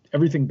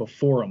everything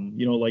before them,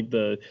 like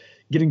the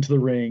getting to the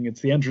ring,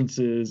 it's the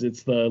entrances,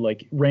 it's the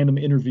like random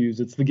interviews,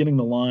 it's the getting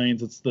the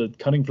lines, it's the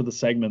cutting for the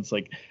segments.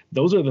 Like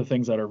those are the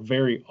things that are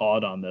very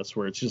odd on this,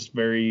 where it's just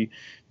very,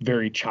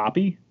 very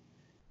choppy.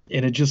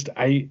 And it just,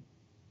 I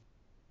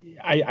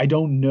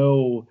don't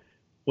know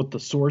what the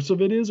source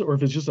of it is, or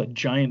if it's just a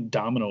giant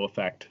domino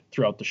effect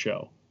throughout the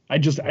show. I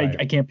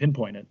can't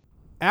pinpoint it.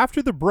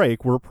 After the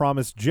break, we're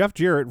promised Jeff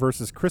Jarrett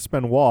versus Chris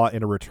Benoit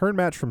in a return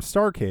match from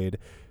Starrcade,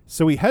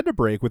 so we head to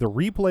break with a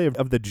replay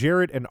of the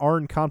Jarrett and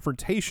Arn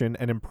confrontation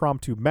and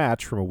impromptu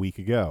match from a week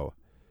ago.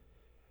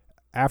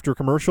 After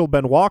commercial,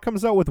 Benoit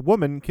comes out with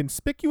Woman,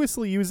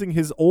 conspicuously using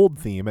his old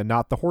theme and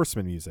not the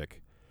Horseman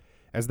music.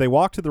 As they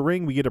walk to the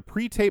ring, we get a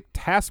pre-taped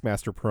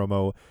Taskmaster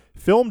promo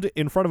filmed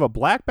in front of a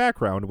black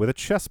background with a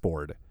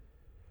chessboard.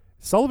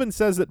 Sullivan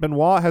says that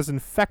Benoit has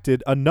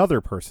infected another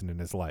person in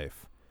his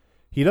life.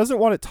 He doesn't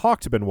want to talk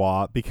to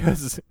Benoit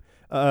because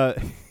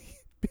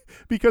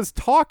because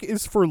talk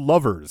is for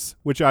lovers,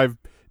 which I've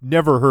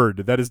never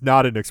heard. That is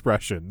not an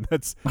expression.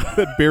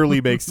 That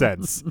barely makes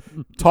sense.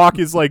 Talk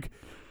is like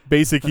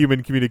basic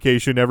human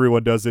communication.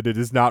 Everyone does it. It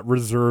is not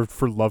reserved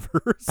for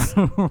lovers.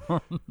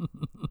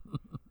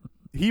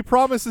 He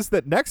promises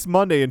that next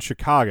Monday in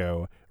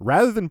Chicago,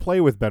 rather than play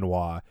with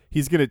Benoit,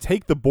 he's going to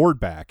take the board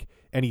back,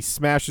 and he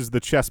smashes the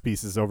chess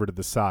pieces over to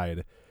the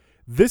side.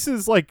 This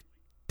is like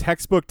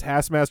textbook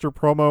Taskmaster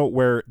promo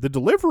where the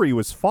delivery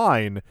was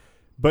fine,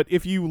 but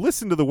if you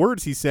listen to the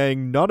words he's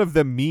saying, none of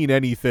them mean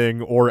anything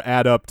or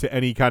add up to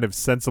any kind of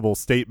sensible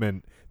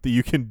statement that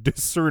you can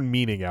discern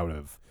meaning out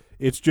of.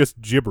 It's just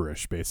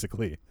gibberish,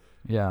 basically.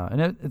 Yeah,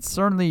 and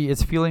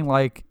it's feeling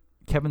like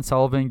Kevin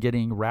Sullivan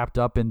getting wrapped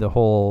up in the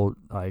whole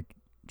like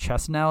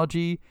chess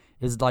analogy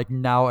is like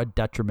now a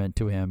detriment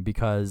to him,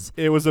 because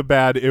it was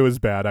bad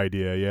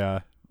idea. Yeah.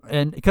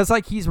 And because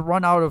like he's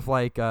run out of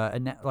like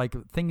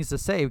things to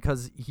say,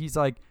 because he's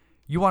like,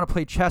 you want to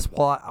play chess?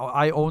 Well,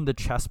 I own the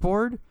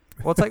chessboard.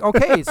 Well, it's like,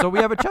 okay, so we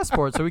have a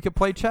chessboard, so we can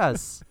play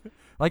chess.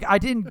 Like I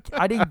didn't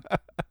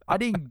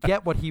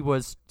get what he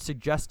was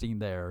suggesting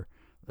there,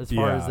 as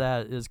far as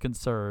that is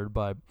concerned.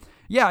 But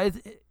yeah,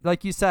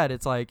 like you said,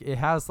 it's like it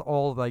has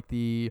all like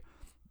the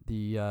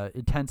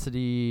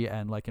intensity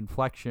and like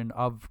inflection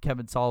of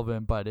Kevin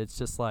Sullivan, but it's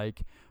just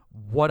like,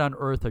 what on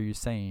earth are you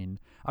saying?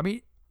 I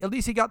mean, at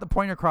least he got the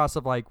point across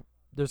of like,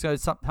 there's gonna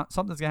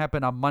something's gonna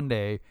happen on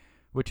Monday,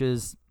 which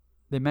is,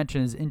 they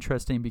mention, is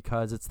interesting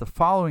because it's the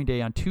following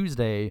day on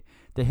Tuesday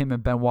that him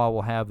and Benoit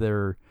will have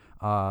their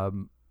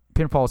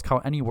Pinfalls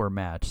Count Anywhere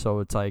match. So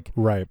it's like,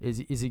 right,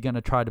 is he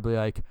gonna try to be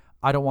like,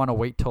 I don't want to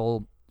wait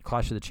till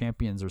Clash of the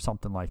Champions or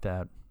something like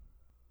that?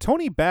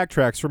 Tony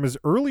backtracks from his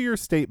earlier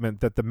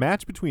statement that the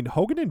match between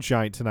Hogan and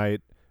Giant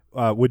tonight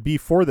would be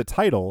for the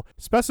title,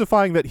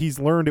 specifying that he's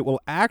learned it will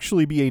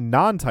actually be a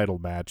non-title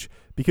match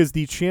because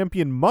the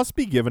champion must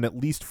be given at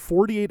least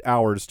 48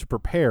 hours to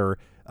prepare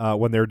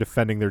when they're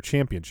defending their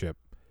championship.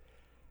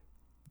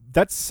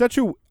 That's such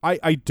a...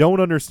 I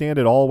don't understand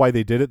at all why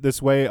they did it this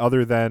way,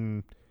 other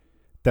than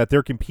that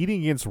they're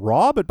competing against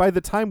Raw, but by the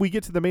time we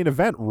get to the main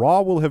event,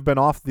 Raw will have been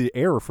off the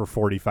air for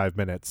 45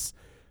 minutes.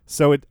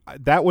 So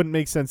that wouldn't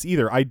make sense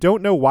either. I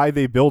don't know why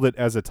they build it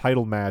as a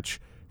title match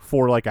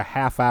for like a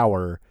half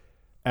hour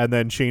and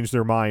then changed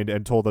their mind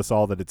and told us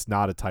all that it's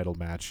not a title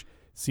match.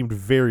 Seemed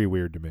very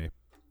weird to me.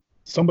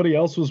 Somebody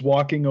else was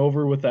walking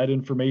over with that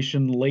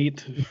information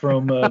late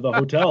from the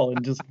hotel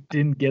and just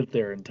didn't get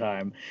there in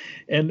time.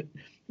 And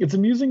it's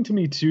amusing to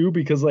me too,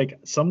 because like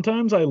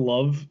sometimes I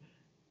love,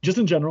 just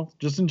in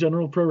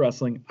general pro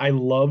wrestling, I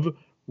love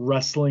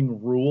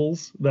wrestling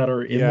rules that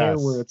are in there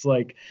where it's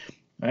like,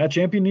 that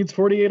champion needs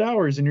 48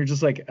 hours, and you're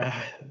just like,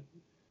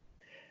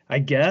 I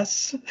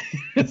guess.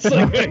 It's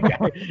like,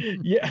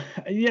 yeah,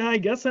 I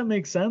guess that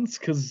makes sense,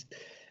 because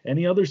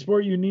any other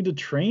sport you need to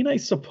train, I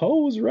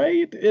suppose,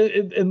 right?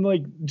 And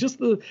like just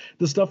the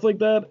stuff like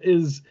that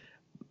is,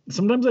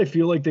 sometimes I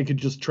feel like they could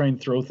just try and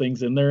throw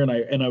things in there,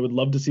 and I would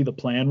love to see the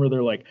plan where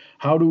they're like,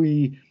 how do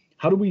we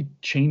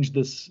change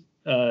this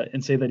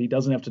and say that he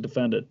doesn't have to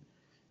defend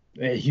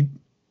it?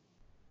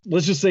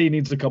 Let's just say he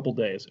needs a couple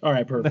days. All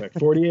right, perfect.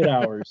 48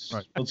 hours.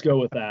 Right. Let's go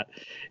with that.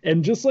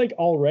 And just like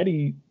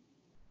already,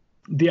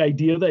 the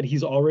idea that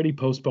he's already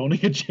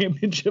postponing a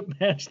championship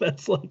match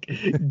that's like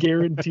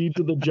guaranteed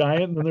to the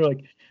Giant, and then they're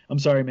like, I'm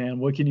sorry, man,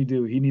 what can you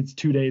do? He needs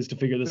 2 days to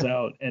figure this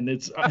out. And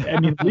it's, I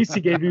mean, at least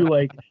he gave you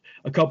like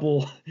at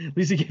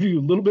least he gave you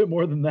a little bit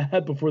more than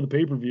that before the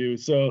pay-per-view.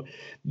 So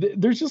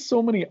there's just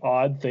so many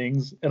odd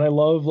things. And I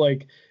love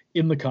like,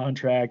 in the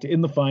contract,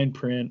 in the fine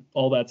print,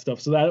 all that stuff.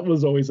 So that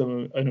was always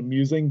an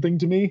amusing thing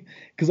to me,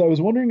 because I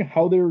was wondering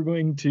how they were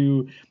going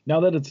to, now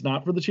that it's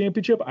not for the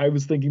championship, I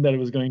was thinking that it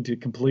was going to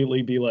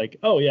completely be like,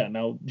 oh yeah,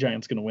 now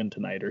Giant's going to win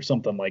tonight or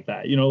something like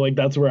that. You know, like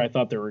that's where I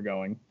thought they were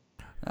going.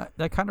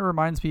 That kind of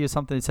reminds me of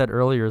something they said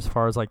earlier as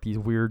far as like these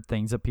weird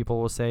things that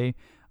people will say.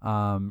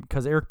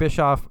 Because Eric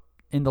Bischoff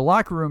in the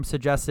locker room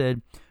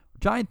suggested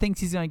Giant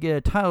thinks he's going to get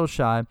a title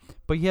shot,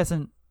 but he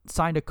hasn't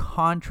signed a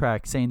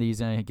contract saying that he's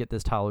going to get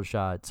this title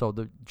shot. So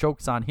the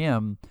joke's on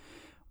him.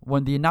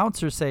 When the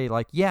announcers say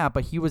like, yeah,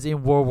 but he was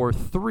in World War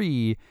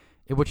III,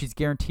 in which he's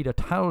guaranteed a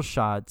title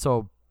shot.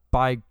 So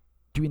by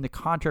doing the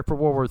contract for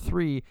World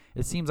War III,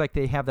 it seems like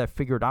they have that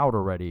figured out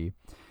already.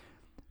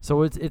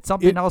 So it's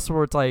something else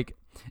where it's like,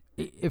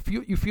 if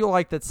you feel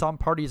like that some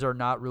parties are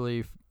not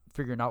really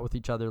figuring out with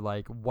each other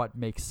like what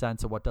makes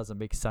sense and what doesn't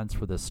make sense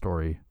for this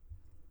story.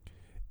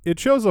 It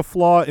shows a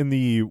flaw in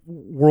the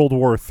World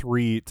War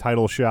III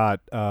title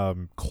shot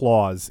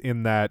clause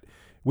in that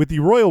with the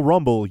Royal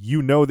Rumble,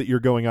 you know that you're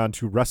going on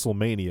to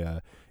WrestleMania.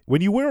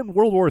 When you win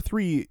World War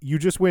III, you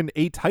just win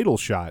a title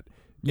shot.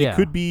 It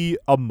could be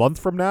a month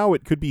from now.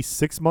 It could be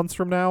 6 months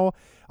from now.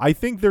 I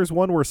think there's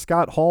one where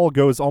Scott Hall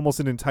goes almost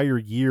an entire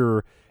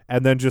year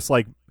and then just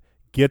like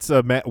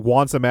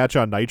wants a match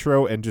on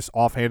Nitro and just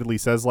offhandedly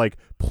says like,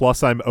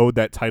 plus I'm owed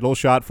that title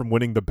shot from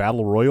winning the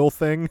Battle Royal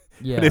thing.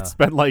 Yeah. And it's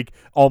been like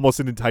almost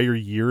an entire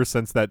year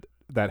since that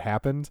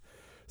happened.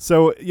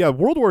 So yeah,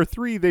 World War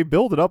III, they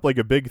build it up like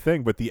a big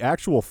thing, but the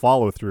actual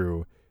follow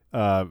through,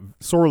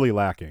 sorely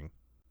lacking.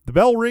 The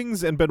bell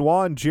rings and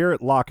Benoit and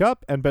Jarrett lock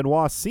up, and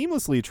Benoit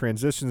seamlessly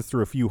transitions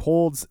through a few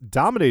holds,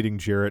 dominating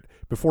Jarrett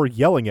before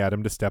yelling at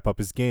him to step up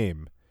his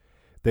game.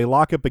 They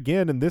lock up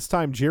again, and this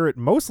time Jarrett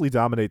mostly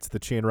dominates the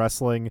chain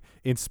wrestling,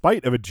 in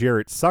spite of a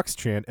Jarrett sucks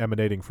chant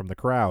emanating from the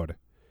crowd.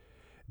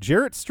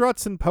 Jarrett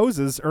struts and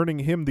poses, earning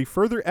him the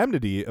further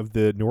enmity of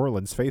the New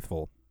Orleans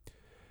faithful.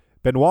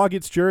 Benoit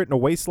gets Jarrett in a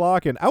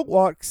waistlock and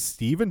outwalks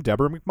Steve and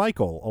Deborah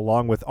McMichael,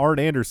 along with Arn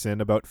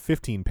Anderson about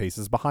 15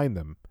 paces behind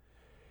them.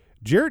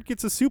 Jarrett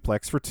gets a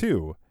suplex for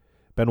 2.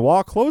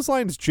 Benoit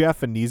clotheslines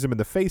Jeff and knees him in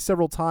the face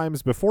several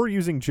times before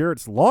using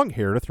Jarrett's long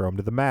hair to throw him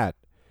to the mat.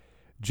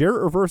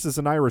 Jarrett reverses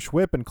an Irish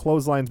whip and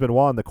clotheslines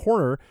Benoit in the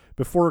corner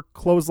before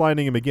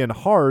clotheslining him again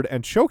hard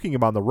and choking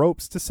him on the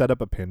ropes to set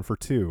up a pin for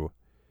 2.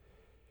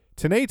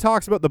 Tenay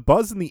talks about the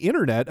buzz in the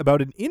internet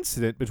about an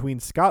incident between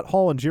Scott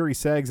Hall and Jerry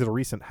Saggs at a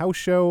recent house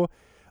show.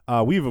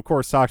 We've, of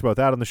course, talked about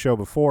that on the show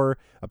before.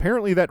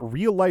 Apparently, that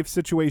real-life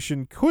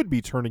situation could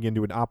be turning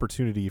into an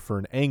opportunity for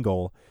an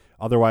angle.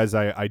 Otherwise,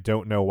 I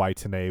don't know why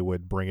Tenay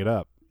would bring it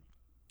up.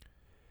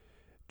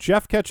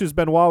 Jeff catches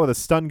Benoit with a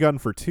stun gun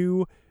for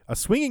 2. A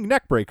swinging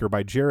neckbreaker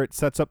by Jarrett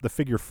sets up the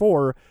figure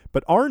 4,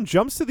 but Arn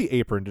jumps to the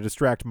apron to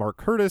distract Mark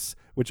Curtis,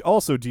 which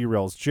also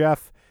derails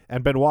Jeff,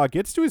 and Benoit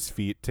gets to his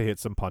feet to hit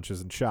some punches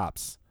and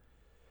chops.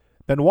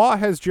 Benoit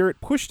has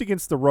Jarrett pushed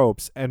against the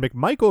ropes, and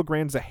McMichael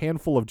grants a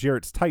handful of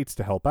Jarrett's tights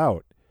to help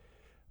out.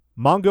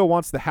 Mongo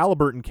wants the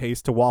Halliburton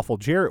case to waffle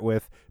Jarrett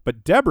with,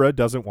 but Deborah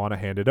doesn't want to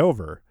hand it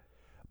over.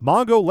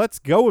 Mongo lets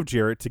go of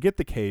Jarrett to get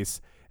the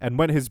case, and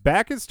when his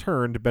back is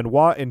turned,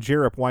 Benoit and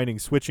Jarrett whining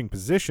switching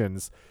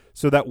positions,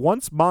 so that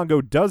once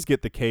Mongo does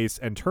get the case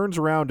and turns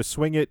around to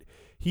swing it,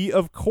 he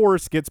of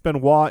course gets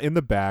Benoit in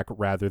the back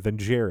rather than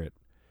Jarrett.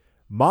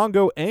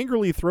 Mongo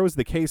angrily throws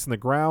the case in the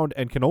ground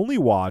and can only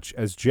watch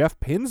as Jeff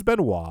pins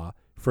Benoit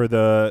for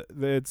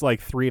it's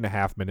like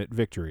 3.5 minute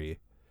victory.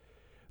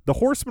 The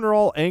Horsemen are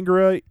all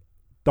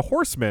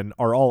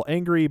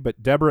angry,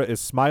 but Deborah is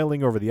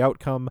smiling over the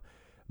outcome.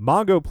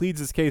 Mongo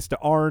pleads his case to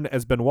Arn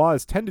as Benoit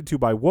is tended to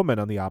by woman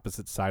on the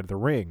opposite side of the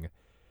ring.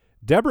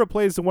 Deborah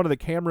plays to one of the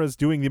cameras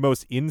doing the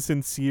most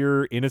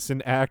insincere,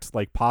 innocent act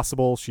like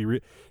possible.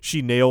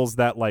 She nails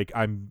that like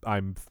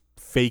I'm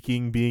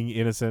faking being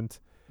innocent.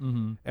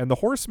 Mm-hmm. And the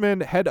Horsemen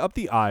head up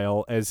the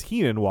aisle as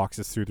Heenan walks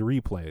us through the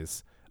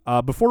replays.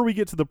 Before we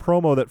get to the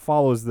promo that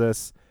follows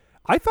this,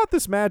 I thought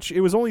this match,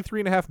 it was only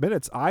 3.5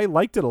 minutes. I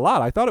liked it a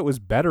lot. I thought it was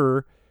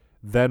better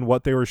than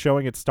what they were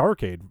showing at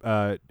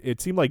Starrcade.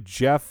 It seemed like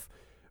Jeff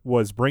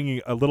was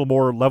bringing a little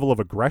more level of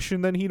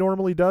aggression than he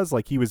normally does.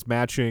 Like he was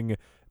matching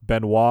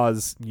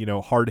Benoit's,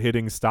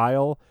 hard-hitting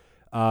style.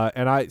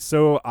 And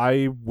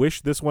I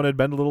wish this one had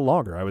been a little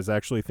longer. I was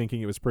actually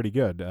thinking it was pretty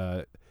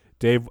good.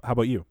 Dave, how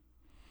about you?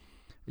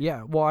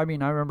 Yeah, well, I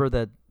mean, I remember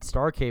that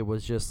Starrcade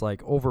was just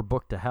like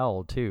overbooked to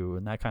hell too,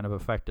 and that kind of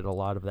affected a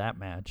lot of that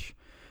match.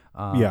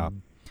 I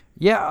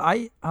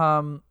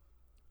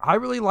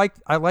really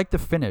liked the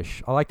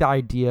finish. I like the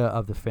idea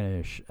of the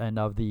finish and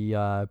of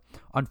the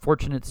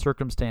unfortunate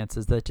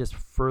circumstances that just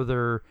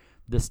further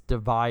this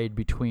divide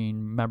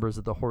between members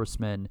of the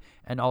Horsemen,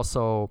 and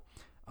also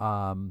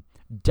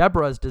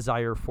Deborah's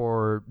desire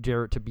for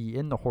Jarrett to be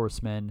in the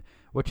Horsemen,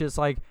 which is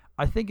like,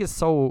 I think is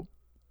so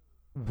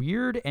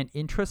weird and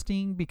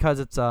interesting because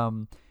it's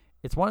one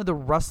of the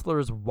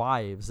wrestlers'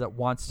 wives that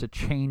wants to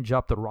change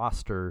up the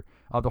roster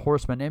of the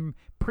Horsemen, and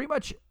pretty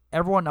much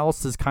everyone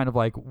else is kind of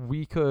like,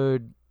 we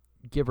could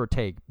give or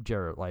take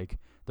Jarrett. Like,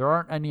 there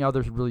aren't any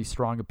other really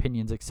strong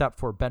opinions except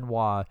for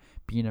Benoit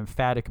being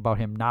emphatic about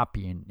him not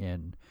being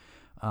in.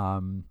 I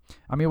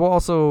mean, we'll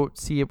also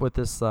see it with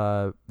this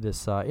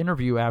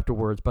interview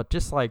afterwards, but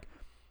just like,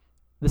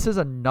 this is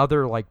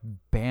another like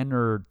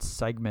banner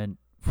segment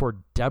for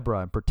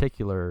Deborah in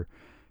particular.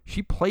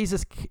 She plays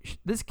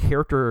this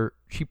character,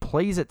 she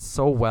plays it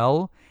so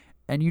well,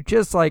 and you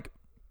just like,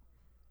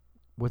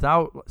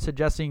 without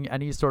suggesting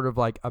any sort of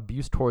like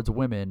abuse towards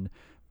women,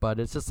 but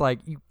it's just like,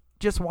 you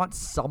just want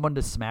someone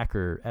to smack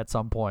her at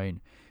some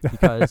point,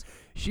 because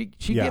she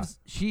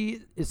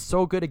is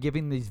so good at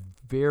giving these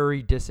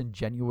very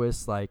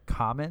disingenuous like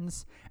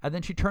comments, and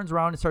then she turns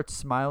around and starts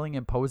smiling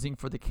and posing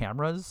for the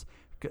cameras,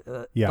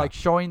 like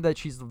showing that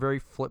she's very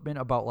flippant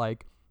about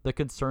like the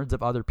concerns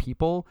of other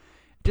people.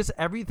 Just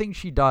everything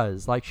she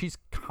does, like she's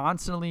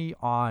constantly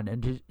on,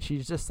 and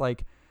she's just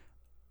like,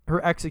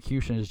 her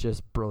execution is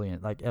just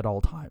brilliant, like at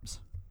all times.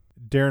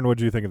 Darren, what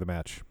did you think of the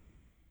match?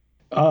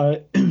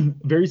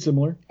 Very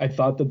similar. I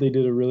thought that they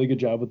did a really good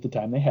job with the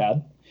time they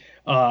had.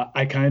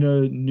 I kind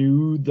of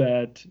knew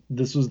that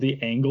this was the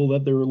angle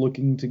that they were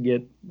looking to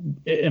get,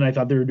 and I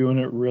thought they were doing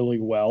it really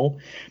well.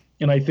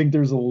 And I think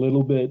there's a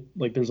little bit,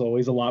 like there's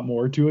always a lot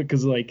more to it,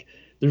 because like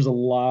there's a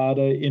lot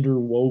of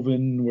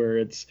interwoven where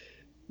it's,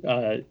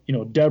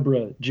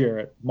 Deborah,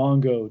 Jarrett,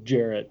 Mongo,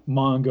 Jarrett,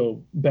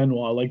 Mongo,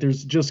 Benoit. Like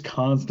there's just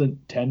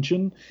constant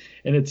tension,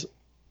 and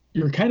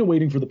you're kind of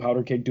waiting for the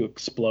powder keg to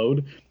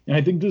explode. And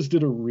I think this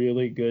did a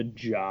really good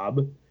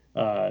job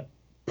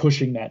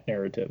pushing that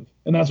narrative.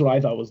 And that's what I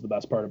thought was the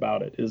best part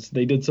about it, is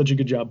they did such a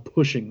good job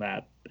pushing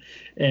that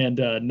and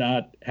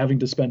not having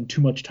to spend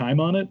too much time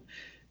on it,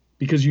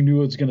 because you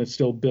knew it was going to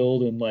still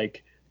build and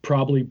like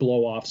probably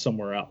blow off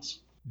somewhere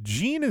else.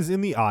 Gene is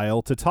in the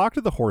aisle to talk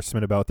to the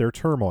Horsemen about their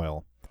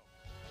turmoil.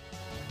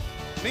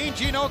 Mean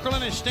Gene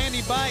Okerlund is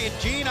standing by, and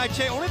Gene, I'd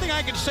say only thing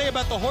I can say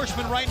about the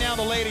Horsemen right now,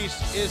 the ladies,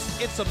 is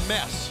it's a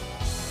mess.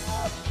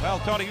 Well,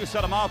 Tony, you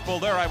said a mouthful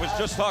there. I was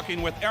just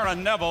talking with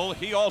Aaron Neville.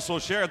 He also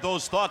shared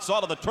those thoughts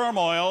out of the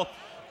turmoil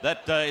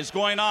that is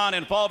going on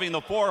involving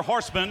the 4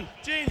 Horsemen.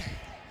 Gene,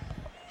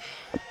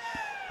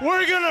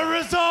 we're going to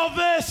resolve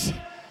this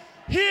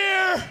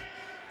here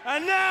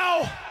and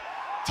now,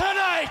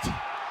 tonight.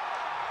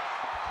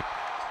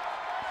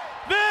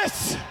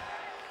 This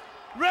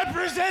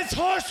represents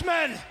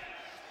Horsemen.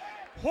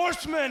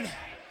 Horsemen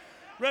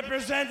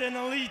represent an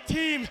elite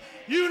team.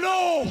 You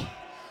know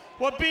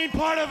what being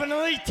part of an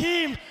elite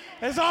team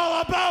is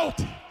all about.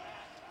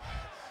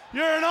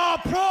 You're an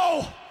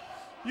all-pro.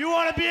 You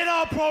want to be an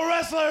all-pro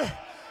wrestler.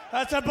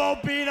 That's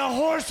about being a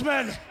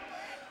horseman.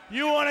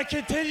 You want to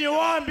continue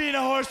on being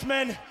a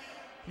horseman.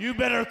 You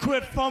better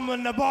quit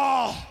fumbling the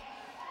ball.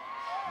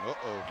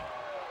 Uh-oh.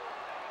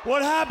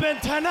 What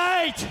happened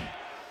tonight?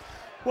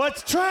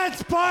 What's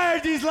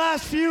transpired these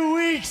last few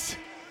weeks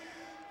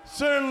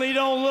certainly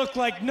don't look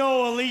like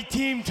no elite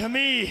team to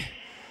me.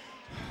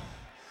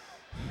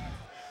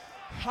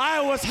 I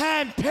was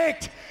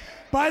handpicked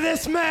by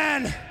this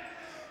man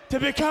to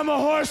become a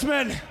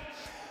horseman.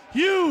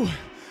 You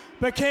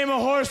became a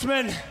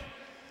horseman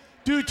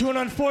due to an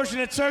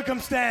unfortunate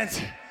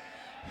circumstance.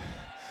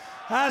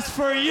 As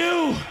for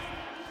you,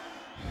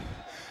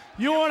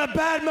 you want to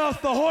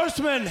badmouth the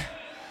Horsemen.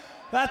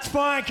 That's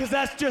fine, because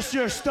that's just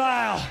your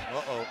style.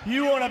 Uh-oh.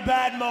 You want to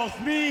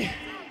badmouth me?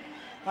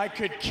 I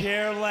could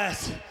care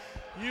less.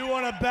 You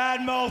want to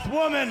badmouth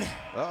woman?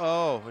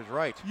 Uh-oh, he's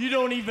right. You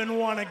don't even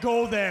want to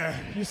go there.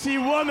 You see,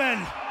 woman.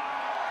 Look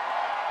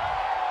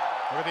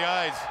at the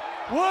eyes.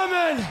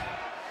 Woman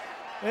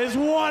is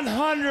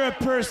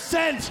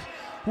 100%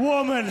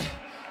 woman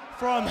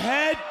from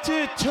head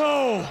to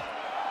toe.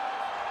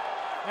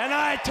 And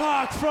I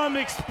talk from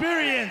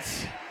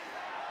experience.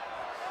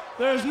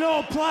 There's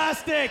no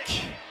plastic,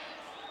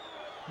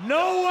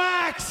 no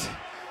wax,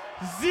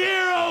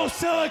 zero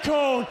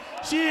silicone.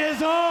 She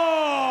is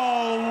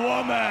all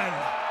woman.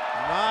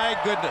 My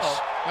goodness.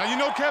 Now you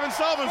know Kevin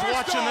Sullivan's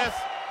watching this.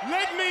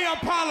 Let me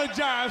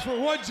apologize for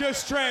what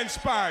just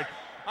transpired.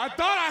 I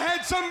thought I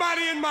had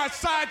somebody in my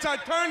sights. I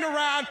turned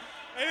around,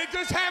 and it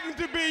just happened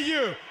to be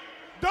you.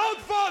 Don't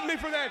fault me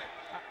for that.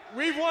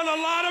 We've won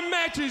a lot of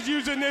matches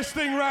using this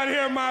thing right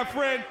here, my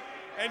friend.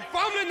 And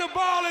fumbling the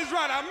ball is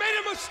right. I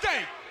made a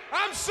mistake.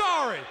 I'm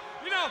sorry.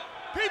 You know,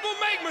 people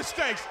make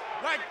mistakes.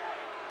 Like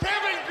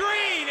Kevin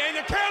Green and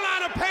the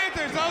Carolina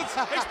Panthers, those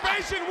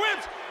expansion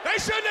whips, they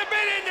shouldn't have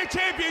been in the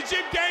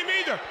championship game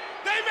either.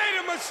 They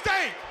made a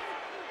mistake.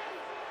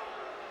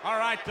 All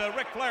right,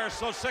 Ric Flair is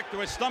so sick to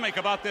his stomach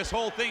about this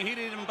whole thing, he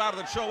didn't even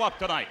bother to show up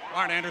tonight.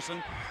 Arn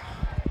Anderson.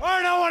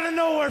 Arn, I want to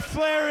know where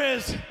Flair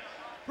is.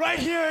 Right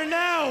here and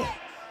now.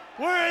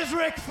 Where is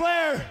Ric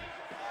Flair?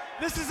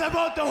 This is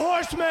about the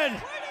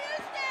Horsemen.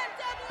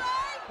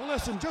 Well,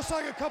 listen, just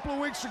like a couple of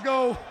weeks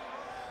ago,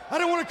 I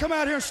didn't want to come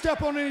out here and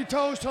step on any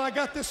toes till I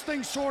got this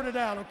thing sorted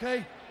out,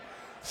 okay?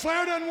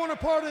 Flair doesn't want a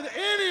part of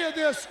any of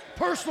this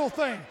personal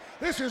thing.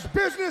 This is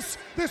business.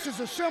 This is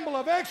a symbol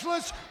of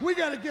excellence. We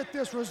got to get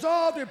this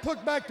resolved and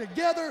put back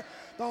together.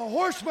 The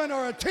Horsemen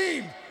are a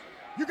team.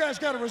 You guys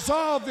got to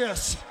resolve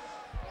this.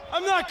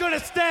 I'm not going to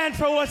stand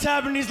for what's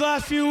happened these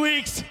last few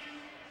weeks,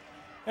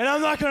 and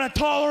I'm not going to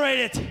tolerate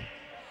it.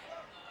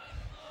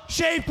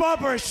 Shape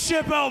up or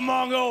ship out,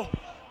 Mongo.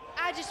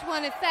 I just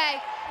want to say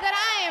that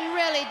I am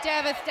really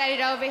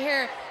devastated over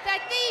here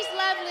that these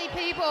lovely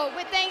people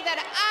would think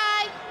that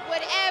I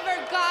would ever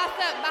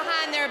gossip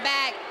behind their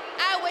back.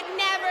 I would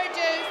never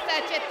do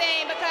such a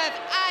thing because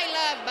I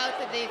love both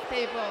of these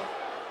people.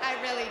 I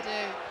really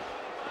do.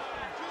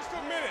 Just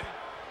a minute.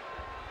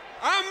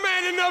 I'm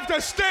man enough to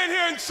stand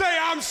here and say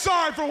I'm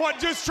sorry for what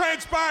just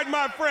transpired,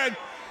 my friend.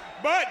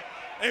 But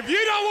if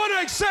you don't want to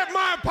accept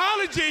my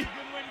apology,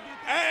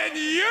 and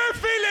you're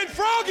feeling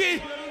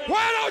froggy,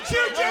 why don't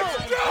you just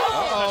do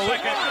it?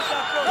 Second.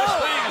 This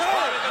thing is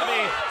probably going to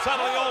be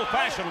settled the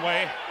old-fashioned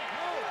way.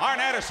 Arn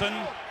Anderson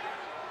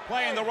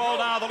playing the role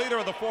now, the leader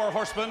of the Four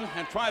Horsemen,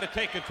 and trying to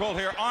take control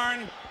here.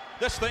 Arn,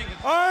 this thing.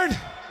 Arn,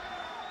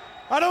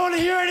 I don't want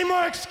to hear any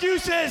more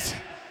excuses.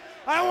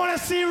 I want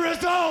to see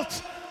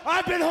results.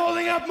 I've been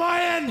holding up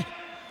my end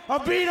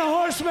of being a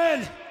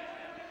horseman.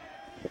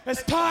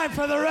 It's time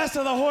for the rest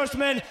of the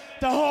horsemen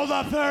to hold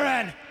up their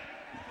end.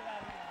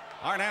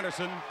 Arn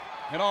Anderson,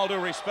 in all due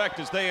respect,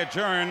 as they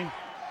adjourn,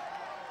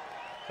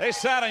 they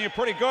sat on you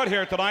pretty good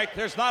here tonight.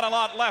 There's not a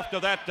lot left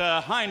of that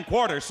hind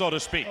quarter, so to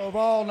speak. Of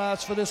all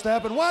nights for this to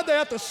happen, why'd they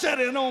have to set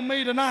in on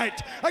me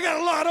tonight? I got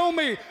a lot on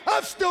me.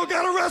 I've still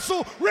got to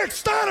wrestle Rick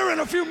Steiner in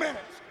a few minutes.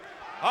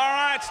 All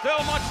right,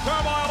 still much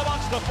turmoil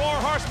amongst the Four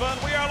Horsemen.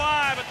 We are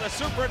live at the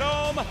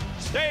Superdome.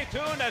 Stay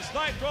tuned as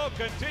Nitro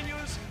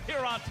continues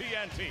here on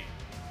TNT.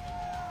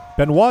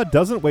 Benoit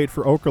doesn't wait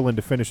for Okerlund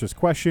to finish his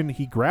question.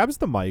 He grabs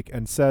the mic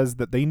and says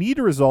that they need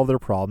to resolve their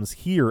problems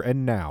here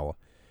and now.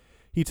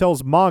 He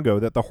tells Mongo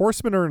that the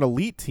Horsemen are an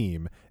elite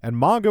team, and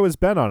Mongo has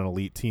been on an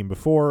elite team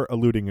before,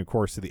 alluding, of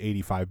course, to the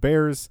 85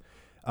 Bears,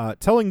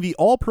 telling the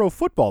all-pro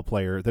football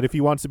player that if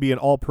he wants to be an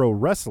all-pro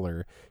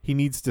wrestler, he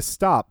needs to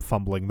stop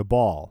fumbling the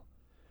ball.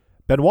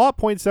 Benoit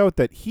points out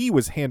that he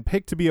was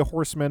handpicked to be a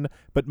horseman,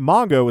 but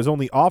Mongo was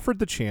only offered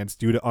the chance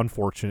due to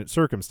unfortunate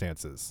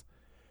circumstances.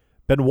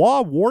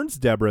 Benoit warns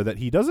Deborah that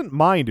he doesn't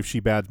mind if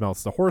she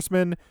badmouths the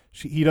horseman,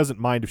 he doesn't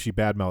mind if she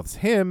badmouths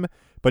him,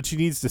 but she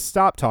needs to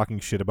stop talking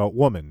shit about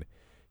woman.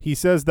 He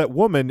says that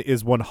woman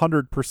is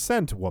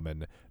 100%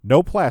 woman,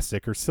 no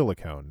plastic or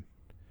silicone.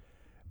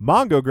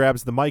 Mongo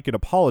grabs the mic and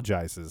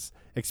apologizes,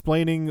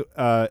 explaining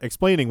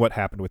what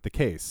happened with the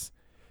case.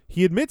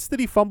 He admits that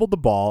he fumbled the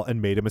ball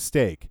and made a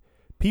mistake.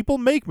 People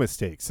make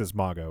mistakes, says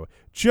Mongo,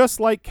 just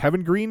like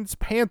Kevin Green's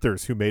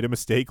Panthers, who made a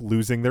mistake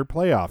losing their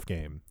playoff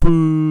game.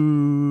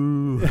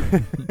 Boo!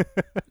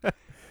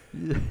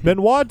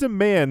 Benoit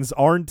demands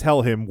Arn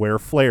tell him where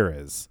Flair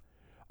is.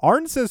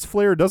 Arn says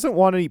Flair doesn't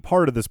want any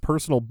part of this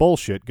personal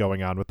bullshit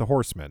going on with the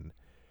Horsemen.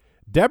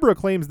 Deborah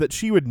claims that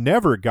she would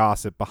never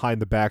gossip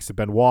behind the backs of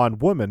Benoit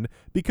and Woman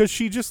because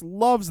she just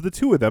loves the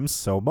two of them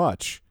so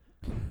much.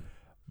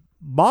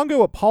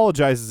 Mongo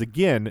apologizes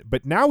again,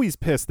 but now he's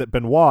pissed that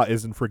Benoit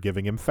isn't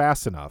forgiving him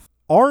fast enough.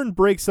 Arn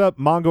breaks up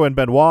Mongo and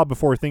Benoit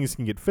before things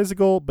can get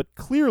physical, but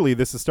clearly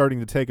this is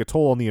starting to take a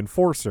toll on the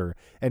Enforcer,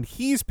 and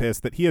he's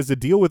pissed that he has to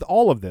deal with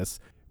all of this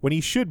when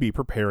he should be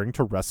preparing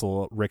to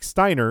wrestle Rick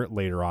Steiner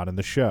later on in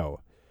the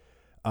show.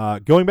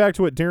 Going back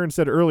to what Darren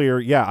said earlier,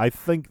 yeah, I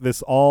think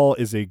this all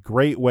is a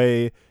great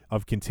way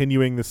of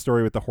continuing the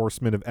story with the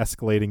Horsemen, of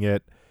escalating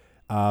it.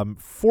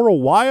 For a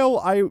while,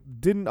 I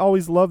didn't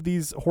always love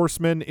these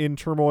Horsemen in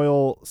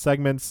Turmoil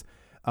segments,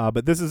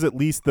 but this is at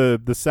least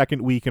the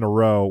second week in a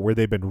row where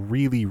they've been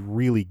really,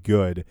 really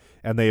good,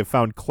 and they have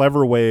found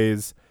clever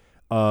ways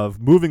of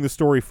moving the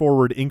story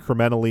forward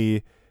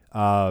incrementally.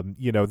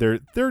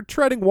 They're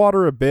treading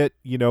water a bit,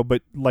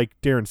 but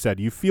like Darren said,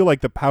 you feel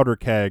like the powder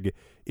keg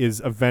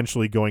is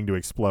eventually going to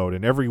explode,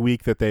 and every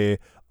week that they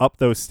up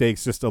those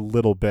stakes just a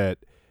little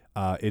bit,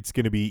 it's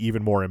going to be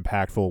even more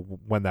impactful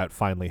when that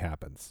finally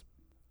happens.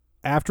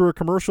 After a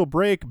commercial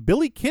break,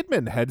 Billy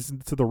Kidman heads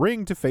into the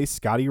ring to face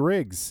Scotty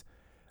Riggs.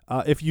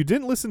 If you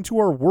didn't listen to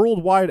our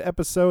worldwide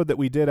episode that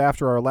we did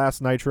after our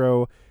last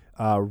Nitro,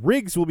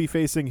 Riggs will be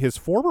facing his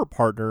former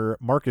partner,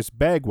 Marcus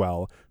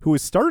Bagwell, who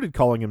has started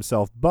calling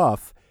himself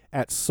Buff,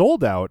 at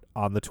Sold Out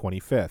on the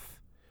 25th.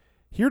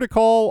 Here to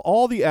call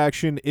all the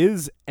action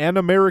is an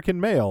American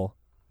male,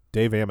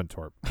 Dave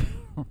Amantorp.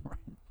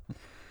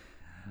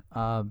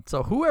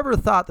 So whoever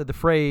thought that the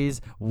phrase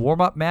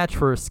warm-up match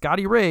for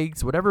Scotty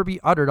Riggs would ever be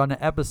uttered on an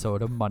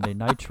episode of Monday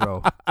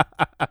Nitro?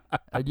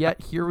 And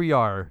yet, here we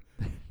are.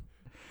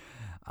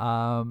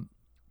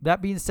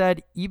 That being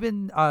said,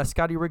 even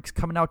Scotty Riggs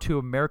coming out to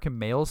American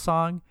Male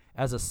song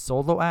as a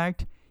solo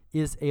act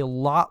is a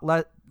lot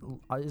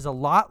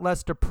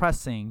less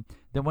depressing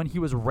than when he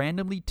was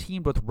randomly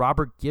teamed with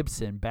Robert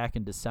Gibson back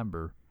in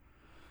December.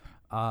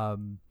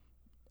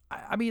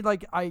 I mean,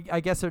 like, I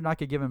guess they're not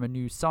going to give him a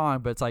new song,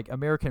 but it's like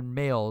American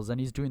Males, and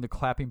he's doing the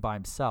clapping by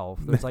himself.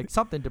 There's like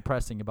something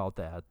depressing about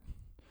that.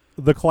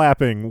 The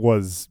clapping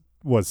was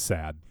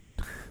sad.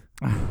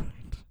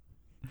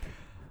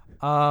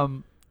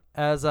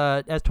 As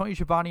Tony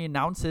Schiavone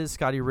announces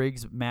Scotty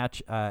Riggs'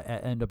 match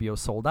at NWO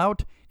Sold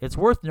Out, it's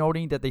worth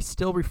noting that they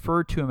still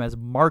refer to him as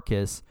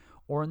Marcus,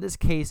 or in this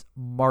case,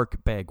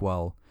 Mark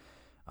Bagwell.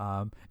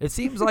 It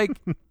seems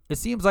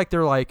like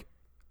they're like,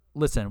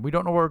 listen, we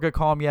don't know what we're going to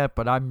call him yet,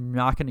 but I'm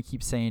not going to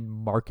keep saying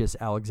Marcus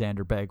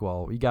Alexander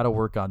Bagwell. We got to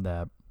work on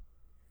that.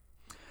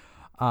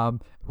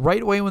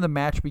 Right away when the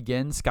match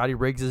begins, Scotty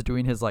Riggs is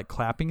doing his like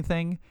clapping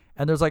thing,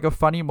 and there's like a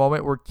funny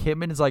moment where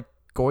Kidman is like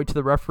going to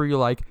the referee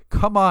like,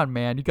 come on,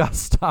 man, you got to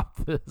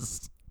stop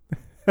this.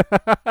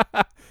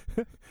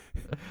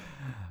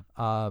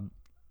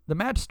 The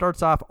match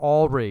starts off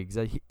all Riggs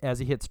as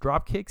he hits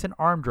drop kicks and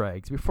arm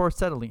drags before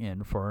settling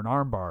in for an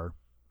armbar.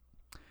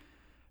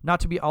 Not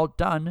to be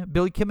outdone,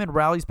 Billy Kidman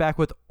rallies back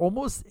with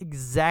almost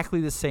exactly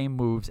the same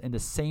moves in the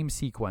same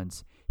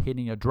sequence,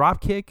 hitting a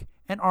drop kick,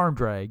 an arm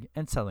drag,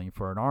 and settling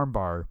for an arm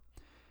bar.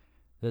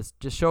 This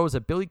just shows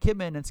that Billy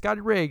Kidman and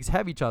Scotty Riggs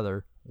have each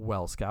other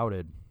well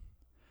scouted.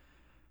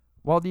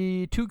 While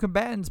the two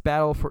combatants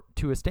battle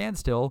to a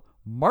standstill,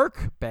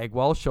 Mark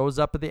Bagwell shows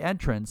up at the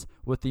entrance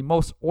with the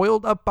most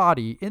oiled up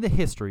body in the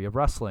history of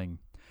wrestling.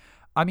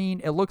 I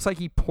mean, it looks like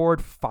he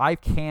poured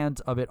 5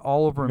 cans of it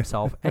all over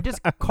himself and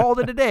just called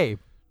it a day.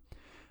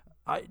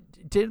 I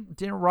didn't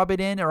rub it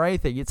in or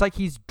anything. It's like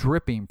he's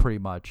dripping pretty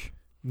much.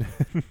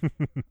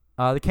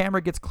 The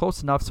camera gets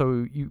close enough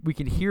so we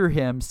can hear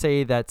him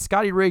say that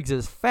Scotty Riggs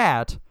is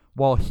fat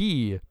while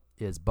he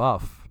is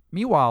buff.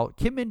 Meanwhile,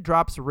 Kidman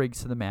drops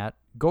Riggs to the mat,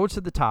 goes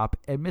to the top,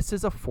 and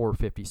misses a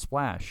 450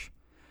 splash.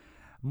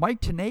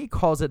 Mike Tenay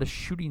calls it a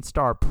shooting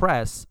star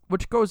press,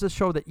 which goes to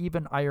show that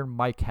even Iron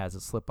Mike has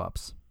his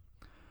slip-ups.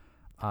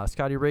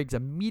 Scotty Riggs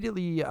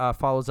immediately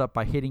follows up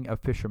by hitting a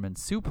fisherman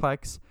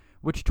suplex,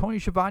 which Tony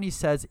Schiavone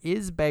says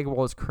is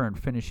Bagwell's current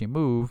finishing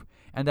move,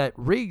 and that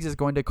Riggs is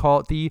going to call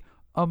it the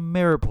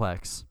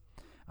Ameriplex,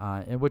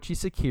 in which he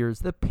secures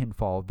the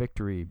pinfall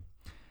victory.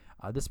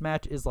 This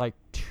match is like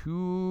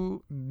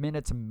 2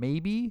 minutes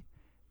maybe,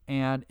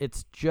 and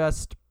it's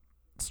just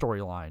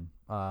storyline.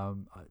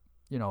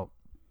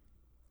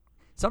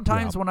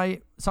 Sometimes when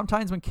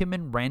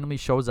Kidman randomly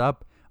shows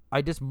up,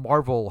 I just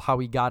marvel how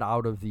he got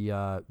out of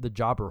the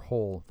jobber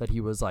hole that he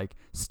was like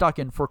stuck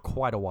in for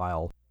quite a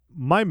while.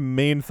 My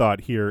main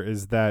thought here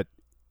is that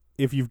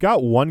if you've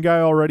got one guy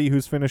already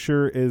whose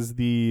finisher is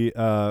the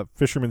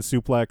fisherman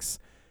suplex,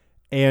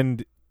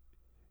 and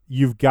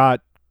you've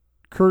got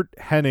Kurt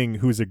Hennig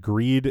who's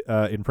agreed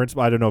in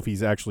principle, I don't know if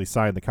he's actually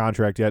signed the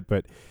contract yet,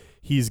 but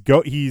he's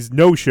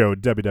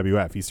no-showed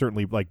WWF. He's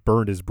certainly like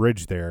burned his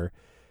bridge there.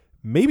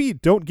 Maybe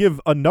don't give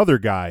another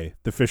guy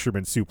the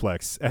fisherman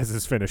suplex as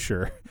his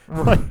finisher.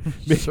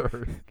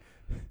 Sure.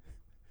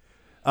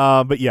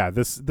 But yeah,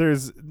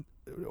 there's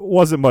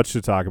wasn't much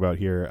to talk about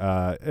here.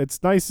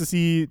 It's nice to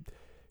see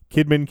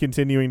Kidman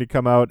continuing to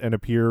come out and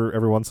appear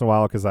every once in a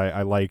while, because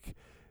I like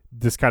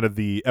this kind of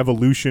the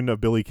evolution of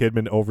Billy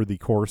Kidman over the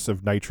course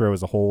of Nitro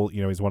as a whole.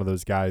 He's one of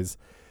those guys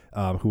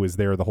who was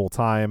there the whole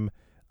time.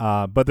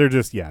 But they're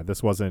just,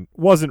 this wasn't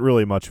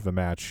really much of a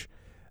match.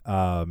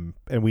 And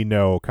we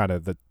know kind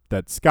of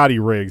that Scotty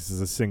Riggs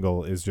as a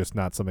single is just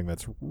not something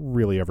that's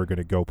really ever going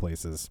to go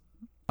places.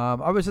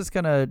 I was just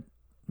going to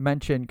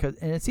mention,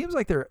 and it seems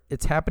like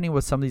it's happening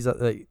with some of these,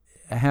 it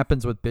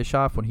happens with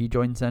Bischoff when he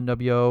joins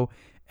NWO,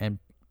 and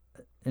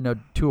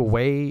to a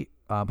way,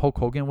 Hulk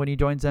Hogan when he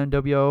joins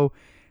NWO,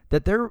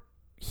 that their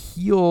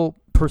heel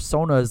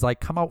personas like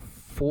come out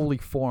fully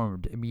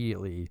formed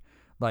immediately.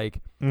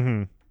 Like,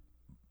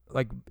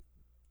 like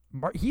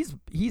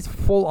he's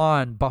full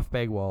on Buff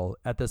Bagwell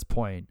at this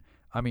point.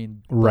 I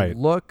mean, the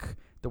look,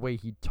 the way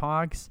he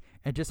talks,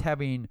 and just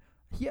having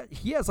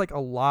he has like a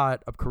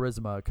lot of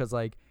charisma, because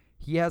like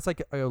he has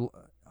like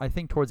I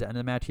think towards the end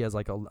of the match he has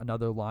like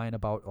another line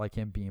about like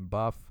him being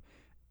buff,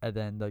 and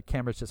then the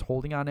camera's just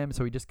holding on him,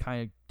 so he just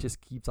kind of just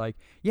keeps like,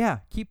 yeah,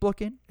 keep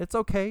looking, it's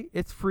okay,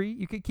 it's free,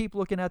 you can keep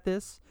looking at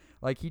this.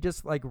 Like he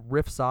just like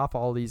riffs off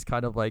all these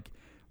kind of like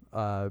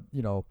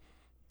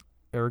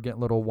arrogant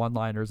little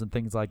one-liners and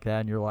things like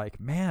that, and you're like,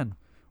 man,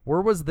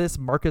 where was this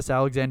Marcus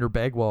Alexander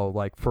Bagwell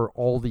like for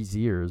all these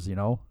years,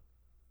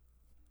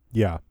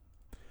 Yeah.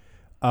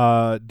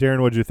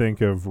 Darren, what'd you think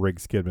of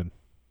Riggs Kidman?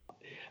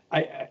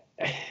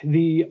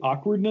 The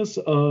awkwardness,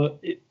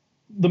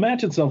 the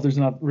match itself, there's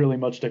not really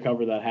much to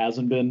cover that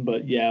hasn't been,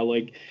 but yeah,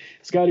 like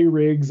Scotty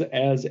Riggs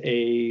as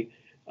a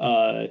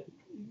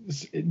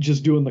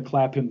just doing the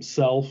clap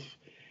himself.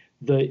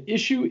 The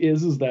issue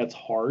is that's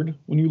hard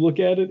when you look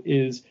at it.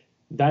 Is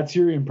that's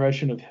your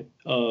impression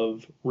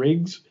of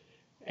Riggs,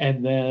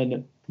 and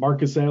then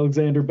Marcus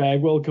Alexander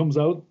Bagwell comes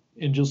out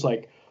in just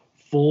like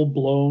full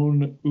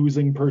blown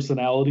oozing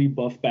personality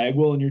Buff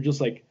Bagwell, and you're just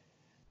like,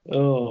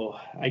 oh,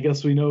 I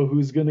guess we know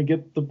who's going to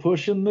get the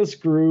push in this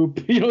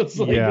group. It's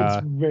like,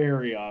 it's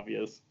very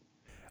obvious.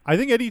 I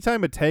think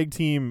anytime a tag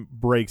team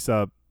breaks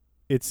up,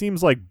 it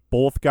seems like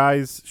both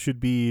guys should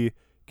be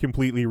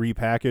completely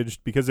repackaged,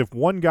 because if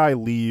one guy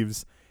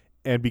leaves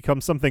and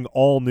becomes something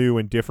all new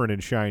and different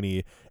and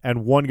shiny,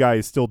 and one guy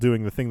is still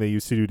doing the thing they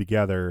used to do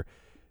together,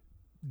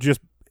 just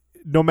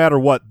no matter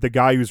what, the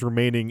guy who's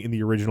remaining in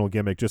the original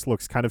gimmick just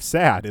looks kind of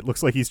sad. It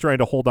looks like he's trying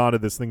to hold on to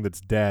this thing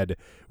that's dead,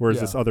 whereas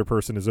this other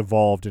person has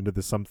evolved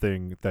into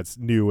something that's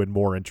new and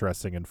more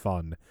interesting and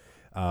fun.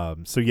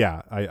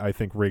 I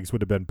think Riggs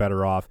would have been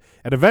better off.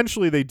 And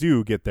eventually they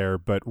do get there,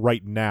 but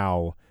right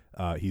now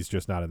he's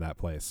just not in that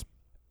place.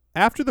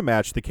 After the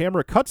match, the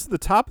camera cuts to the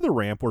top of the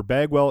ramp where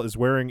Bagwell is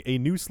wearing a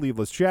new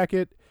sleeveless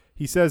jacket.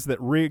 He says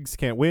that Riggs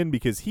can't win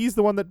because he's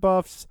the one that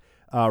buffs.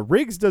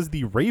 Riggs does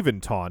the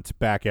Raven taunt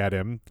back at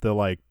him, the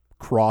like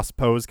cross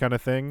pose kind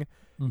of thing,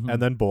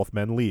 and then both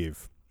men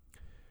leave.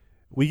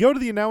 We go to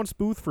the announce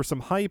booth for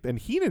some hype, and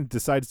Heenan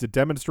decides to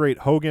demonstrate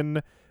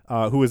Hogan,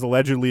 who is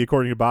allegedly,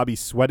 according to Bobby,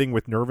 sweating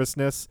with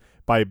nervousness,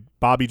 by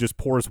Bobby just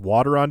pours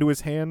water onto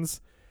his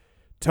hands.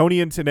 Tony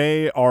and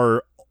Tenay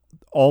are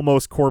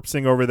almost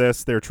corpsing over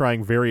this. They're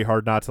trying very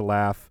hard not to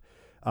laugh.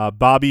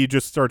 Bobby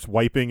just starts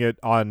wiping it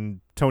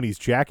on Tony's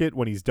jacket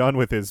when he's done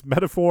with his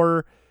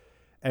metaphor.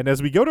 And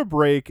as we go to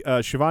break,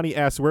 Shivani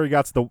asks where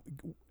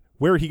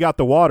he got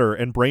the water,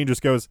 and Brain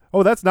just goes,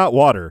 "Oh, that's not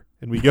water."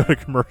 And we go to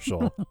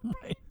commercial.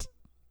 Right.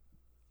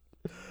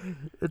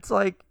 It's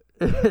like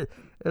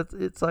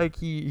it's like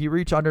he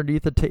reached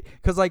underneath the table,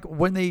 because like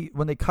when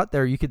they cut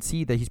there, you could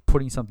see that he's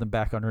putting something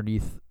back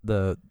underneath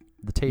the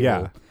table.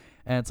 Yeah.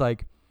 And it's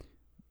like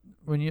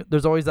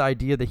there's always the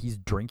idea that he's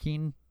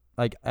drinking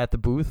like at the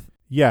booth.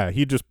 Yeah,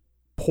 he just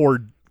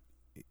poured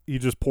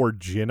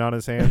gin on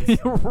his hands.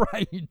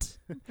 Right.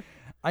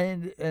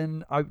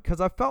 Because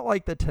I felt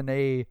like the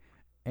Tenay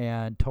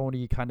and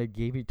Tony kind of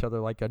gave each other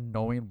like a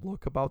knowing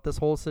look about this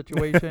whole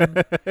situation.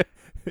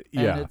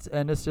 Yeah.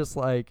 And it's just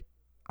like,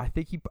 I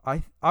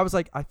was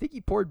like, I think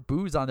he poured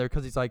booze on there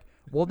because he's like,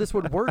 well, this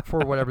would work for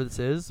whatever this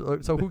is,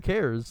 so who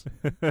cares?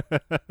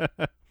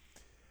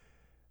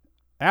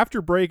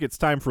 After break, it's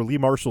time for Lee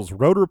Marshall's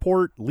Road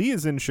Report. Lee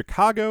is in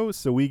Chicago,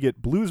 so we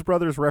get Blues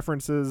Brothers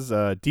references,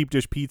 Deep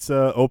Dish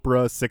Pizza,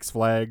 Oprah, Six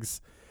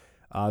Flags.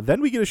 Then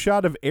we get a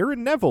shot of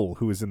Aaron Neville,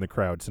 who is in the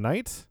crowd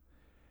tonight.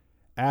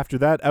 After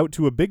that, out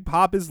to a big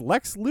pop is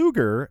Lex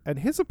Luger, and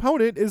his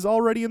opponent is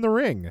already in the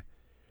ring.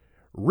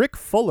 Rick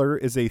Fuller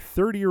is a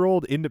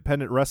 30-year-old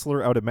independent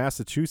wrestler out of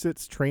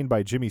Massachusetts, trained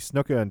by Jimmy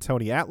Snuka and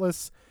Tony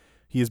Atlas.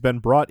 He has been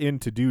brought in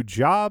to do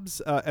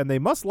jobs, and they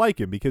must like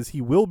him because he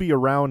will be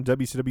around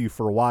WCW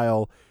for a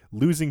while,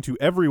 losing to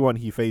everyone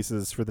he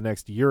faces for the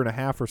next year and a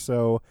half or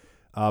so,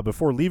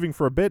 before leaving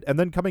for a bit and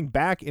then coming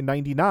back in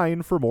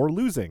 '99 for more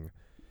losing.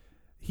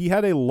 He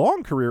had a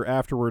long career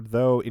afterward,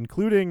 though,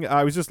 including,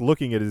 I was just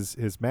looking at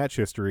his match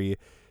history.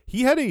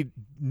 He had a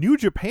New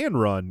Japan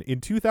run in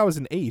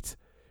 2008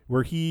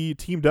 where he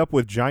teamed up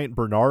with Giant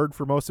Bernard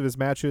for most of his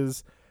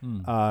matches.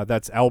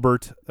 That's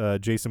Albert,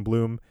 Jason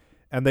Bloom.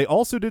 And they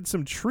also did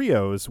some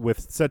trios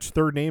with such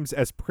third names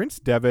as Prince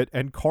Devitt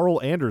and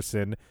Carl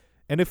Anderson.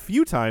 And a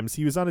few times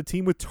he was on a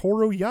team with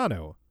Toru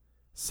Yano.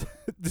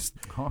 Just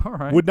all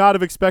right. Would not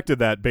have expected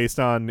that based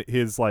on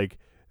his like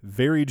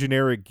very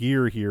generic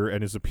gear here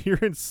and his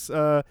appearance,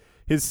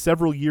 his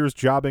several years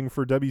jobbing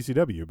for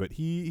WCW. But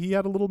he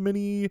had a little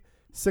mini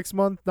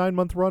 6-month,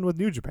 9-month run with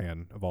New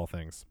Japan, of all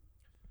things.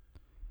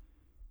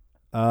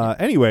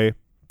 Anyway,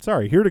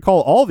 sorry, here to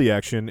call all the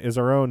action is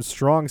our own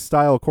strong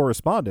style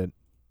correspondent,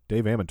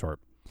 Dave Amantorp.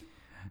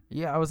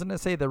 Yeah, I was going to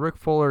say that Rick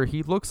Fuller,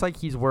 he looks like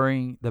he's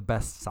wearing the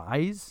best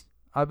size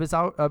of his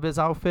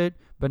outfit,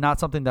 but not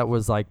something that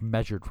was like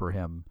measured for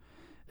him.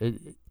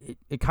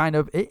 It kind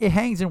of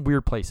hangs in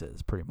weird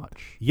places, pretty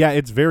much. Yeah,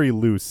 it's very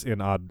loose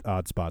in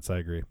odd spots. I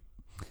agree.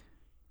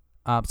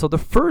 So the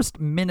first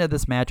minute of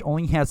this match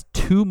only has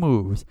 2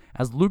 moves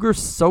as Luger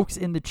soaks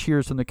in the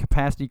cheers from the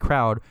capacity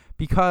crowd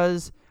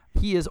because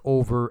he is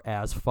over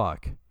as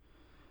fuck.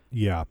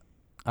 Yeah.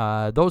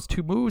 Those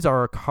 2 moves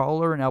are a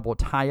collar and elbow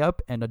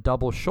tie-up and a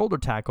double shoulder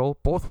tackle,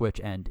 both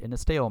which end in a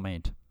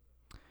stalemate.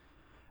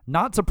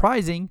 Not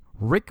surprising,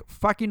 Rick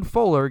fucking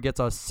Fuller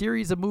gets a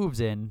series of moves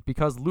in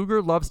because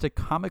Luger loves to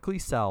comically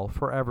sell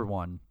for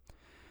everyone.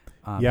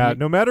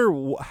 No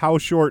matter how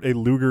short a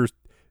Luger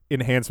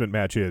enhancement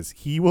match is,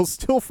 he will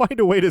still find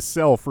a way to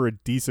sell for a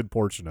decent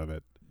portion of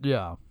it.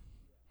 Yeah.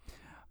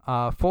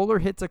 Fuller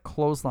hits a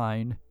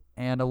clothesline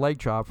and a leg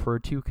drop for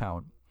a 2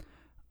 count.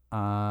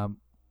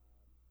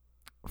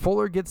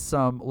 Fuller gets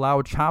some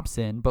loud chops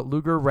in, but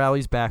Luger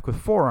rallies back with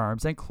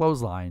forearms and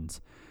clotheslines.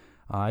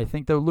 I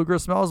think that Luger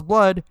smells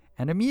blood,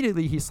 and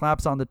immediately he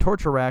slaps on the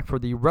torture rack for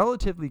the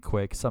relatively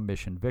quick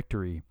submission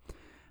victory.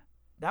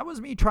 That was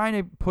me trying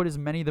to put as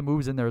many of the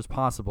moves in there as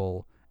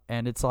possible,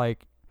 and it's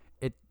like,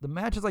 the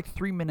match is like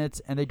 3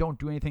 minutes, and they don't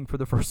do anything for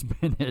the first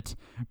minute,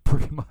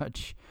 pretty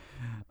much.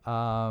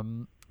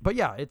 But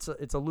yeah, it's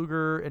a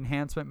Luger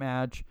enhancement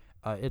match.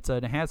 It's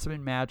an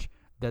enhancement match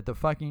that the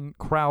fucking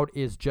crowd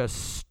is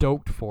just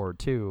stoked for,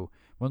 too.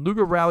 When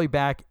Luger rallied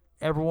back,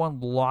 everyone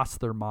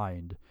lost their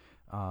mind.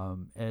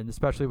 And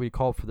especially when he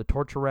called for the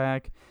torture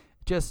rack.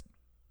 Just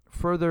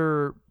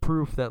further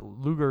proof that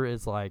Luger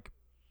is like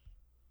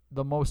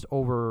the most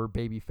over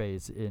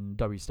babyface in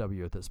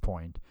WCW at this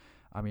point.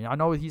 I mean, I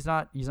know he's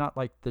not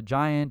like the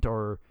Giant,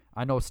 or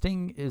I know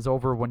Sting is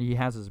over when he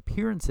has his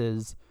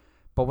appearances,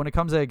 but when it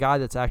comes to a guy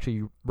that's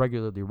actually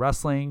regularly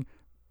wrestling,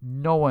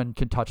 no one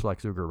can touch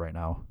Lex Luger right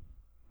now.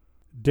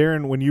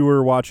 Darren, when you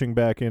were watching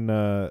back in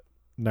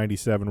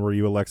 97, were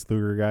you a Lex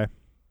Luger guy?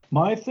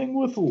 My thing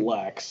with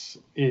Lex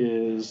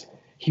is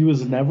he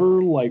was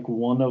never like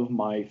one of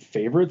my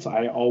favorites.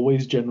 I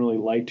always generally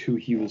liked who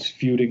he was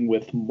feuding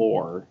with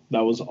more.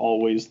 That was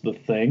always the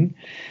thing.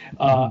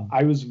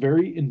 I was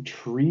very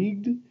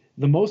intrigued.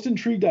 The most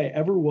intrigued I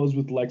ever was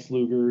with Lex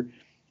Luger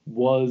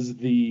was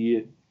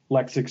the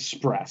Lex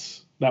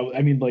Express. That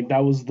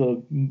was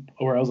the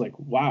where I was like,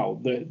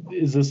 wow,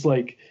 is this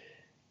like,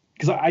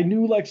 because I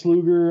knew Lex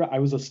Luger. I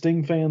was a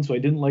Sting fan, so I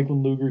didn't like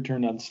when Luger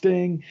turned on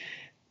Sting.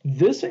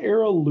 This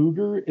era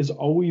Luger is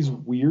always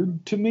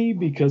weird to me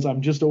because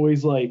I'm just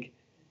always like,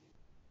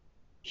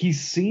 he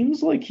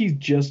seems like he's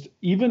just,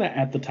 even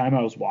at the time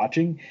I was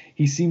watching,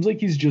 he seems like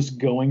he's just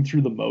going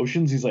through the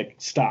motions. He's like,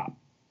 stop,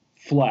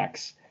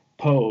 flex,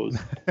 pose,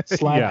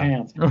 slap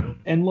hands.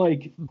 And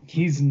like,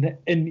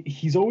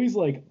 he's always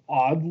like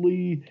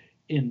oddly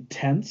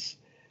intense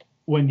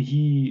when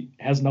he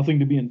has nothing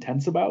to be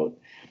intense about.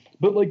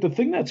 But like the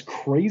thing that's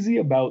crazy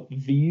about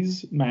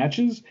these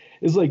matches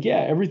is like, yeah,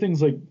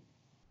 everything's like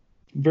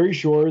very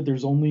short.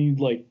 There's only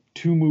like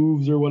 2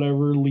 moves or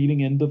whatever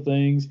leading into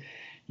things.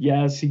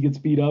 Yes, he gets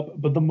beat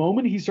up, but the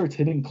moment he starts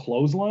hitting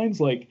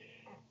clotheslines, like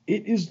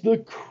it is the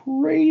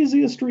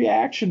craziest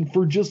reaction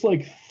for just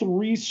like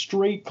 3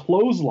 straight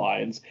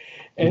clotheslines.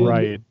 And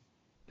right.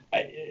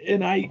 I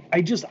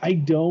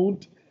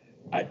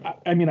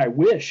mean, I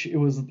wish it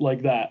was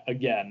like that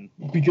again,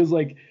 because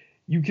like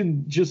you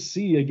can just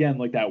see again,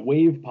 like that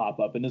wave pop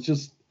up, and it's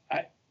just,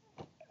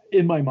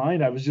 in my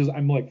mind,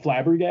 I'm like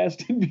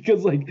flabbergasted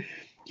because like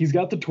he's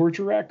got the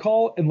torture rack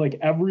call and like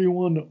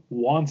everyone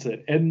wants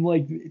it. And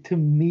like, to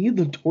me,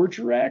 the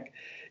torture rack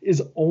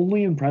is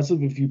only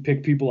impressive if you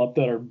pick people up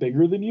that are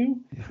bigger than you,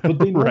 but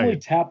they normally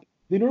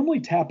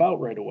tap out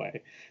right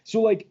away.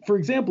 So like, for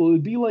example, it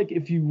would be like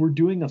if you were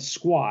doing a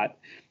squat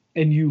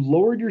and you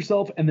lowered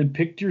yourself and then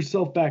picked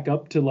yourself back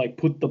up to like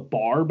put the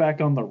bar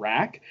back on the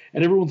rack,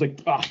 and everyone's like,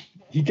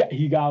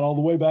 he got all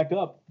the way back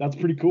up. That's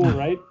pretty cool,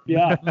 right?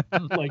 Yeah.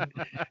 Like,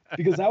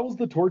 because that was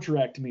the torture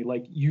rack to me.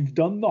 Like, you've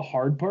done the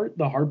hard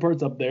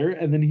part's up there,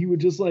 and then he would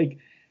just like,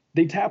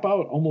 they tap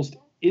out almost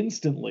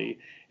instantly.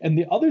 And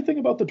the other thing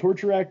about the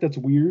torture rack that's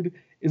weird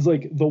is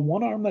like the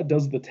one arm that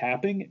does the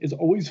tapping is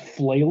always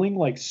flailing,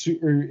 like,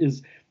 or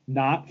is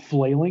not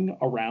flailing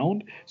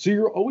around. So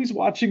you're always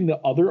watching the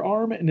other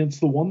arm, and it's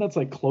the one that's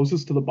like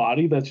closest to the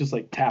body that's just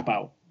like tap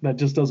out, that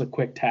just does a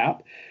quick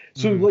tap.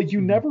 So like,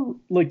 you never,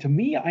 like, to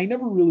me, I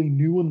never really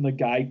knew when the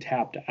guy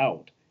tapped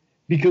out,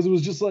 because it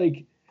was just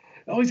like,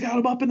 oh, he's got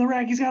him up in the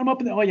rack,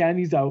 oh yeah, and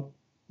he's out.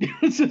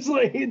 It's just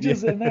like, and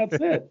that's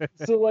it.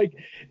 So like,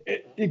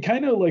 it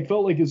kind of like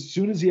felt like as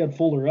soon as he had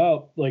Fuller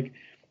out, like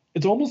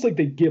it's almost like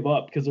they give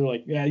up because they're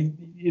like, yeah,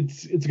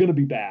 it's gonna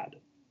be bad.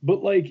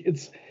 But like,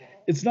 it's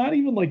not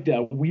even like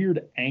that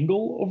weird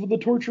angle over the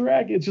torture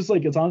rack. It's just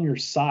like it's on your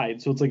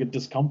side, so it's like a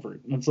discomfort.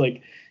 And it's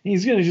like,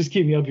 he's gonna just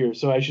keep me up here,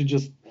 so I should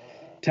just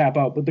tap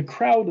out. But the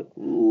crowd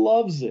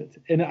loves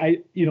it, and I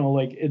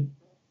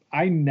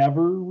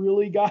never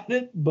really got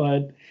it,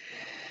 but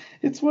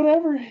it's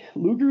whatever.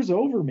 Luger's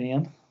over,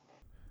 man.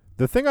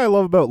 The thing I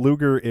love about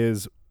Luger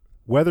is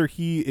whether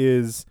he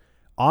is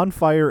on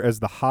fire as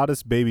the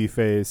hottest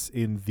babyface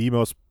in the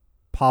most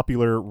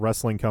popular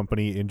wrestling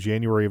company in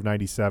January of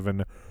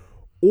 '97,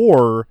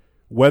 or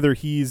whether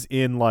he's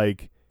in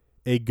like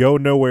a go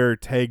nowhere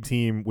tag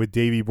team with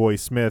Davey Boy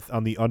Smith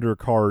on the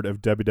undercard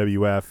of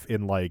WWF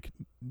in like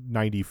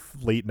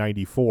late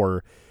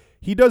 '94,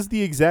 he does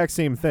the exact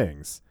same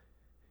things.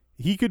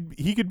 He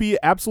could be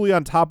absolutely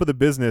on top of the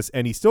business,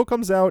 and he still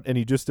comes out and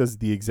he just does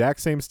the exact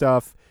same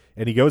stuff,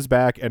 and he goes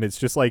back, and it's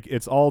just like,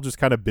 it's all just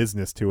kind of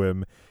business to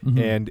him. Mm-hmm.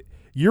 And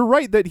you're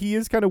right that he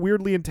is kind of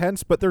weirdly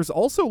intense, but there's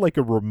also like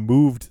a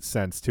removed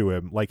sense to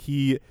him. Like,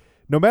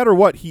 no matter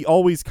what, he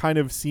always kind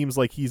of seems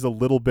like he's a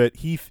little bit,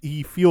 he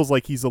feels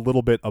like he's a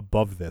little bit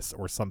above this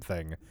or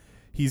something.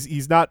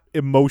 He's not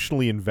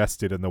emotionally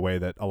invested in the way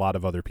that a lot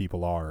of other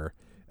people are.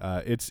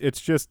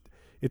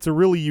 It's a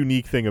really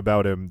unique thing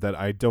about him that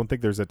I don't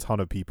think there's a ton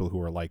of people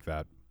who are like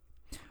that.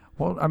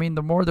 Well, I mean,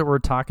 the more that we're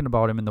talking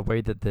about him and the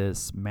way that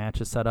this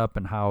match is set up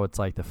and how it's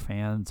like the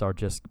fans are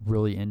just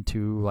really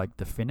into like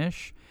the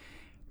finish,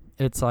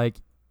 it's like,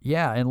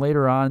 yeah, and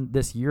later on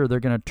this year, they're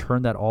going to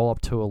turn that all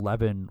up to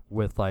 11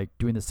 with like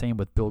doing the same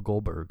with Bill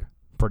Goldberg,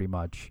 pretty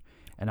much.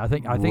 And I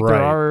think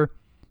right.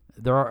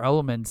 there are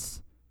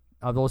elements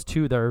of those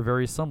two that are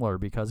very similar,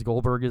 because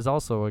Goldberg is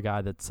also a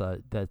guy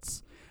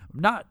that's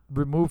not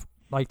removed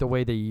like the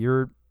way that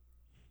you're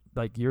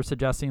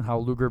suggesting, how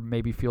Luger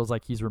maybe feels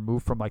like he's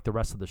removed from like the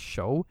rest of the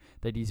show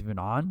that he's even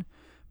on,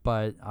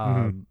 but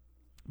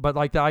but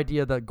like the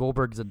idea that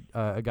Goldberg's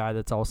a guy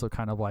that's also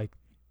kind of like,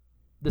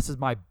 this is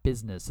my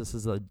business, this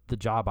is the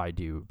job I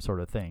do sort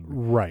of thing,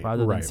 right?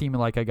 Rather than seeming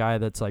like a guy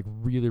that's like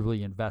really,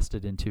 really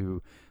invested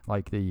into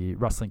like the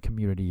wrestling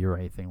community or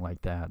anything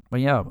like that. But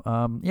yeah,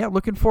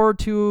 looking forward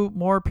to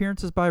more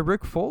appearances by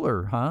Rick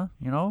Fuller, huh?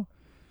 You know.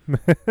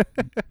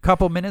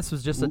 Couple minutes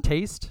was just a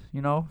taste,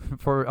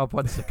 of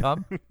what's to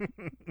come.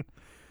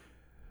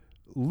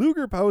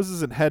 Luger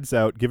poses and heads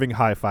out, giving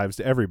high fives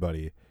to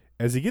everybody.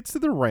 As he gets to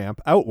the ramp,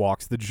 out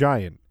walks the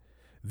Giant.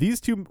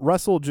 These two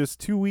wrestled just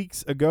 2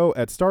 weeks ago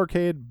at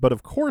Starrcade, but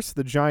of course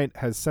the Giant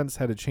has since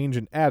had a change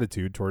in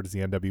attitude towards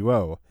the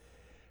NWO.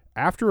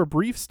 After a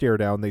brief stare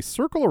down, they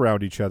circle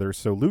around each other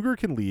so Luger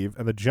can leave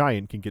and the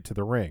Giant can get to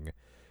the ring.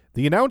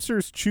 The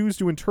announcers choose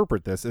to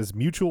interpret this as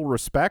mutual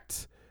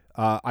respect.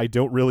 I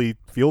don't really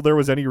feel there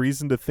was any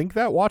reason to think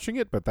that watching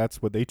it, but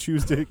that's what they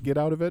choose to get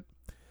out of it.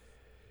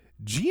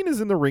 Gene is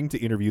in the ring to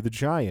interview the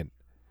Giant.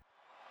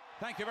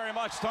 Thank you very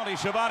much, Tony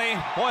Schiavone.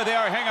 Boy, they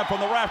are hanging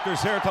from the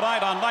rafters here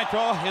tonight on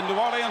Nitro in New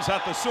Orleans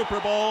at the Super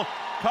Bowl.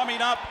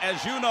 coming up,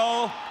 as you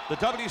know, the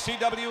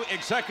WCW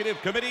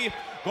Executive Committee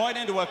going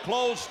into a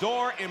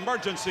closed-door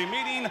emergency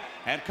meeting,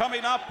 and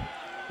coming up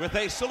with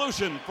a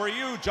solution for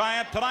you,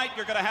 Giant. Tonight,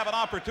 you're going to have an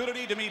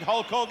opportunity to meet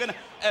Hulk Hogan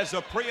as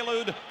a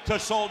prelude to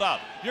Sold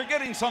Out. You're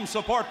getting some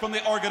support from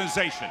the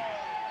organization.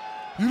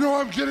 You know,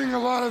 I'm getting a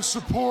lot of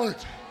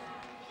support,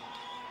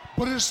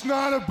 but it's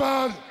not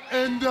about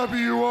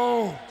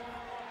NWO.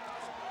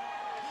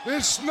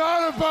 It's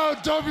not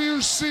about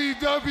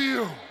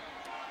WCW.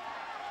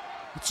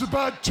 It's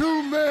about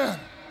two men,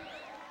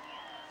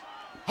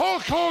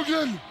 Hulk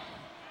Hogan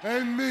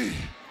and me,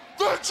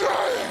 the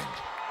Giant.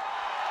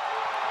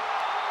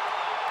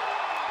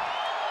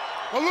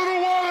 A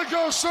little while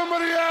ago,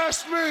 somebody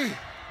asked me,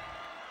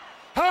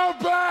 how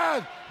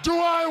bad do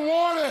I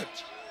want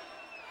it?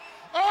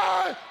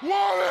 I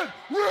want it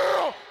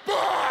real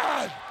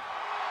bad.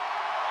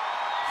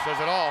 Says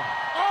it all.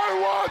 I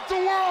want the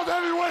World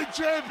Heavyweight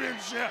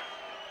Championship.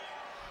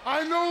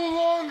 I no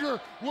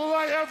longer will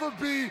I ever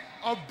be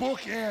a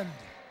bookend.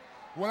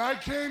 When I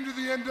came to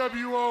the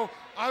NWO,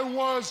 I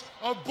was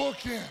a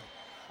bookend.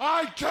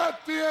 I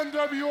kept the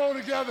NWO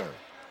together.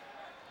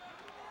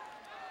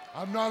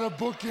 I'm not a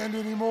bookend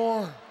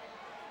anymore.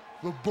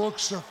 The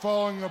books are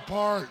falling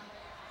apart.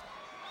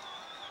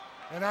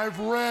 And I've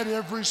read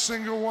every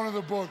single one of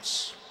the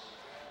books.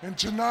 And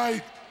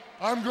tonight,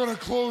 I'm going to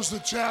close the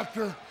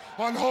chapter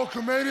on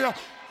Hulkamania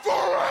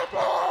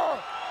forever!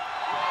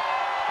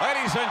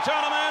 Ladies and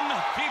gentlemen,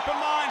 keep in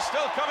mind,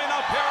 still coming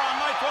up here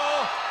on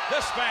Nitro,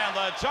 this man,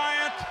 the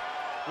Giant,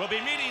 will be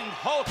meeting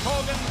Hulk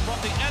Hogan from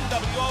the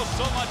NWO.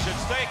 So much at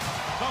stake.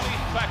 Tony,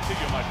 back to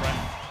you, my friend.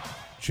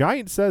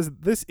 Giant says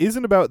this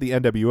isn't about the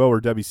NWO or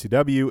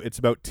WCW, it's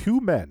about two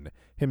men,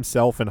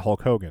 himself and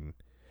Hulk Hogan.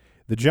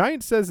 The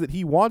Giant says that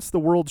he wants the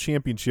World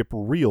Championship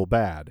real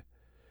bad.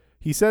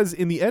 He says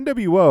in the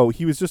NWO,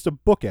 he was just a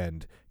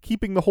bookend,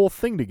 keeping the whole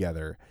thing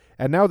together,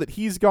 and now that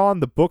he's gone,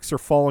 the books are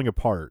falling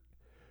apart.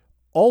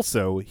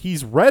 Also,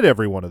 he's read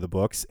every one of the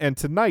books, and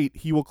tonight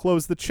he will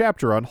close the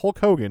chapter on Hulk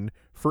Hogan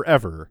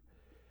forever.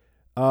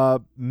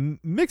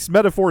 Mixed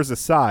metaphors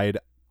aside,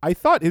 I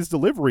thought his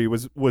delivery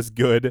was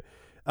good.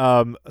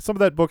 Some of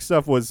that book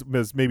stuff was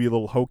maybe a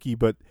little hokey,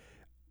 but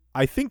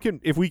I think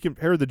if we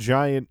compare the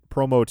Giant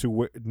promo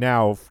to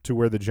now to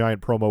where the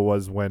Giant promo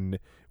was when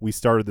we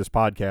started this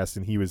podcast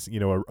and he was,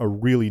 a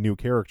really new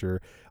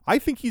character, I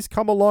think he's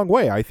come a long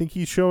way. I think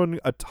he's shown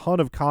a ton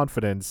of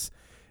confidence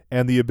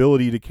and the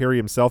ability to carry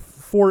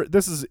himself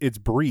it's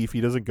brief.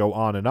 He doesn't go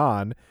on and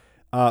on.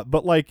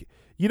 But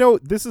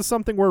this is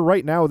something where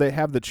right now they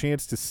have the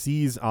chance to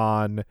seize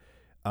on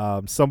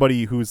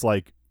somebody who's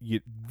like,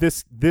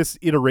 this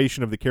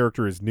iteration of the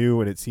character is new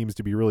and it seems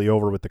to be really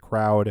over with the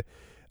crowd.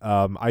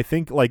 I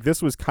think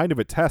this was kind of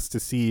a test to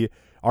see,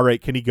 all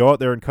right, can he go out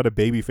there and cut a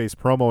babyface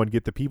promo and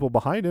get the people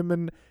behind him?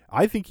 And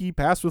I think he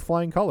passed with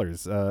flying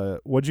colors.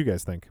 What'd you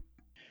guys think?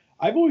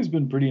 I've always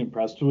been pretty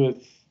impressed with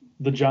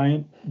the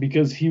Giant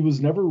because he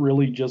was never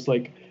really just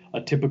like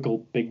a typical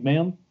big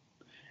man.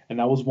 And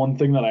that was one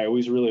thing that I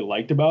always really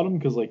liked about him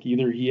because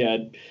either he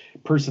had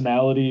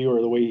personality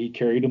or the way he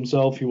carried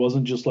himself, he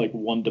wasn't just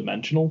one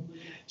dimensional.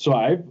 So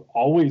I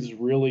always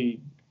really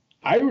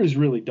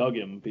dug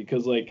him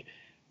because I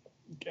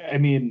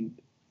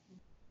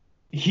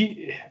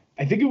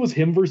think it was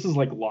him versus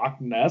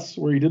Loch Ness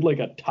where he did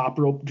a top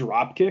rope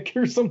drop kick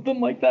or something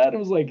like that. It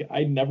was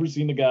I'd never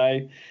seen a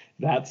guy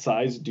that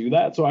size do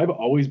that. So I've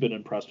always been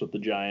impressed with the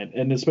Giant.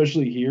 And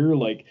especially here,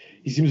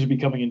 he seems to be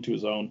coming into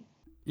his own.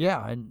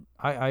 Yeah, and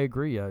I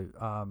agree.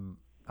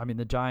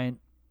 The Giant,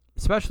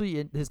 especially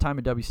in his time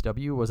in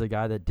WCW, was a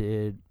guy that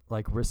did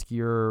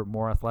riskier,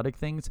 more athletic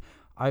things.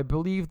 I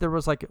believe there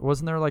was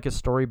wasn't there a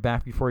story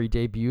back before he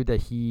debuted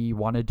that he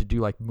wanted to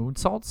do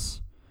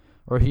moonsaults,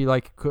 or he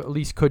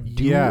could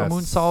do a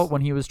moonsault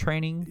when he was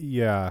training.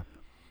 Yeah.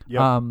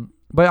 Yep.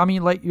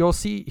 But you'll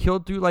see he'll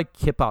do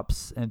kip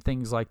ups and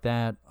things like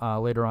that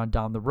later on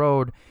down the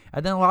road,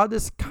 and then a lot of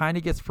this kind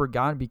of gets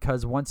forgotten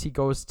because once he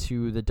goes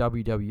to the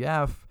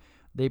WWF,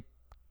 they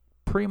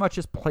pretty much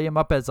just play him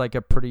up as a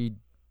pretty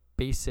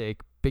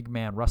basic big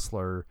man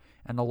wrestler,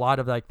 and a lot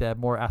of that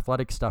more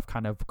athletic stuff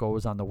kind of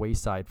goes on the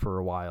wayside for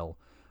a while.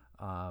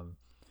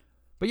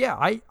 But yeah,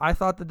 I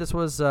thought that this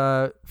was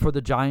for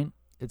the Giant,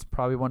 it's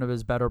probably one of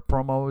his better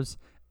promos.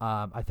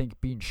 I think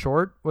being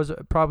short was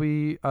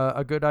probably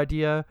a good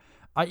idea.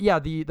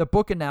 The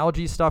book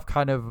analogy stuff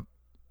kind of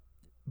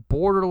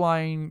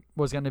borderline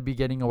was going to be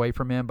getting away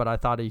from him, but I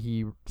thought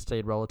he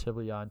stayed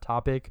relatively on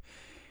topic.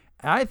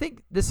 And I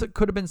think this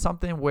could have been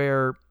something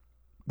where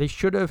they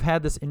should have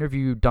had this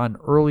interview done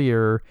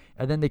earlier,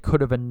 and then they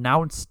could have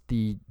announced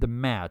the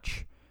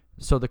match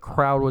so the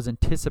crowd was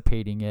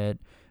anticipating it,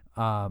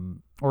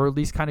 or at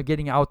least kind of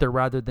getting out there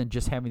rather than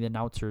just having the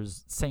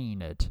announcers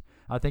saying it.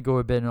 I think it would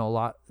have been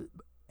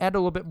add a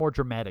little bit more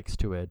dramatics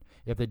to it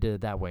if they did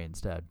it that way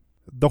instead.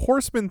 The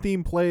Horseman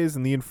theme plays,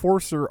 and the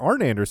enforcer,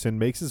 Arn Anderson,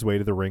 makes his way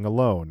to the ring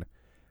alone.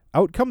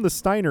 Out come the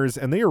Steiners,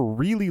 and they are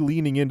really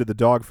leaning into the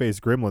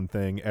dog-faced gremlin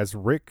thing as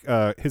Rick,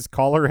 his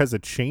collar has a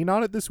chain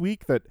on it this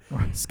week that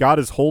Scott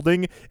is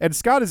holding, and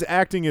Scott is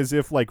acting as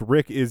if like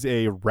Rick is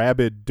a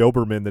rabid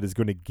Doberman that is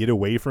going to get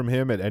away from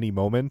him at any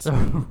moment.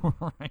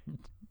 Right.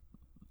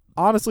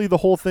 Honestly, the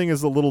whole thing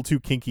is a little too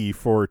kinky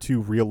for two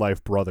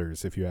real-life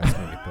brothers, if you ask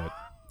me.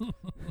 But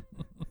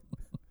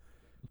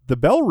the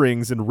bell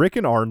rings, and Rick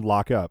and Arn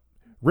lock up.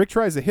 Rick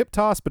tries a hip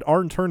toss, but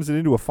Arn turns it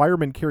into a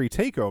fireman carry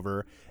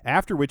takeover,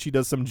 after which he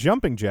does some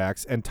jumping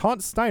jacks and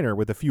taunts Steiner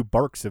with a few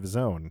barks of his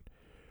own.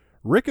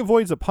 Rick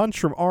avoids a punch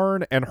from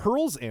Arn and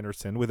hurls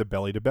Anderson with a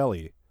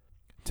belly-to-belly.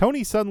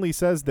 Tony suddenly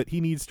says that he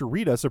needs to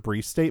read us a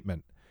brief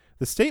statement.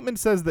 The statement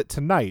says that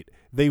tonight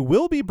they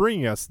will be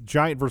bringing us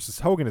Giant vs.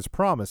 Hogan as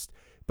promised,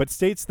 but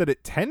states that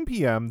at 10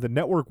 p.m. the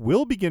network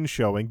will begin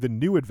showing the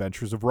new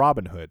adventures of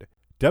Robin Hood.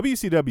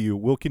 WCW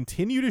will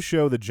continue to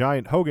show the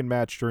Giant Hogan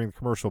match during the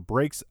commercial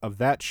breaks of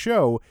that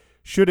show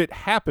should it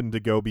happen to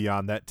go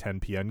beyond that 10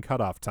 p.m.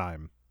 cutoff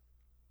time.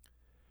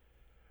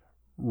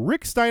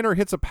 Rick Steiner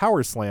hits a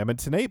power slam, and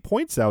Tenay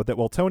points out that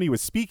while Tony was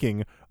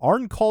speaking,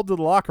 Arn called to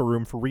the locker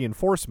room for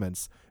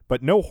reinforcements,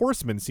 but no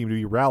horsemen seem to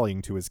be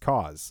rallying to his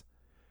cause.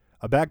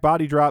 A back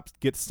body drop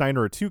gets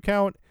Steiner a 2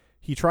 count.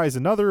 He tries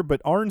another,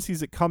 but Arn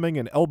sees it coming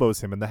and elbows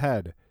him in the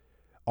head.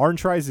 Arn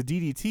tries a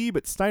DDT,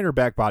 but Steiner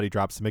back body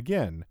drops him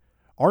again.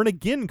 Arn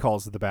again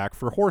calls to the back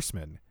for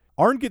horsemen.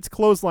 Arn gets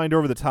clotheslined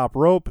over the top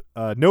rope,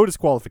 no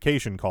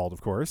disqualification called,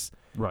 of course.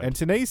 Right. And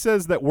Tenay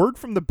says that word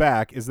from the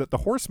back is that the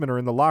horsemen are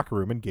in the locker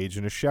room engaged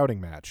in a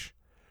shouting match.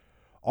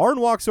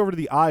 Arn walks over to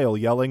the aisle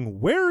yelling,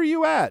 "Where are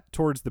you at?"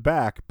 towards the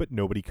back, but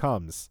nobody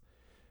comes.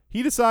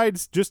 He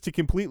decides just to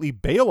completely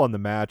bail on the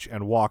match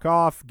and walk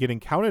off, getting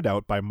counted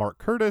out by Mark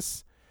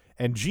Curtis,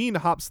 and Gene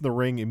hops in the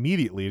ring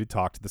immediately to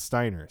talk to the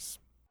Steiners.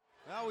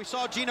 Well, we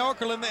saw Gene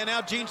Okerlund, and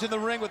now Gene's in the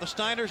ring with the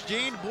Steiners.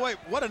 Gene, boy,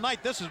 what a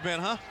night this has been,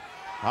 huh?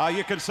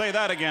 You can say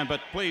that again,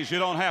 but please, you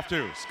don't have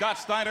to. Scott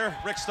Steiner,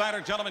 Rick Steiner,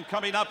 gentlemen,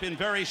 coming up in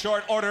very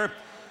short order.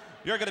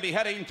 You're going to be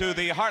heading to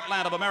the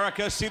heartland of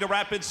America, Cedar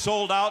Rapids,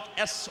 sold out,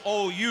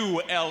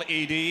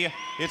 SOULED.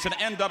 It's an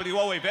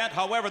NWO event.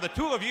 However, the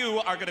two of you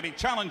are going to be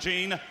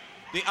challenging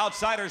the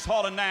Outsiders,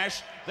 Hall and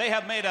Nash. They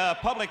have made a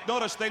public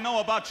notice. They know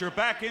about your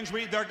back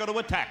injury. They're going to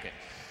attack it.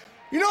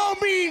 You know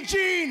me and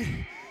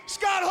Gene,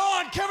 Scott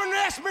Hall and Kevin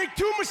Nash made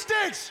 2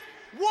 mistakes.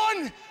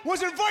 One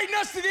was inviting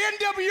us to the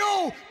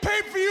NWO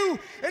pay-per-view,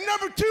 and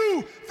number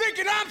 2,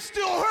 thinking I'm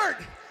still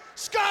hurt.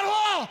 Scott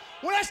Hall,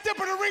 when I step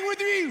in the ring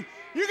with you,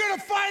 you're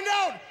gonna find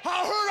out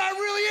how hurt I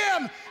really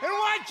am. And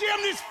when I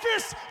jam this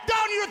fist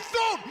down your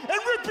throat and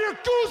rip your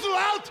goozle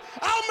out,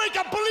 I'll make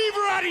a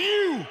believer out of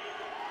you.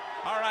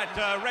 All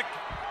right, Rick.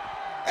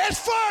 As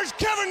far as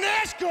Kevin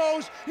Nash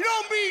goes, you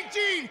know me and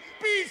Gene,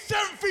 being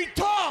 7 feet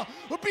tall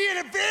would be an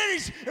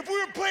advantage if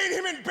we were playing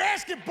him in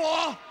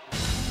basketball.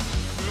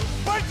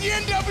 But at the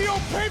NWO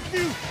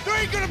pay-per-view,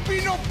 there ain't gonna be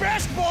no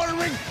basketball in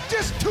the ring,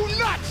 just 2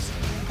 nuts.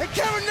 And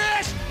Kevin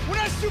Nash, when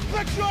I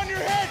suplex you on your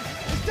head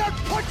and start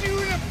punching you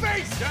in the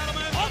face,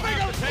 gentlemen, I'll make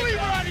a believer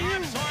out of you.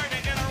 I'm sorry to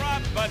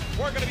interrupt, but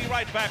we're going to be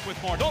right back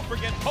with more. Don't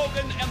forget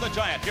Hogan and the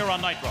Giant here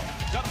on Nitro.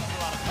 Gentlemen,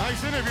 we're out of time.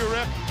 Nice interview,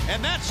 Rick.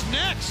 And that's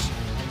next.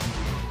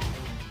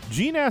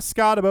 Gene asks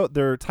Scott about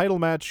their title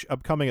match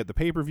upcoming at the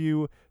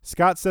pay-per-view.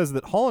 Scott says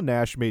that Hall and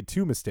Nash made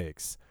 2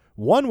 mistakes.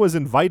 One was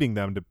inviting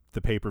them to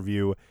the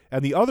pay-per-view,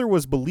 and the other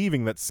was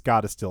believing that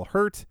Scott is still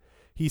hurt.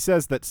 He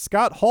says that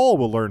Scott Hall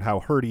will learn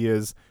how hurt he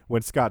is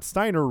when Scott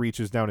Steiner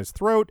reaches down his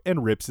throat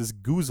and rips his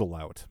goozle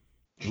out.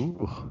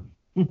 Ooh.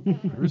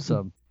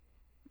 Gruesome.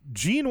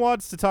 Gene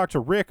wants to talk to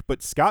Rick,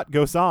 but Scott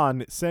goes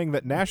on, saying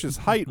that Nash's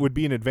height would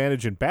be an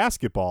advantage in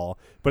basketball,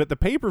 but at the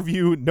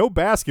pay-per-view, no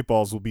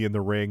basketballs will be in the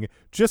ring,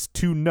 just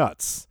 2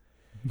 nuts.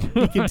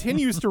 He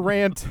continues to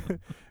rant,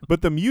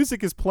 but the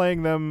music is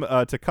playing them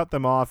to cut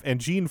them off,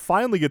 and Gene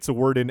finally gets a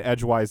word in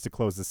edgewise to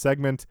close the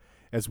segment.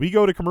 As we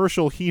go to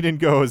commercial, Heenan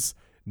goes,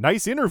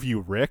 "Nice interview,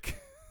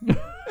 Rick."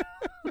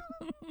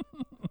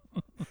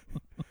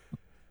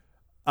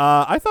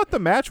 I thought the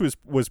match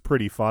was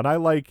pretty fun. I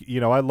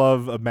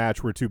love a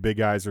match where 2 big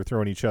guys are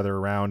throwing each other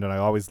around, and I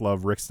always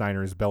love Rick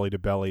Steiner's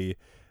belly-to-belly.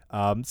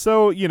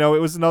 So,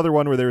 it was another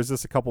one where there was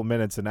just a couple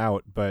minutes and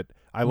out, but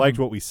I liked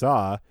what we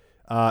saw.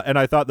 And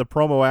I thought the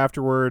promo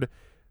afterward,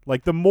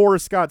 like, the more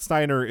Scott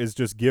Steiner is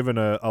just given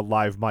a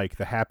live mic,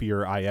 the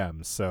happier I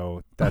am.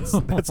 So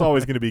that's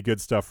always going to be good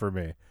stuff for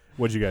me.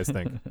 What'd you guys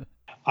think?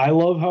 I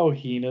love how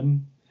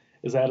Heenan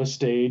is at a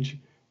stage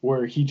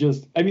where he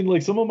just,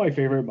 some of my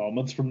favorite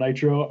moments from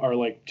Nitro are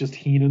like just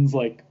Heenan's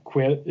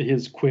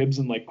his quibs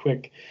and like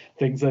quick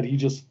things that he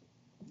just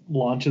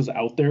launches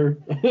out there,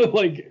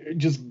 like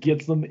just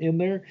gets them in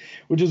there,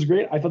 which is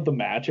great. I thought the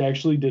match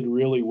actually did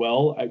really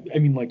well.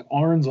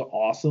 Arn's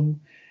awesome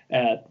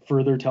at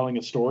further telling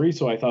a story,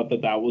 so I thought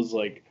that was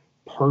like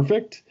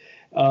perfect.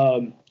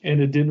 And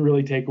it didn't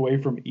really take away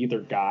from either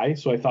guy,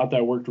 so I thought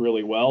that worked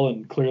really well.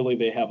 And clearly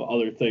they have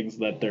other things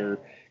that they're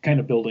kind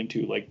of building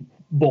to, like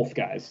both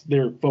guys.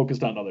 They're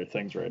focused on other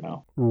things right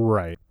now.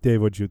 Right.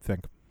 Dave, what'd you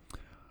think?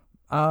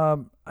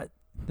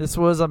 This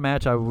was a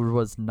match I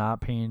was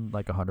not paying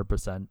like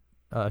 100%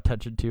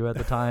 attention to at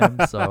the time,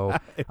 so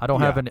I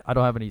don't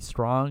have any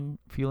strong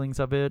feelings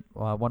of it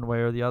one way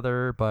or the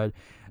other. But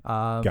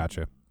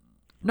gotcha.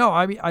 No,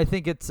 I mean I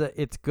think it's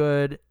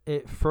good.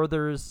 It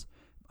furthers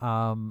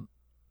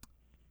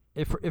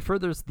it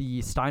furthers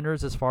the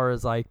Steiners as far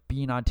as like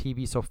being on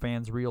TV, so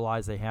fans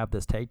realize they have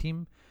this tag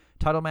team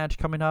title match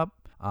coming up.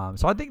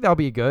 So I think that'll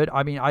be good.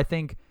 I mean, I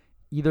think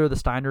either the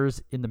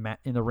Steiners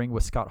in the ring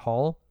with Scott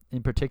Hall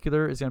in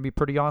particular is going to be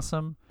pretty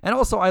awesome. And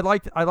also, I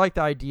like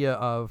the idea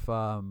of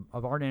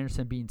Arn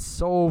Anderson being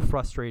so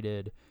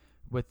frustrated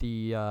with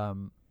the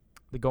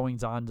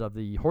goings-ons of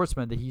the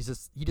Horsemen that he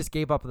just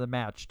gave up the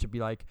match to be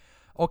like,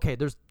 okay,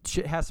 there's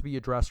shit has to be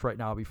addressed right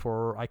now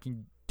before I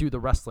can do the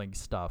wrestling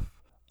stuff.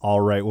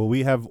 All right, well,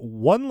 we have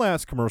one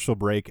last commercial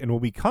break, and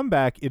when we come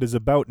back, it is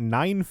about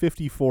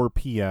 9:54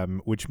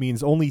 p.m., which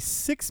means only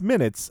 6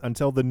 minutes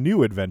until the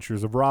new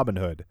adventures of Robin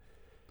Hood.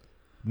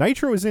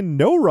 Nitro is in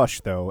no rush,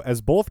 though, as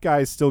both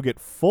guys still get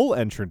full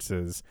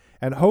entrances,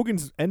 and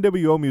Hogan's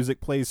NWO music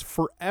plays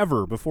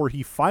forever before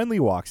he finally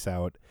walks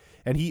out,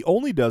 and he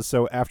only does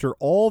so after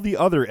all the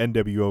other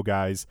NWO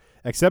guys,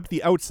 except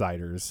the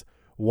Outsiders,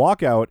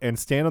 walk out and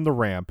stand on the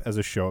ramp as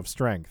a show of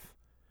strength.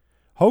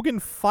 Hogan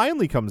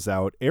finally comes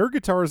out, air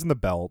guitars in the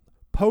belt,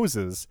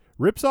 poses,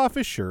 rips off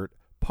his shirt,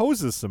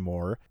 poses some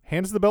more,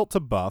 hands the belt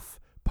to Buff,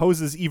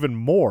 poses even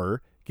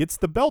more, gets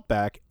the belt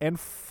back, and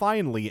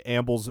finally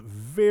ambles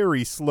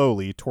very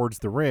slowly towards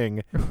the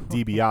ring,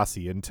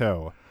 DiBiase in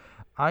tow.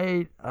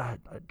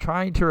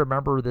 Trying to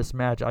remember this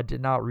match, I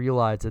did not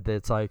realize that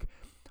it's like,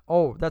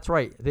 oh, that's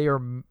right. They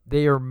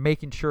are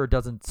making sure it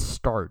doesn't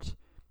start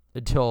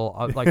until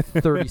like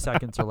 30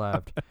 seconds are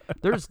left.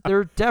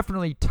 They're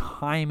definitely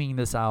timing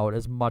this out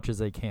as much as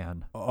they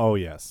can. Oh,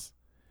 yes.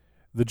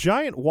 The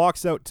Giant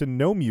walks out to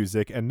no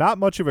music and not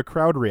much of a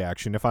crowd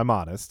reaction, if I'm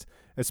honest,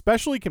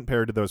 especially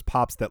compared to those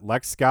pops that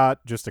Lex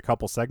got just a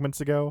couple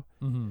segments ago.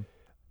 Mm-hmm.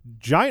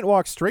 Giant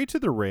walks straight to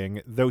the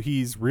ring, though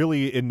he's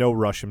really in no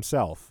rush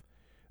himself.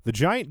 The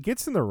Giant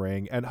gets in the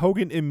ring, and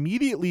Hogan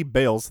immediately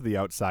bails to the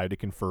outside to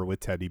confer with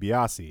Ted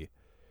DiBiase.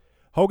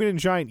 Hogan and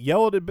Giant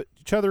yell at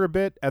each other a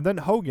bit, and then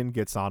Hogan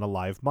gets on a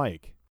live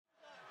mic.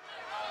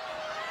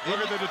 Look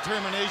at the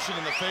determination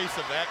in the face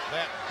of that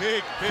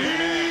big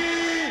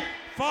man.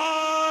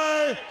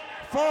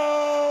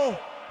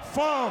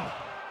 Fum.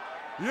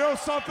 You know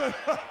something?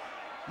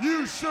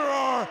 You sure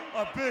are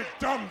a big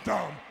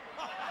dum-dum.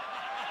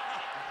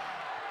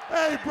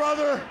 Hey,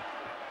 brother,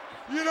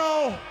 you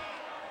know,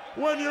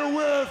 when you're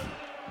with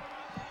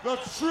the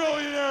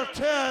trillionaire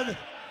Ted,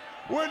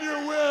 when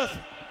you're with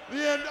the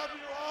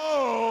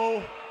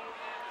NWO,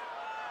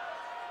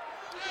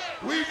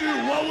 we do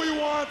what we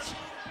want,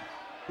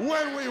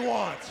 when we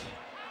want.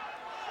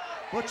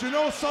 But you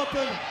know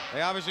something?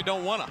 They obviously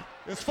don't want to.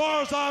 As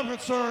far as I'm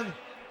concerned,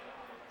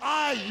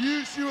 I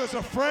use you as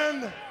a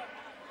friend.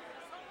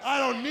 I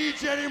don't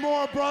need you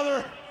anymore,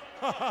 brother.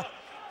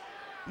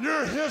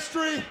 You're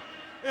history,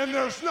 and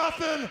there's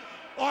nothing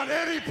on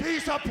any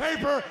piece of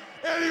paper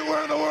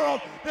anywhere in the world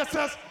that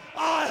says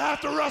I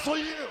have to wrestle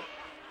you.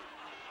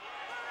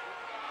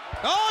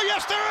 Oh,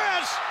 yes,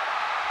 there is.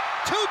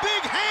 Two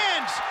big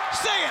hands.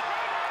 Say it.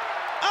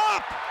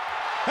 Up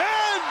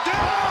and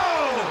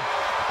down.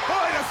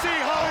 Boy, to see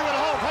Hollywood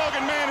Hulk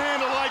Hogan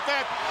manhandled like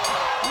that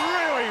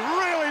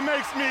really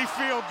makes me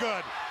feel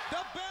good.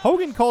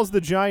 Hogan calls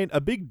the Giant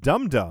a big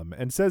dum-dum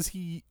and says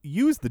he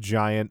used the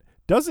Giant,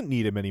 doesn't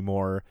need him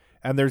anymore,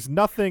 and there's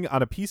nothing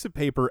on a piece of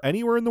paper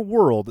anywhere in the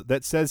world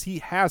that says he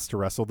has to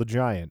wrestle the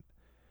Giant.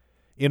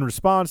 In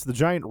response, the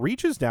Giant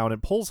reaches down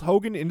and pulls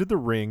Hogan into the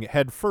ring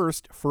head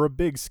first for a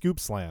big scoop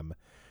slam.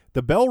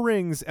 The bell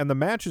rings and the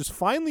match is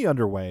finally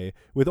underway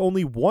with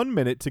only 1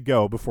 minute to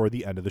go before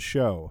the end of the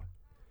show.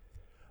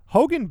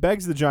 Hogan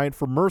begs the Giant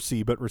for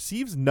mercy but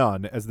receives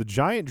none as the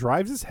Giant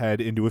drives his head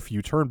into a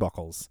few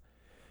turnbuckles.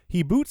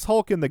 He boots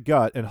Hulk in the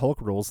gut and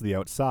Hulk rolls to the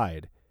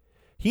outside.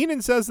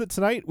 Heenan says that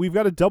tonight we've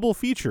got a double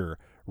feature,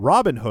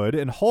 Robin Hood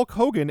and Hulk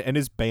Hogan and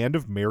his band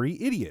of merry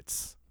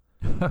idiots.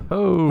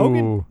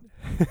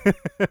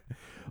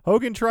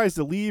 Hogan tries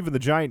to leave and the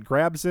Giant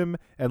grabs him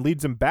and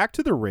leads him back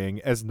to the ring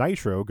as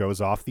Nitro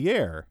goes off the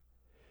air.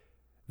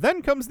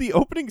 Then comes the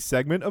opening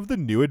segment of the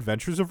New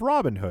Adventures of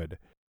Robin Hood.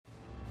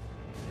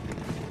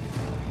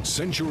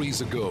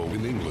 Centuries ago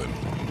in England,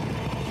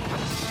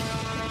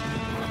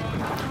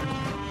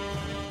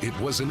 it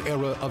was an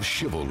era of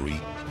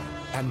chivalry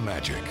and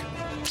magic.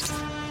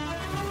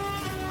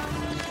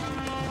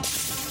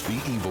 The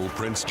evil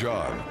Prince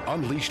John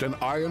unleashed an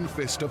iron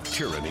fist of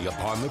tyranny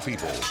upon the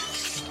people.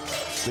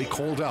 They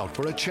called out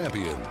for a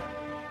champion.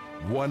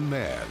 One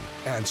man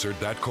answered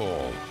that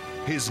call.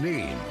 His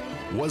name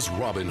was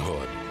Robin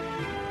Hood.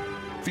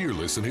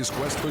 Fearless in his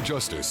quest for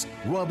justice,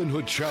 Robin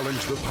Hood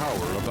challenged the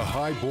power of the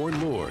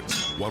high-born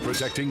lords while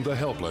protecting the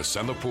helpless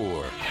and the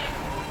poor.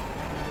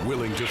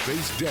 Willing to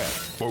face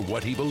death for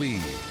what he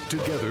believed,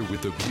 together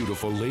with the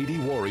beautiful lady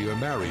warrior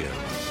Marion,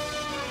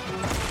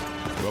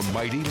 the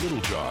mighty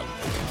Little John,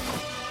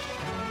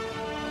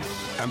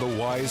 and the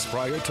wise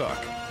Friar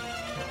Tuck.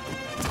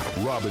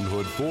 Robin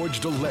Hood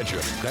forged a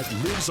legend that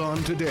lives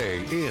on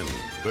today in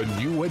The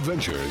New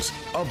Adventures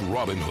of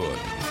Robin Hood.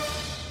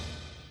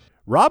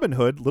 Robin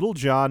Hood, Little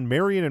John,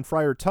 Marion, and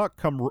Friar Tuck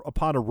come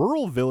upon a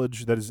rural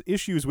village that has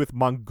issues with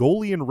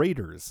Mongolian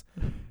raiders.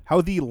 How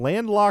the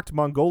landlocked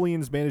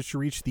Mongolians managed to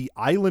reach the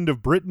island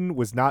of Britain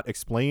was not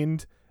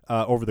explained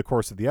over the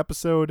course of the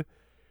episode.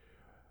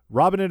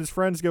 Robin and his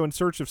friends go in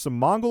search of some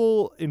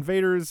Mongol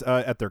invaders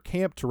at their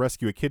camp to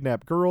rescue a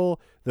kidnapped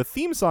girl. The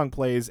theme song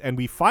plays, and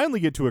we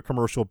finally get to a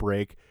commercial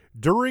break,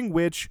 during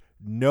which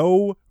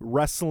no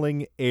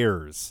wrestling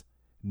airs.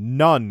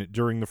 None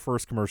during the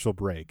first commercial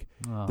break.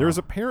 There's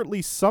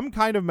apparently some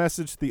kind of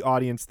message to the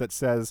audience that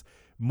says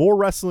more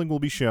wrestling will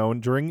be shown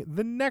during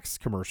the next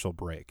commercial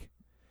break.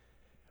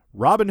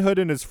 Robin Hood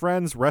and his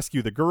friends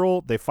rescue the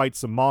girl, they fight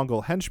some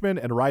Mongol henchmen,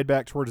 and ride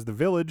back towards the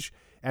village,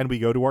 and we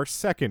go to our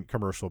second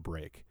commercial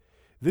break.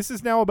 This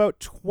is now about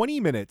 20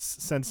 minutes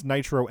since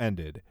Nitro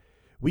ended.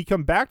 We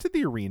come back to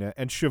the arena,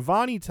 and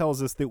Shivani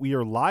tells us that we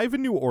are live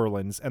in New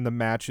Orleans and the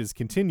match is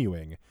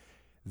continuing.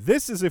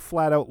 This is a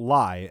flat-out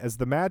lie, as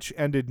the match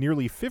ended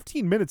nearly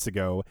 15 minutes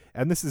ago,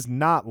 and this is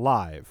not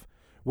live.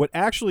 What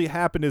actually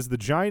happened is the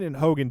Giant and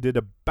Hogan did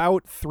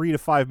about 3 to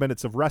 5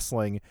 minutes of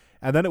wrestling,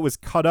 and then it was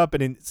cut up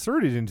and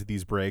inserted into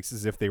these breaks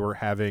as if they were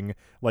having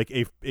like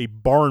a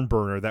barn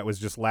burner that was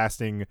just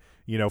lasting,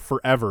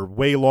 forever,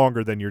 way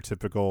longer than your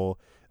typical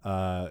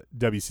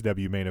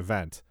WCW main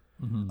event.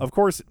 Mm-hmm. Of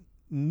course,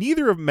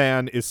 neither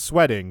man is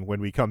sweating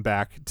when we come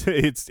back.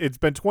 It's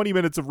been 20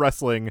 minutes of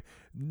wrestling.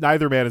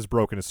 Neither man has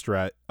broken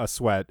a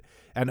sweat.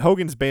 And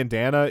Hogan's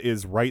bandana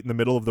is right in the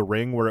middle of the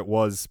ring where it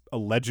was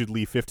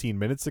allegedly 15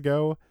 minutes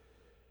ago.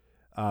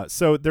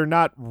 So they're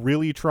not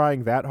really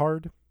trying that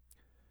hard.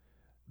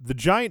 The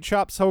Giant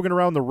chops Hogan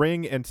around the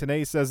ring, and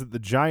Tenay says that the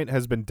Giant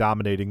has been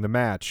dominating the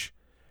match.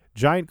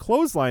 Giant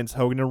clotheslines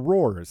Hogan and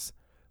roars.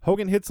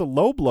 Hogan hits a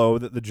low blow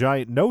that the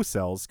Giant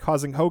no-sells,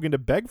 causing Hogan to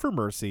beg for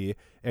mercy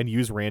and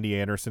use Randy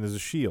Anderson as a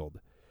shield.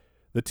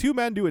 The two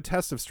men do a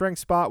test of strength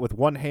spot with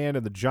one hand,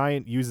 and the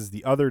Giant uses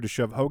the other to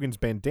shove Hogan's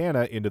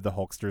bandana into the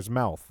Hulkster's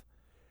mouth.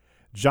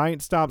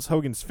 Giant stomps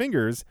Hogan's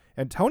fingers,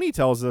 and Tony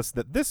tells us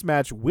that this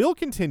match will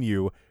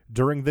continue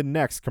during the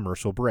next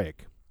commercial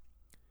break.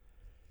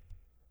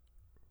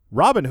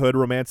 Robin Hood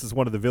romances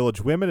one of the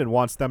village women and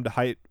wants them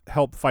to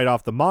help fight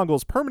off the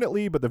Mongols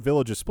permanently, but the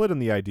village is split on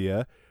the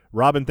idea.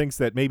 Robin thinks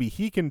that maybe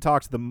he can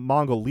talk to the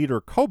Mongol leader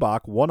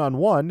Kobach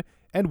one-on-one,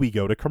 and we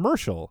go to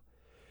commercial.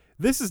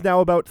 This is now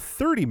about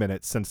 30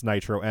 minutes since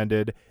Nitro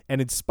ended,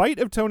 and in spite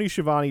of Tony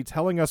Schiavone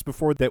telling us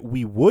before that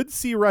we would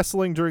see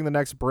wrestling during the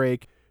next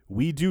break,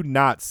 we do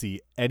not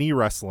see any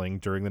wrestling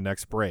during the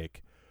next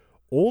break.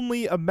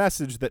 Only a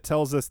message that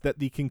tells us that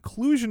the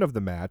conclusion of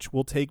the match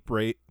will take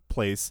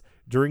place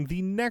during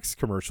the next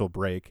commercial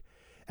break,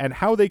 and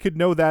how they could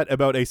know that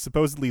about a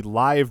supposedly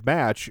live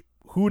match,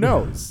 who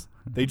knows?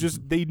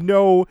 They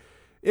know.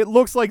 It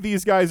looks like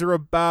these guys are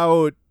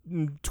about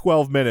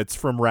 12 minutes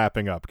from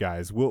wrapping up,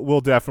 guys. We'll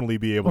definitely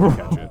be able to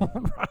catch it.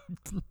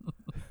 Right.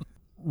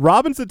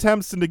 Robin's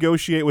attempts to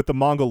negotiate with the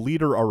Mongol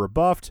leader are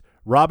rebuffed.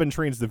 Robin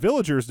trains the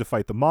villagers to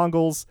fight the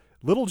Mongols.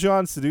 Little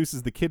John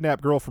seduces the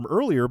kidnapped girl from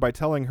earlier by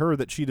telling her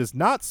that she does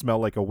not smell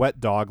like a wet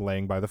dog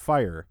laying by the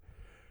fire.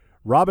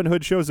 Robin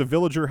Hood shows a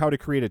villager how to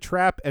create a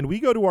trap, and we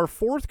go to our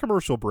fourth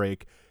commercial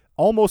break,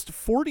 almost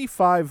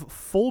 45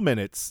 full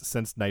minutes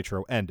since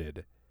Nitro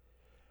ended.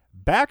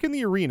 Back in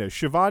the arena,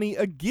 Shivani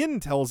again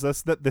tells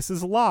us that this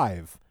is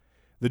live.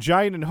 The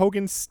Giant and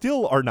Hogan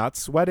still are not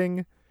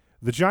sweating.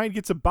 The Giant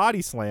gets a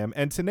body slam,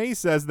 and Tenay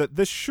says that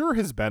this sure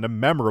has been a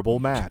memorable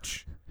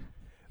match.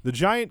 The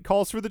Giant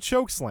calls for the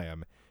choke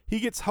slam.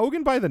 He gets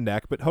Hogan by the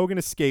neck, but Hogan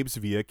escapes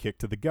via a kick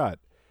to the gut.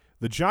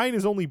 The Giant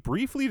is only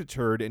briefly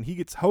deterred, and he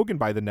gets Hogan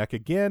by the neck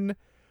again.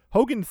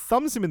 Hogan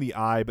thumbs him in the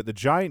eye, but the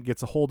Giant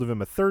gets a hold of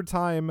him a third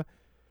time.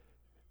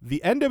 The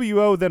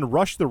NWO then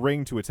rush the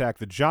ring to attack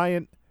the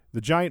Giant.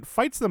 The Giant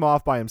fights them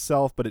off by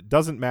himself, but it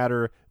doesn't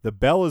matter. The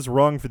bell is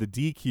rung for the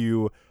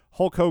DQ.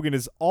 Hulk Hogan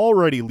is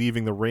already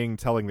leaving the ring,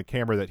 telling the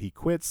camera that he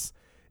quits,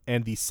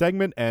 and the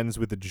segment ends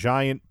with the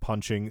Giant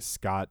punching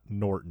Scott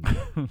Norton.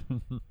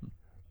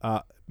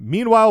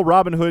 Meanwhile,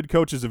 Robin Hood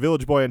coaches a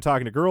village boy on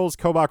talking to girls.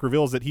 Kobach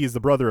reveals that he is the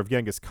brother of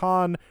Genghis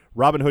Khan.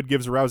 Robin Hood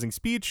gives a rousing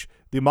speech.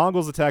 The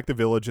Mongols attack the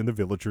village, and the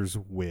villagers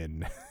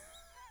win.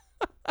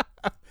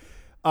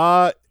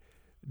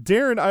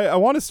 Darren, I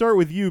want to start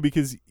with you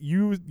because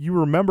you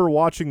remember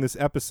watching this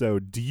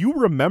episode. Do you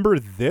remember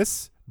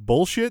this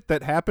bullshit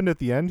that happened at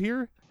the end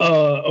here?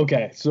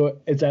 Okay, so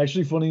it's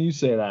actually funny you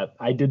say that.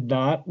 I did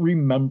not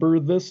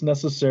remember this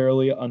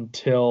necessarily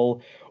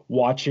until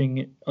I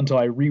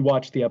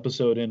rewatched the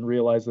episode and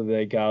realized that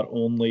they got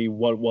only,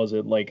 what was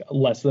it, like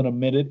less than a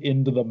minute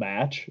into the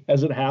match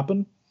as it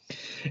happened.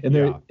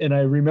 And I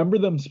remember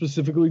them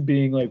specifically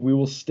being like, we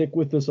will stick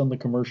with this on the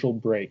commercial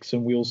breaks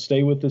and we'll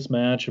stay with this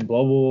match and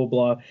blah, blah,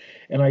 blah, blah.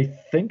 And I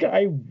think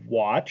I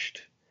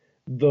watched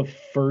the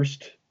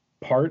first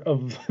part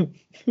of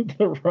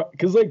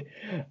because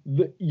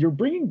you're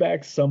bringing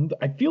back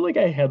I feel like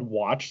I had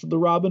watched the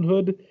Robin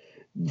Hood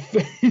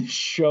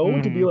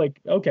show to be like,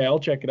 okay, I'll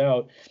check it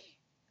out.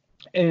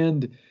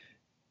 And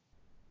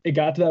it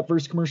got to that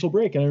first commercial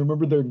break, and I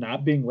remember there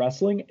not being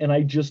wrestling, and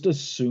I just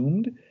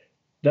assumed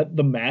that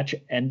the match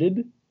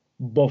ended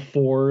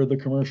before the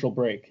commercial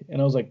break.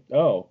 And I was like,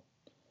 oh,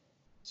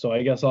 so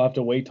I guess I'll have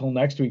to wait till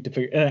next week to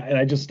figure. And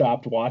I just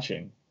stopped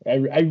watching.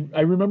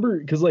 I remember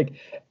because like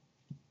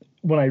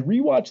when I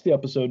rewatched the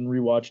episode and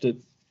rewatched it,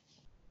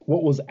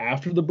 what was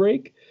after the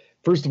break?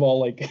 First of all,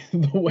 like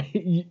the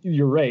way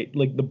you're right,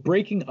 like the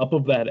breaking up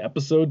of that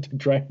episode to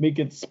try and make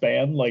it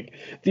span like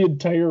the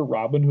entire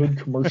Robin Hood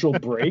commercial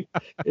break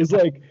is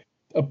like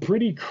a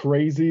pretty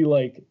crazy,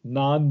 like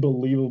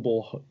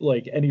non-believable,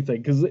 like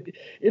anything. Because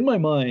in my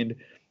mind,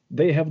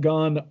 they have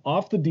gone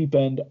off the deep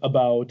end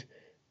about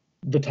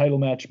the title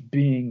match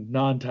being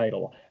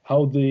non-title,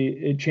 how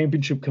the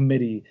championship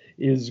committee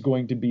is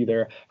going to be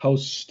there, how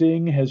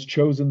Sting has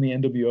chosen the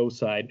NWO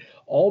side,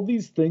 all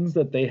these things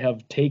that they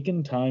have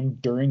taken time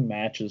during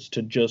matches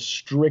to just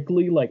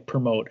strictly like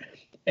promote.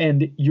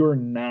 And you're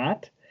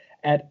not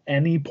at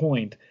any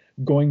point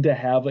going to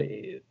have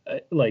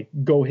like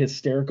go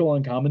hysterical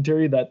on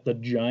commentary that the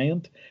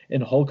Giant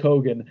and Hulk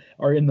Hogan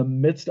are in the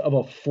midst of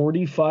a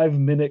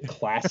 45-minute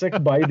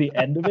classic by the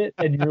end of it,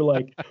 and you're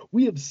like,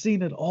 we have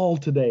seen it all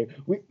today.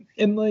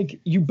 And like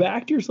you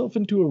backed yourself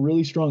into a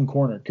really strong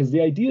corner, because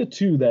the idea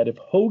too that if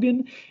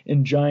Hogan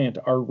and Giant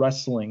are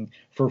wrestling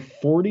for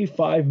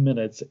 45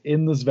 minutes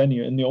in this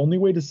venue, and the only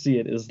way to see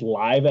it is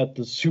live at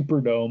the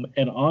Superdome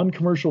and on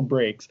commercial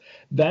breaks,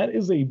 that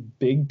is a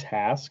big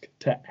task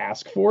to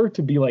ask for,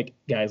 to be like,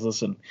 guys,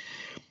 listen,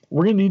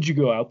 we're going to need you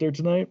to go out there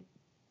tonight,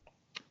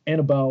 and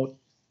about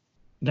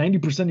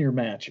 90% of your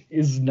match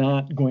is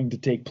not going to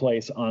take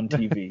place on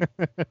TV.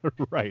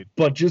 Right.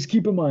 But just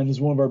keep in mind,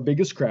 as one of our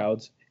biggest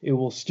crowds, it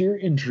will steer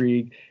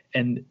intrigue,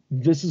 and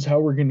this is how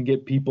we're going to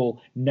get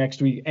people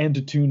next week and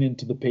to tune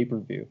into the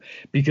pay-per-view.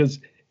 Because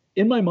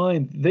in my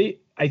mind,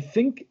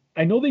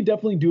 I know they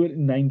definitely do it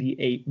in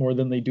 98 more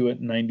than they do it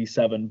in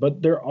 97,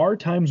 but there are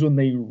times when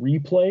they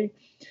replay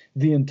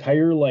the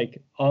entire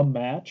like a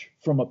match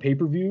from a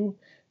pay-per-view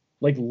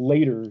like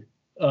later,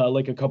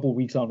 like a couple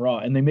weeks on Raw,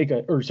 and they make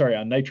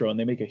on Nitro, and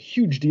they make a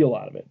huge deal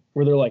out of it,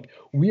 where they're like,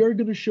 we are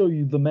going to show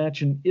you the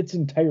match in its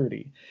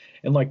entirety.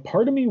 And like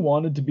part of me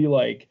wanted to be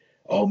like,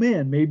 oh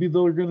man, maybe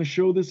they're going to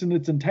show this in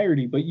its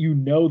entirety, but you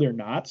know they're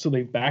not, so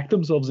they've backed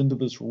themselves into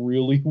this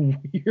really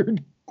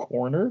weird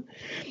corner.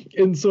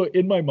 And so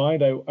in my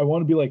mind, I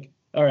want to be like,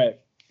 all right,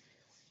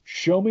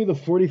 show me the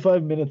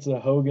 45 minutes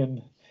of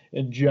Hogan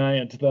and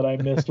Giant that I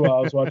missed while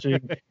I was watching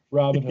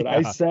Robin Hood. Yeah.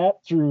 I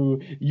sat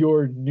through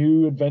your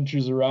New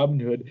Adventures of Robin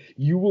Hood.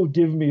 You will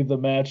give me the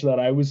match that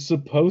I was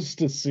supposed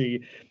to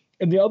see.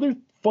 And the other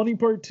funny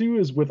part too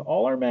is with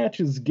all our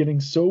matches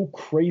getting so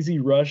crazy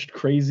rushed,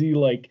 crazy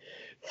like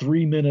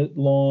 3-minute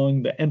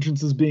long, the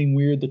entrances being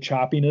weird, the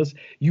choppiness,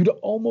 you'd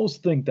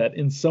almost think that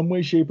in some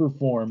way, shape, or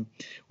form,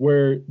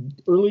 where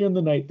earlier in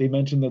the night they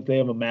mentioned that they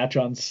have a match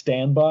on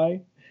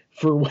standby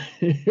for,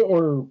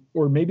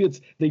 or maybe it's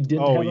they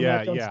didn't have a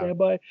match on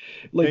standby,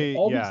 like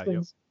these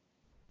things.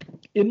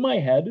 In my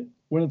head,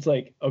 when it's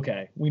like,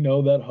 okay, we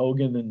know that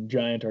Hogan and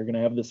Giant are going to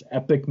have this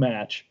epic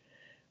match,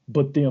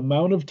 but the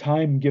amount of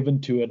time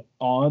given to it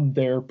on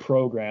their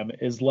program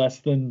is less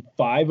than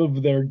 5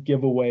 of their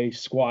giveaway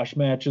squash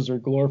matches or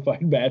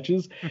glorified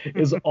matches,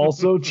 is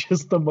also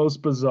just the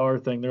most bizarre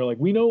thing. They're like,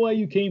 we know why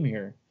you came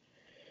here,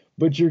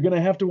 but you're going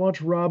to have to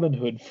watch Robin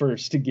Hood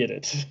first to get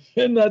it.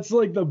 And that's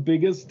like the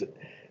biggest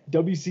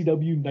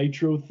WCW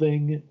Nitro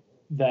thing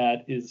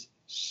that is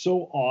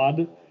so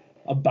odd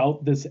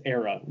about this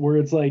era, where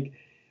it's like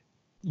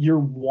you're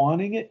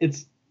wanting it.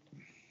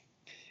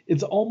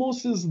 It's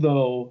almost as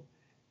though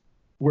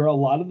where a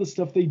lot of the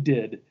stuff they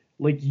did,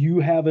 like you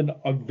have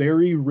a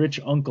very rich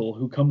uncle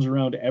who comes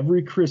around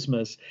every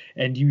Christmas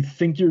and you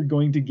think you're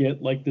going to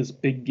get like this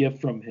big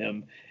gift from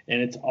him,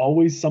 and it's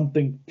always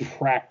something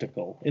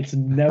practical. It's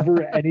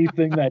never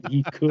anything that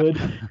he could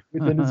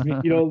within his,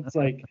 it's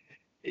like,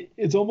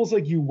 it's almost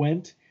like you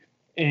went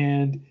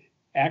and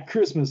at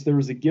Christmas there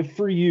was a gift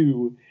for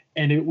you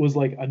and it was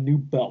like a new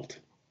belt.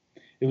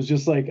 It was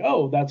just like,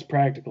 oh, that's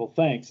practical.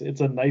 Thanks.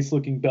 It's a nice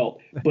looking belt.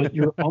 But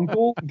your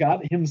uncle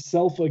got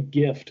himself a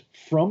gift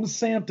from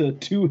Santa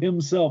to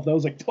himself. That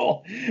was like,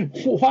 oh,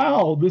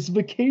 wow, this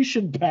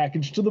vacation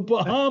package to the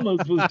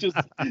Bahamas was just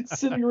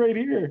sitting right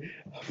here.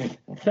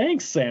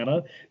 Thanks,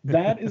 Santa.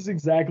 That is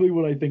exactly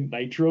what I think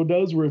Nitro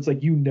does, where it's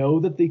like, you know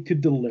that they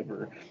could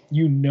deliver.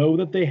 You know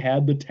that they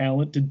had the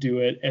talent to do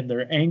it, and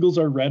their angles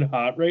are red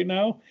hot right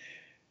now.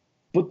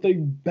 But they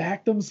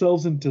back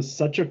themselves into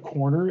such a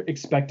corner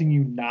expecting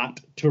you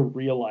not to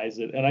realize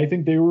it. And I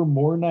think they were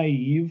more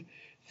naive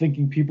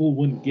thinking people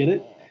wouldn't get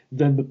it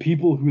than the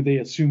people who they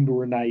assumed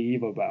were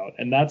naive about.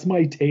 And that's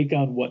my take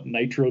on what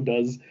Nitro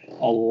does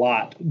a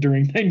lot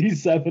during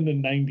 97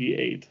 and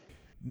 98.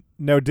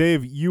 Now,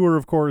 Dave, you were,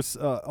 of course,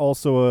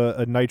 also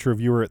a Nitro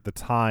viewer at the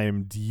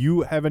time. Do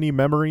you have any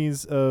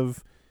memories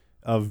of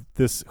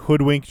this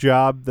hoodwink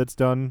job that's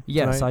done tonight?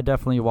 Yes, I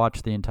definitely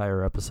watched the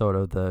entire episode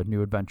of the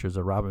New Adventures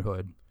of Robin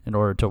Hood in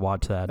order to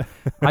watch that.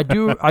 I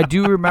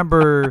do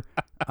remember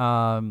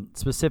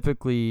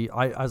Specifically,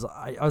 I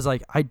was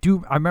like, I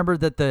remember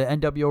that the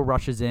NWO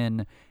rushes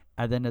in,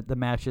 and then the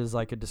match is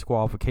like a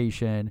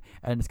disqualification,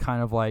 and it's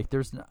kind of like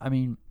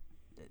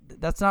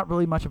that's not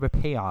really much of a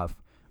payoff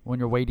when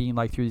you're waiting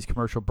like through these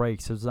commercial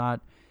breaks. It's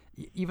not,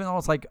 even though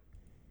it's like,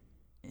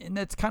 and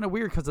it's kind of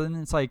weird because then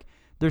it's like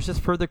there's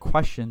just further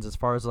questions as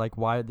far as like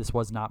why this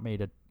was not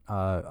made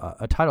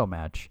a title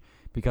match,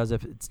 because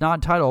if it's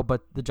not title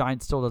but the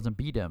Giant still doesn't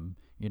beat him,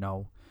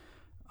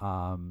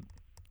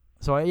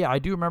 So I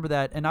do remember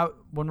that, and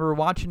when we were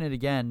watching it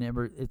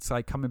again, it's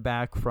like coming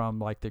back from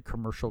like the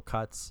commercial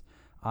cuts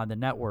on the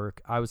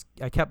network.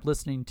 I kept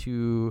listening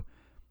to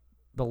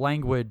the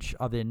language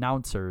of the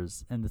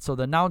announcers, and so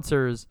the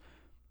announcers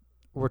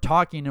were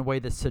talking in a way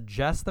that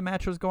suggests the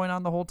match was going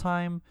on the whole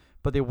time,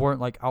 but they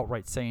weren't like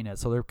outright saying it.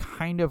 So they're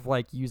kind of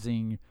like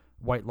using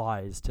white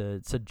lies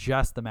to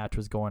suggest the match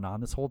was going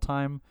on this whole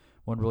time,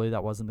 when really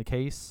that wasn't the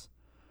case.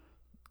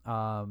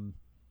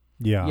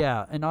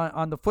 Yeah. And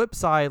on the flip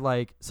side,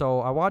 like, so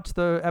I watched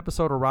the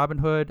episode of Robin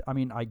Hood. I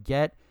mean, I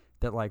get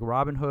that like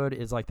Robin Hood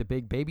is like the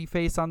big baby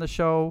face on the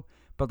show,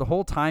 but the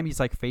whole time he's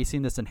like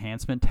facing this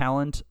enhancement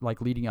talent,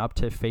 like leading up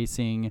to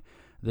facing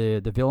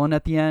the villain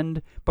at the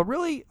end. But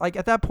really, like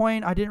at that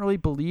point, I didn't really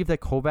believe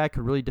that Kovac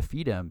could really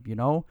defeat him,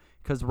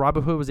 because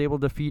Robin Hood was able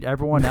to defeat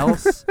everyone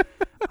else.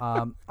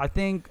 I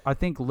think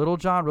Little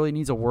John really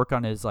needs to work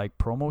on his like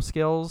promo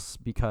skills,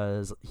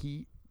 because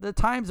the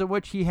times in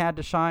which he had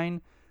to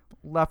shine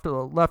left a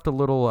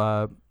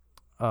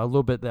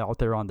little bit out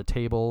there on the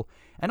table.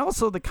 And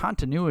also the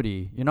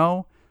continuity,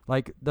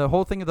 like the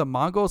whole thing of the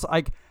Mongols,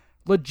 like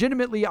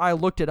legitimately I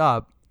looked it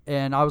up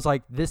and I was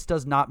like, this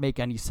does not make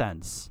any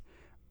sense.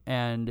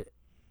 And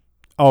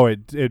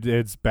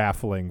it's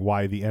baffling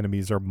why the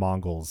enemies are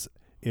Mongols.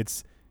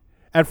 It's,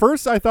 at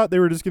first I thought they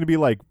were just going to be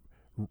like,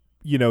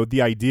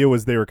 the idea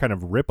was they were kind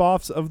of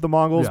rip-offs of the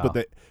Mongols,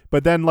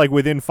 but then like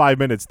within 5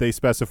 minutes they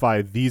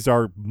specify these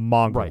are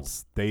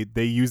Mongols. Right.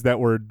 They use that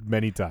word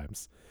many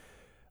times.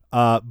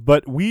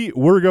 But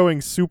we're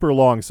going super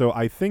long, so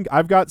I think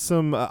I've got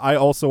some. I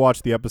also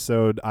watched the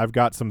episode. I've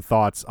got some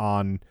thoughts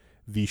on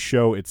the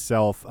show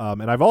itself,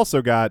 and I've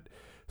also got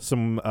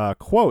some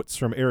quotes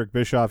from Eric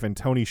Bischoff and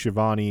Tony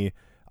Schiavone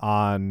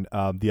on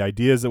the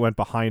ideas that went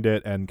behind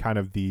it and kind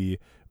of the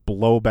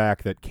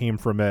blowback that came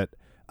from it.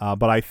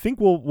 But I think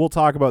we'll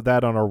talk about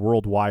that on our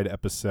worldwide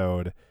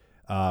episode,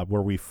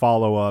 where we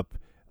follow up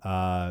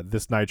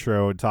this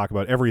Nitro and talk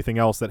about everything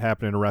else that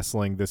happened in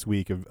wrestling this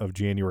week of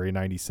January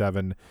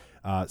 97.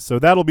 So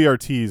that'll be our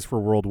tease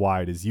for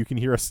worldwide, is you can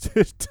hear us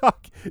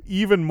talk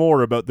even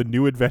more about the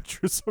new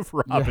adventures of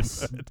Robin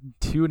Hood.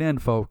 Tune in,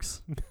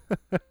 folks.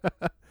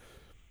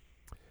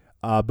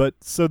 But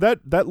so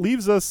that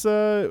leaves us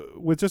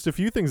with just a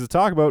few things to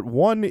talk about.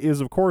 One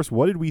is, of course,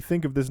 what did we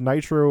think of this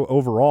Nitro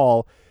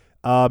overall?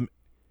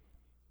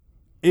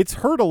 It's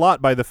hurt a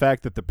lot by the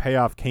fact that the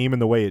payoff came in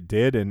the way it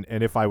did, and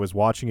if I was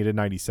watching it in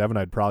 97,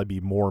 I'd probably be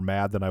more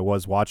mad than I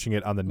was watching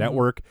it on the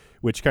network,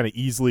 which kind of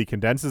easily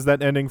condenses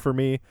that ending for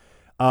me.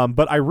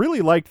 But I really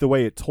liked the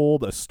way it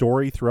told a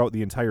story throughout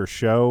the entire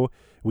show.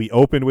 We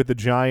opened with the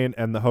Giant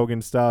and the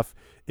Hogan stuff.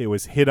 It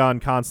was hit on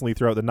constantly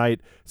throughout the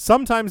night.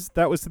 Sometimes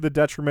that was to the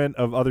detriment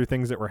of other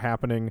things that were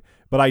happening,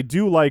 but I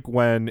do like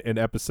when an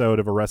episode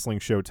of a wrestling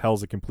show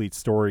tells a complete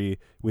story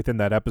within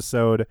that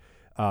episode.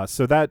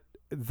 So that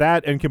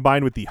and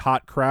combined with the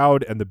hot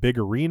crowd and the big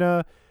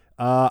arena,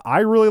 I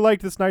really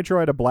liked this Nitro.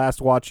 I had a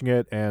blast watching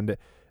it, and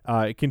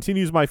it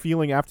continues my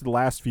feeling after the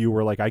last few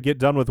where like I get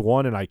done with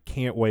one and I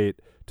can't wait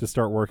to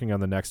start working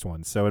on the next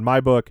one. So in my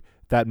book,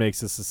 that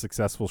makes this a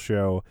successful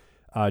show.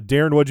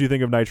 Darren, what do you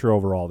think of Nitro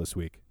overall this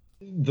week?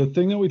 The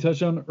thing that we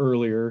touched on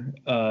earlier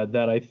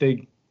that I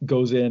think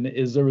goes in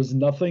is there was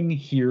nothing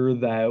here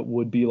that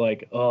would be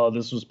like, oh,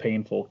 this was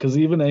painful, because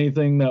even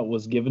anything that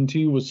was given to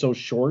you was so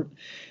short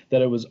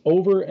that it was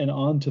over and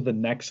on to the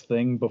next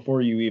thing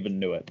before you even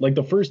knew it. Like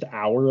the first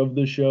hour of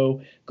the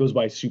show goes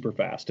by super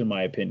fast, in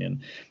my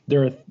opinion.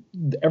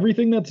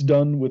 Everything that's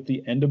done with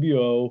the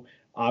NWO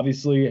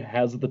obviously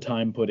has the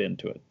time put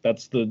into it.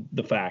 That's the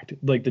fact.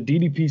 Like the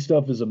DDP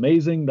stuff is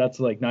amazing. That's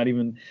like not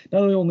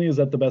only is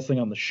that the best thing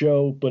on the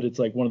show, but it's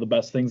like one of the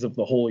best things of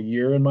the whole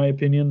year, in my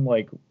opinion.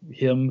 Like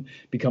him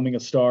becoming a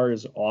star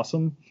is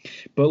awesome.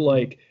 But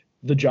like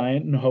the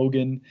Giant and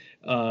Hogan,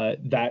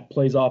 that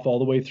plays off all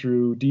the way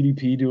through.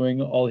 DDP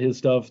doing all his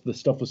stuff, the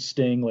stuff with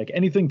Sting, like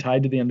anything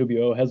tied to the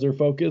NWO has their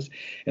focus.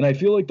 And I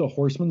feel like the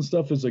Horseman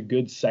stuff is a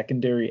good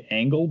secondary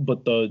angle,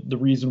 but the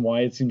reason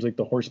why it seems like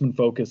the Horseman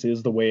focus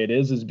is the way it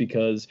is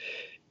because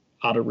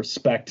out of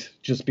respect,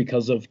 just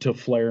because to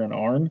Flair and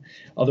Arn.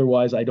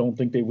 Otherwise, I don't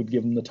think they would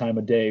give him the time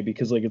of day,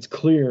 because like it's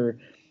clear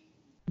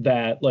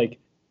that like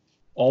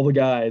all the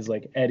guys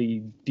like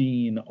Eddie,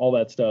 Dean, all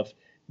that stuff,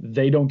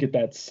 they don't get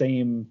that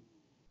same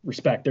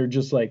respect. They're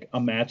just like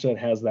a match that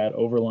has that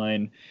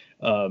overline,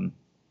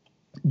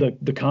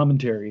 the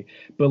commentary,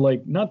 but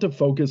like not to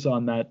focus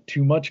on that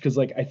too much, because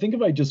like I think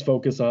if I just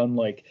focus on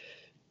like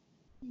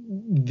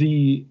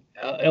the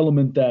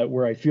element that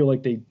where I feel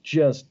like they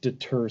just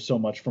deter so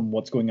much from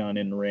what's going on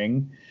in the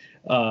ring,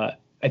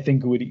 I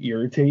think would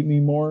irritate me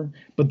more.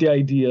 But the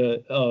idea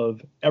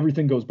of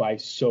everything goes by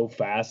so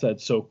fast,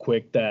 that's so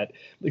quick, that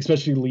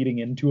especially leading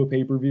into a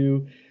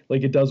pay-per-view,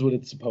 like it does what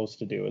it's supposed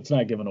to do. It's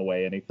not giving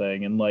away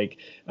anything. And like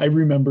I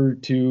remember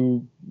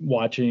too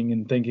watching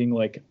and thinking,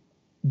 like,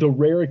 the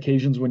rare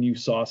occasions when you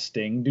saw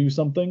Sting do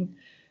something,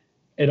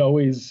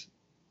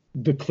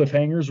 the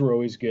cliffhangers were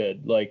always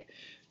good. Like,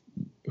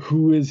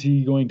 who is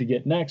he going to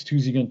get next?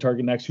 Who's he going to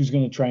target next? Who's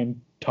going to try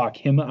and talk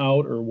him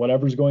out, or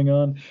whatever's going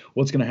on?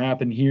 What's going to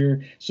happen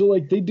here? So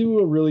like they do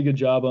a really good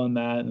job on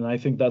that. And I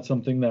think that's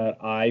something that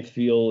I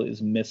feel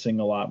is missing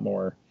a lot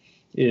more,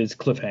 is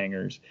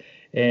cliffhangers.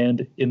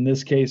 And in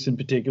this case in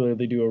particular,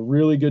 they do a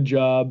really good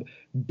job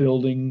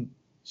building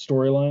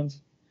storylines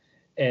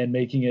and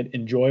making it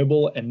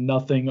enjoyable, and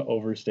nothing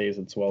overstays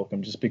its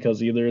welcome, just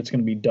because either it's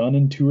going to be done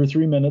in 2 or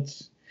 3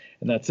 minutes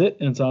and that's it,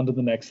 and it's on to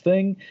the next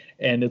thing.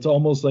 And it's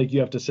almost like you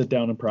have to sit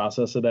down and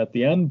process it at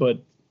the end, but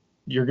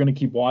you're going to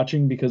keep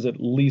watching because at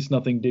least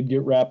nothing did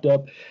get wrapped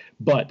up.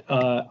 But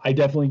I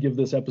definitely give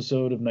this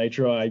episode of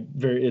Nitro,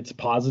 it's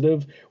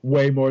positive,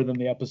 way more than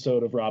the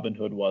episode of Robin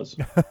Hood was.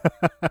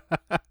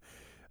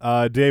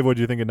 Dave, what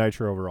do you think of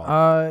Nitro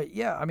overall?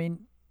 Yeah, I mean,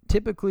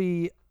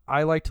 typically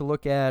I like to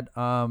look at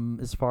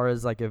as far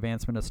as like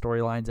advancement of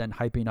storylines and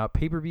hyping up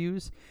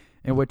pay-per-views,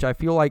 in which I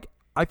feel like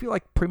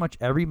pretty much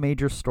every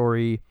major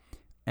story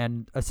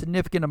and a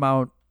significant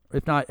amount,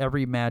 if not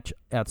every match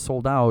at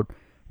Sold Out,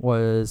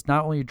 was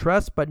not only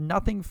addressed, but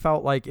nothing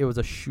felt like it was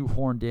a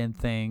shoehorned in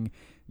thing.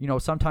 You know,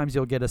 sometimes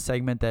you'll get a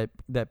segment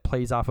that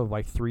plays off of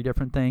like 3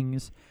 different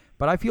things,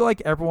 but I feel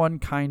like everyone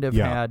kind of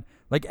had,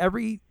 like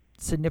every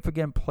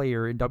significant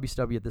player in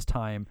WCW at this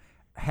time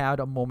had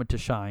a moment to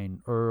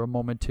shine or a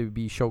moment to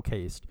be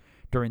showcased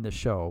during the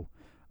show.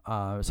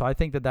 So I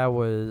think that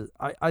was,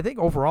 I think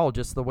overall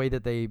just the way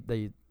that they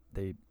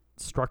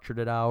structured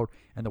it out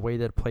and the way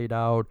that it played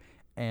out.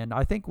 And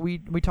I think we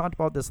talked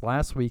about this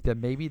last week, that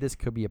maybe this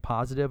could be a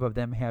positive of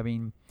them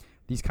having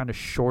these kind of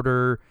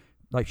short,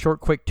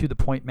 quick, to the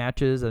point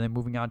matches and then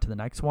moving on to the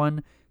next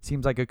one.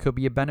 Seems like it could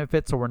be a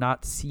benefit. So we're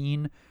not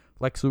seeing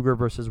Lex Luger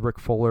versus Rick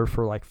Fuller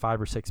for like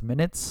 5 or 6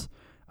 minutes.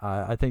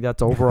 I think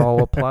that's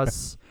overall a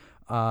plus.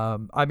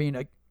 I mean,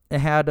 it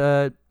had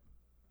a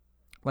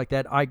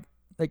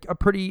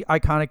pretty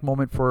iconic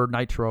moment for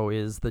Nitro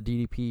is the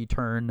DDP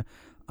turn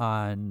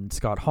on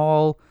Scott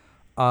Hall.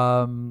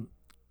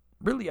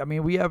 Really, I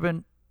mean, we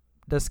haven't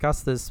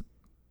discussed this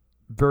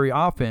very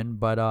often,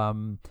 but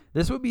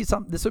this would be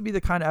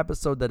the kind of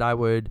episode that I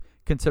would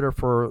consider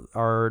for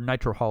our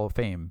Nitro Hall of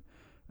Fame,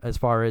 as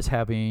far as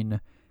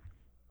having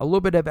a little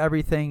bit of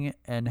everything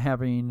and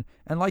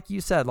like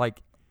you said,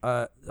 like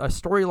a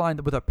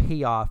storyline with a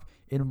payoff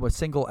in a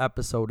single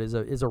episode is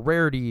a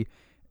rarity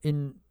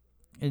in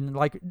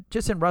like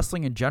just in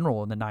wrestling in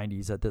general in the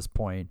 90s at this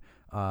point.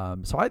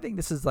 So I think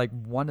this is like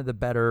one of the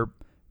better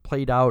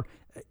played out,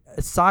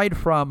 aside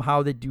from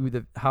how they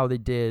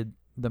did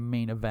the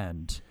main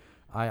event.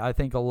 I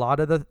think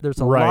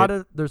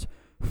there's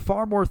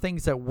far more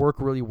things that work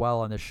really well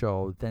on the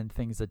show than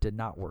things that did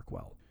not work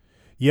well.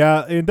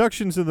 Yeah,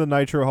 inductions to the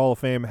Nitro Hall of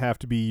Fame have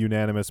to be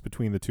unanimous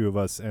between the two of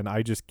us, and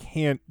I just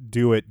can't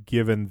do it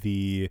given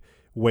the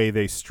way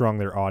they strung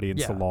their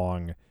audience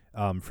along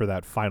for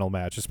that final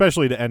match,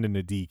 especially to end in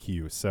a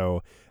DQ.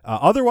 So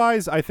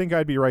otherwise, I think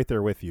I'd be right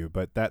there with you,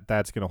 but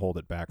that's going to hold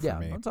it back for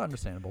me. Yeah, that's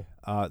understandable.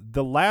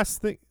 The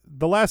last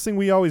thing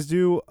we always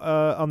do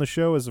on the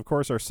show is, of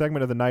course, our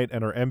segment of the night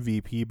and our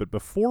MVP. But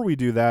before we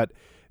do that,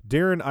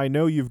 Darren, I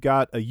know you've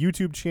got a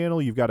YouTube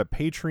channel, you've got a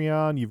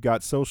Patreon, you've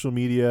got social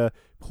media.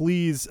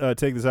 Please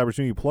take this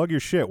opportunity to plug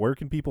your shit. Where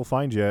can people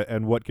find you,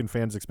 and what can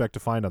fans expect to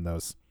find on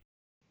those?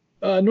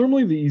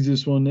 Normally the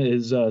easiest one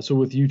is, so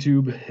with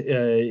YouTube,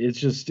 it's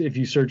just, if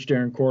you search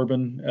Darren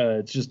Corbin,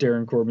 it's just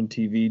Darren Corbin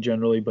TV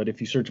generally, but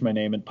if you search my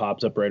name, it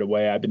pops up right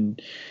away. I've been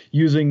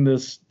using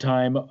this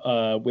time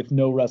with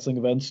no wrestling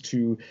events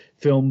to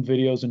film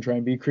videos and try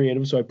and be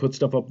creative, so I put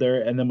stuff up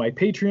there. And then my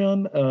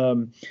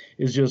Patreon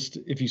is just,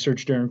 if you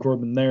search Darren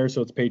Corbin there,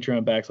 so it's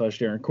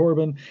Patreon.com/Darren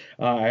Corbin.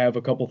 I have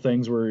a couple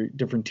things where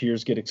different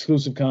tiers get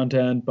exclusive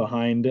content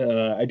behind.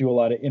 I do a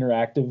lot of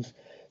interactive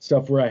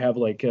stuff where I have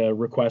like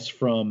requests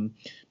from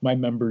my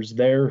members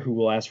there who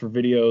will ask for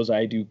videos.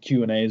 I do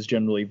Q&As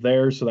generally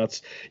there. So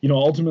that's,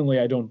 ultimately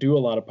I don't do a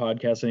lot of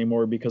podcasts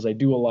anymore because I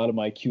do a lot of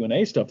my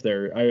Q&A stuff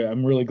there.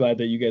 I'm really glad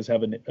that you guys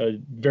have a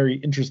very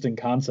interesting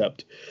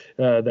concept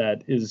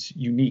that is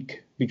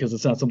unique, because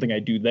it's not something I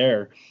do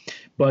there.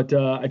 But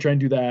I try and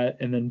do that,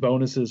 and then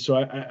bonuses. So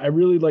I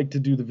really like to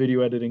do the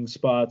video editing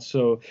spots.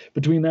 So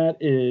between that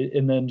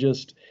and then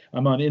just,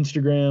 I'm on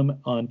Instagram,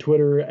 on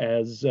Twitter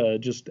as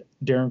just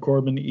Darren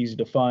Corbin, easy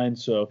to find.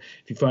 So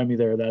if you find me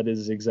there, that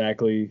is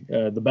exactly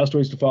the best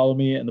ways to follow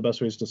me and the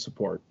best ways to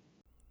support.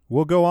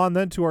 We'll go on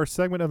then to our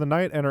segment of the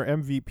night and our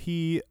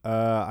MVP.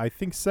 I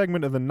think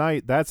segment of the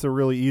night, that's a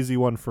really easy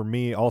one for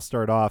me. I'll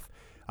start off.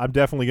 I'm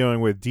definitely going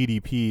with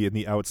DDP in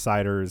The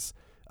Outsiders.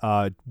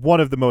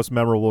 One of the most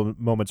memorable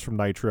moments from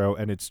Nitro,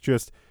 and it's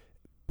just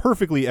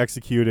perfectly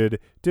executed,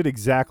 did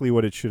exactly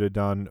what it should have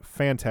done.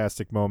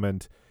 Fantastic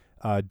moment.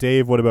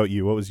 Dave, what about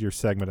you? What was your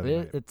segment of the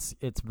night?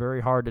 It's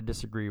very hard to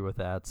disagree with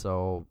that,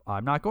 so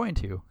I'm not going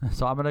to.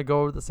 So I'm going to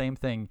go with the same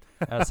thing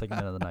as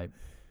segment of the night.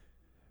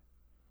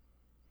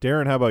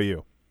 Darren, how about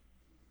you?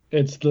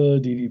 It's the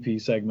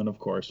DDP segment, of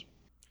course.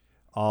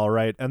 All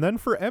right. And then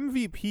for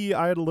MVP,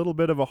 I had a little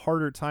bit of a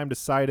harder time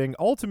deciding.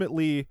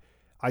 Ultimately,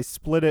 I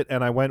split it,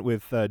 and I went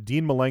with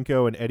Dean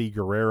Malenko and Eddie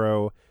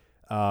Guerrero.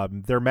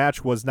 Their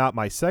match was not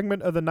my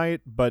segment of the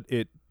night, but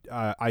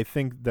I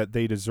think that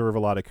they deserve a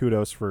lot of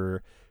kudos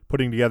for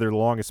putting together the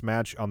longest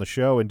match on the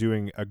show and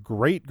doing a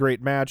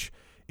great match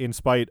in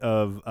spite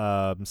of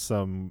a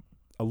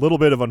little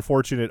bit of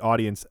unfortunate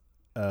audience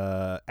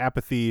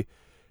apathy.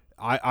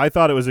 I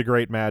thought it was a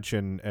great match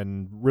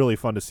and really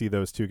fun to see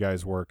those two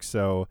guys work.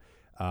 So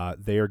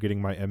they are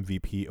getting my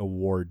MVP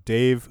award.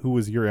 Dave, who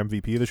was your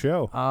MVP of the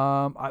show?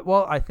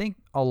 I think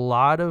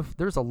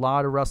there's a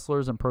lot of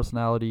wrestlers and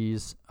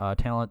personalities,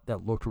 talent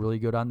that looked really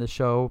good on this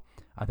show.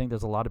 I think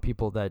there's a lot of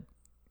people that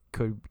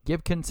could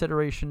give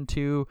consideration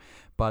to,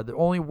 but the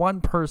only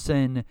one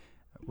person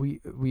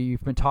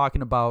we've been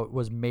talking about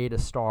was made a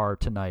star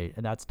tonight,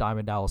 and that's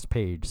Diamond Dallas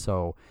Page.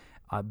 So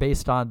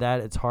based on that,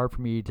 it's hard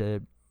for me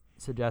to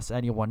suggest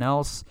anyone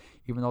else,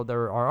 even though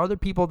there are other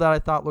people that I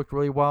thought looked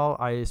really well.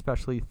 I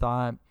especially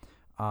thought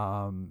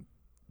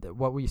that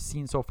what we've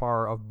seen so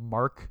far of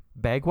Mark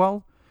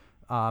Bagwell,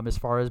 as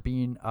far as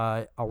being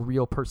a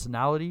real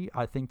personality,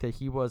 I think that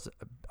he was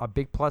a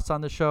big plus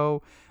on the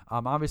show.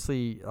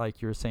 Obviously,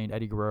 like you were saying,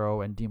 Eddie Guerrero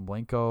and Dean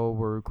Malenko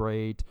were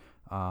great.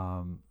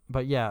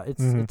 But yeah,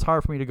 it's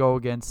hard for me to go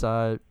against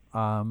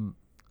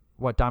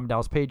what Diamond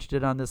Dallas Page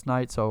did on this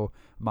night, so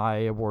my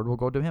award will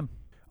go to him.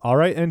 All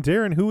right, and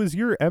Darren, who is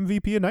your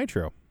MVP of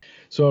Nitro?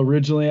 So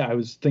originally I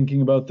was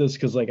thinking about this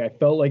because I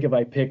felt like if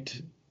I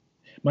picked,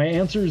 my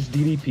answer is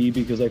DDP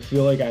because I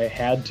feel like I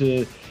had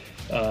to.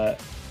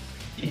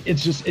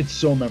 It's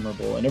so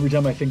memorable, and every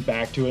time I think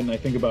back to it and I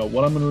think about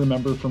what I'm going to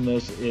remember from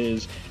this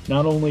is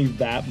not only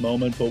that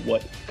moment but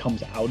what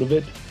comes out of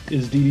it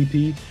is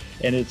DDP,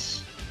 and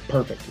it's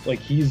perfect.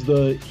 He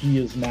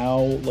is now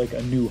like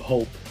a new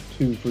hope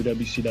too for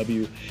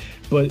WCW.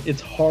 But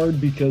it's hard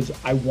because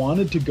I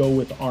wanted to go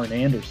with Arn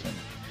Anderson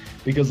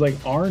because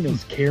Arn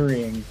is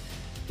carrying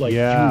through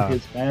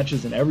his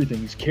matches and everything.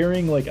 He's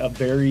carrying a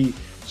very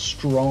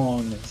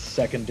strong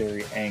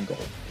secondary angle.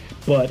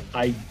 But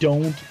I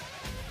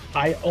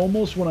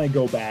almost, when I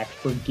go back,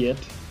 forget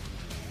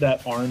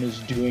that Arn is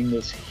doing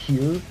this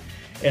here.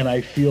 And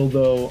I feel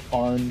though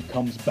Arn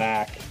comes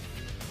back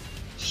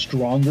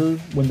stronger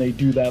when they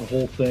do that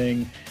whole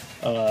thing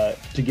to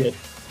get,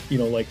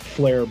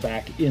 Flair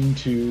back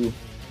into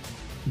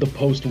the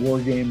post-War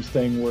Games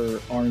thing where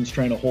Arn's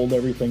trying to hold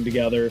everything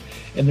together,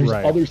 and there's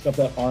other stuff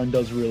that Arn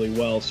does really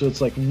well. So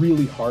it's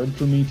really hard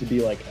for me to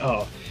be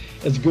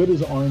as good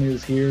as Arn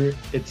is here,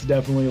 it's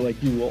definitely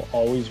you will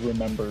always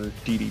remember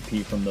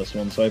DDP from this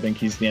one. So I think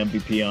he's the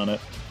MVP on it.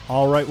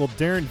 All right, well,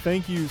 Darren,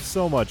 thank you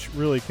so much.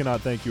 Really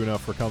cannot thank you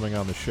enough for coming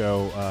on the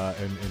show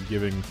and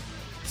giving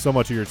so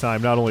much of your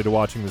time, not only to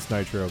watching this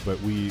Nitro, but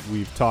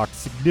we've talked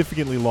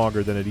significantly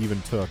longer than it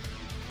even took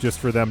just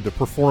for them to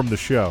perform the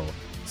show.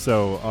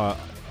 So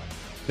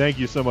thank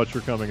you so much for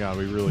coming on.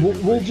 We really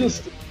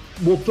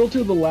we'll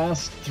filter the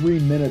last 3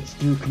 minutes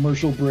through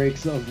commercial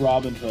breaks of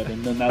Robin Hood,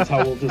 and then that's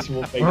how we'll make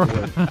it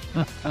work.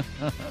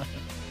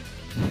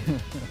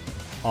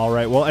 All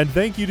right. Well, and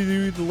thank you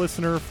to the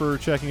listener for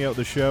checking out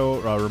the show.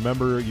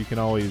 Remember, you can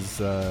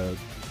always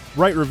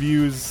write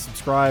reviews,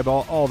 subscribe,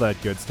 all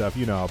that good stuff.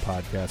 You know how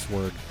podcasts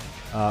work.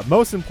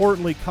 Most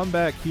importantly, come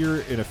back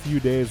here in a few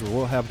days where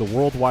we'll have the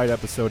worldwide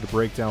episode to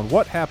break down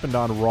what happened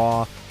on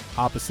Raw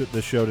opposite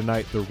the show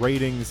tonight, the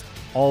ratings,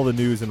 all the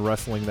news in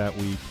wrestling that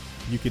week.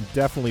 You can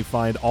definitely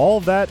find all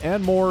that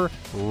and more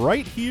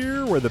right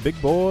here where the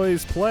big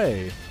boys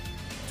play.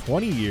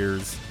 20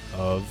 years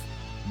of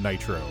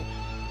Nitro.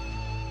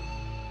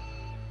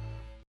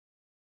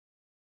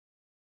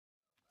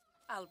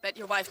 I'll bet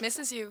your wife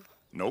misses you.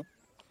 Nope.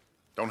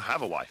 Don't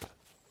have a wife.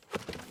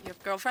 Your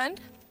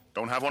girlfriend?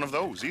 Don't have one of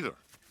those either.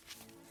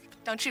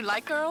 Don't you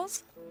like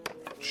girls?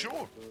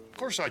 Sure. Of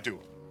course I do.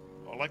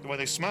 I like the way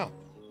they smell.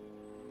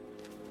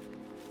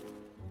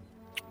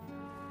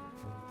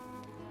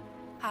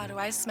 How do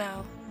I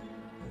smell?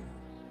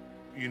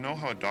 You know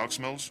how a dog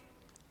smells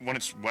when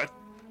it's wet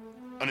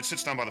and it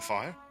sits down by the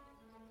fire?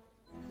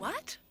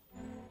 What?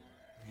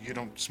 You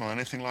don't smell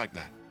anything like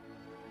that.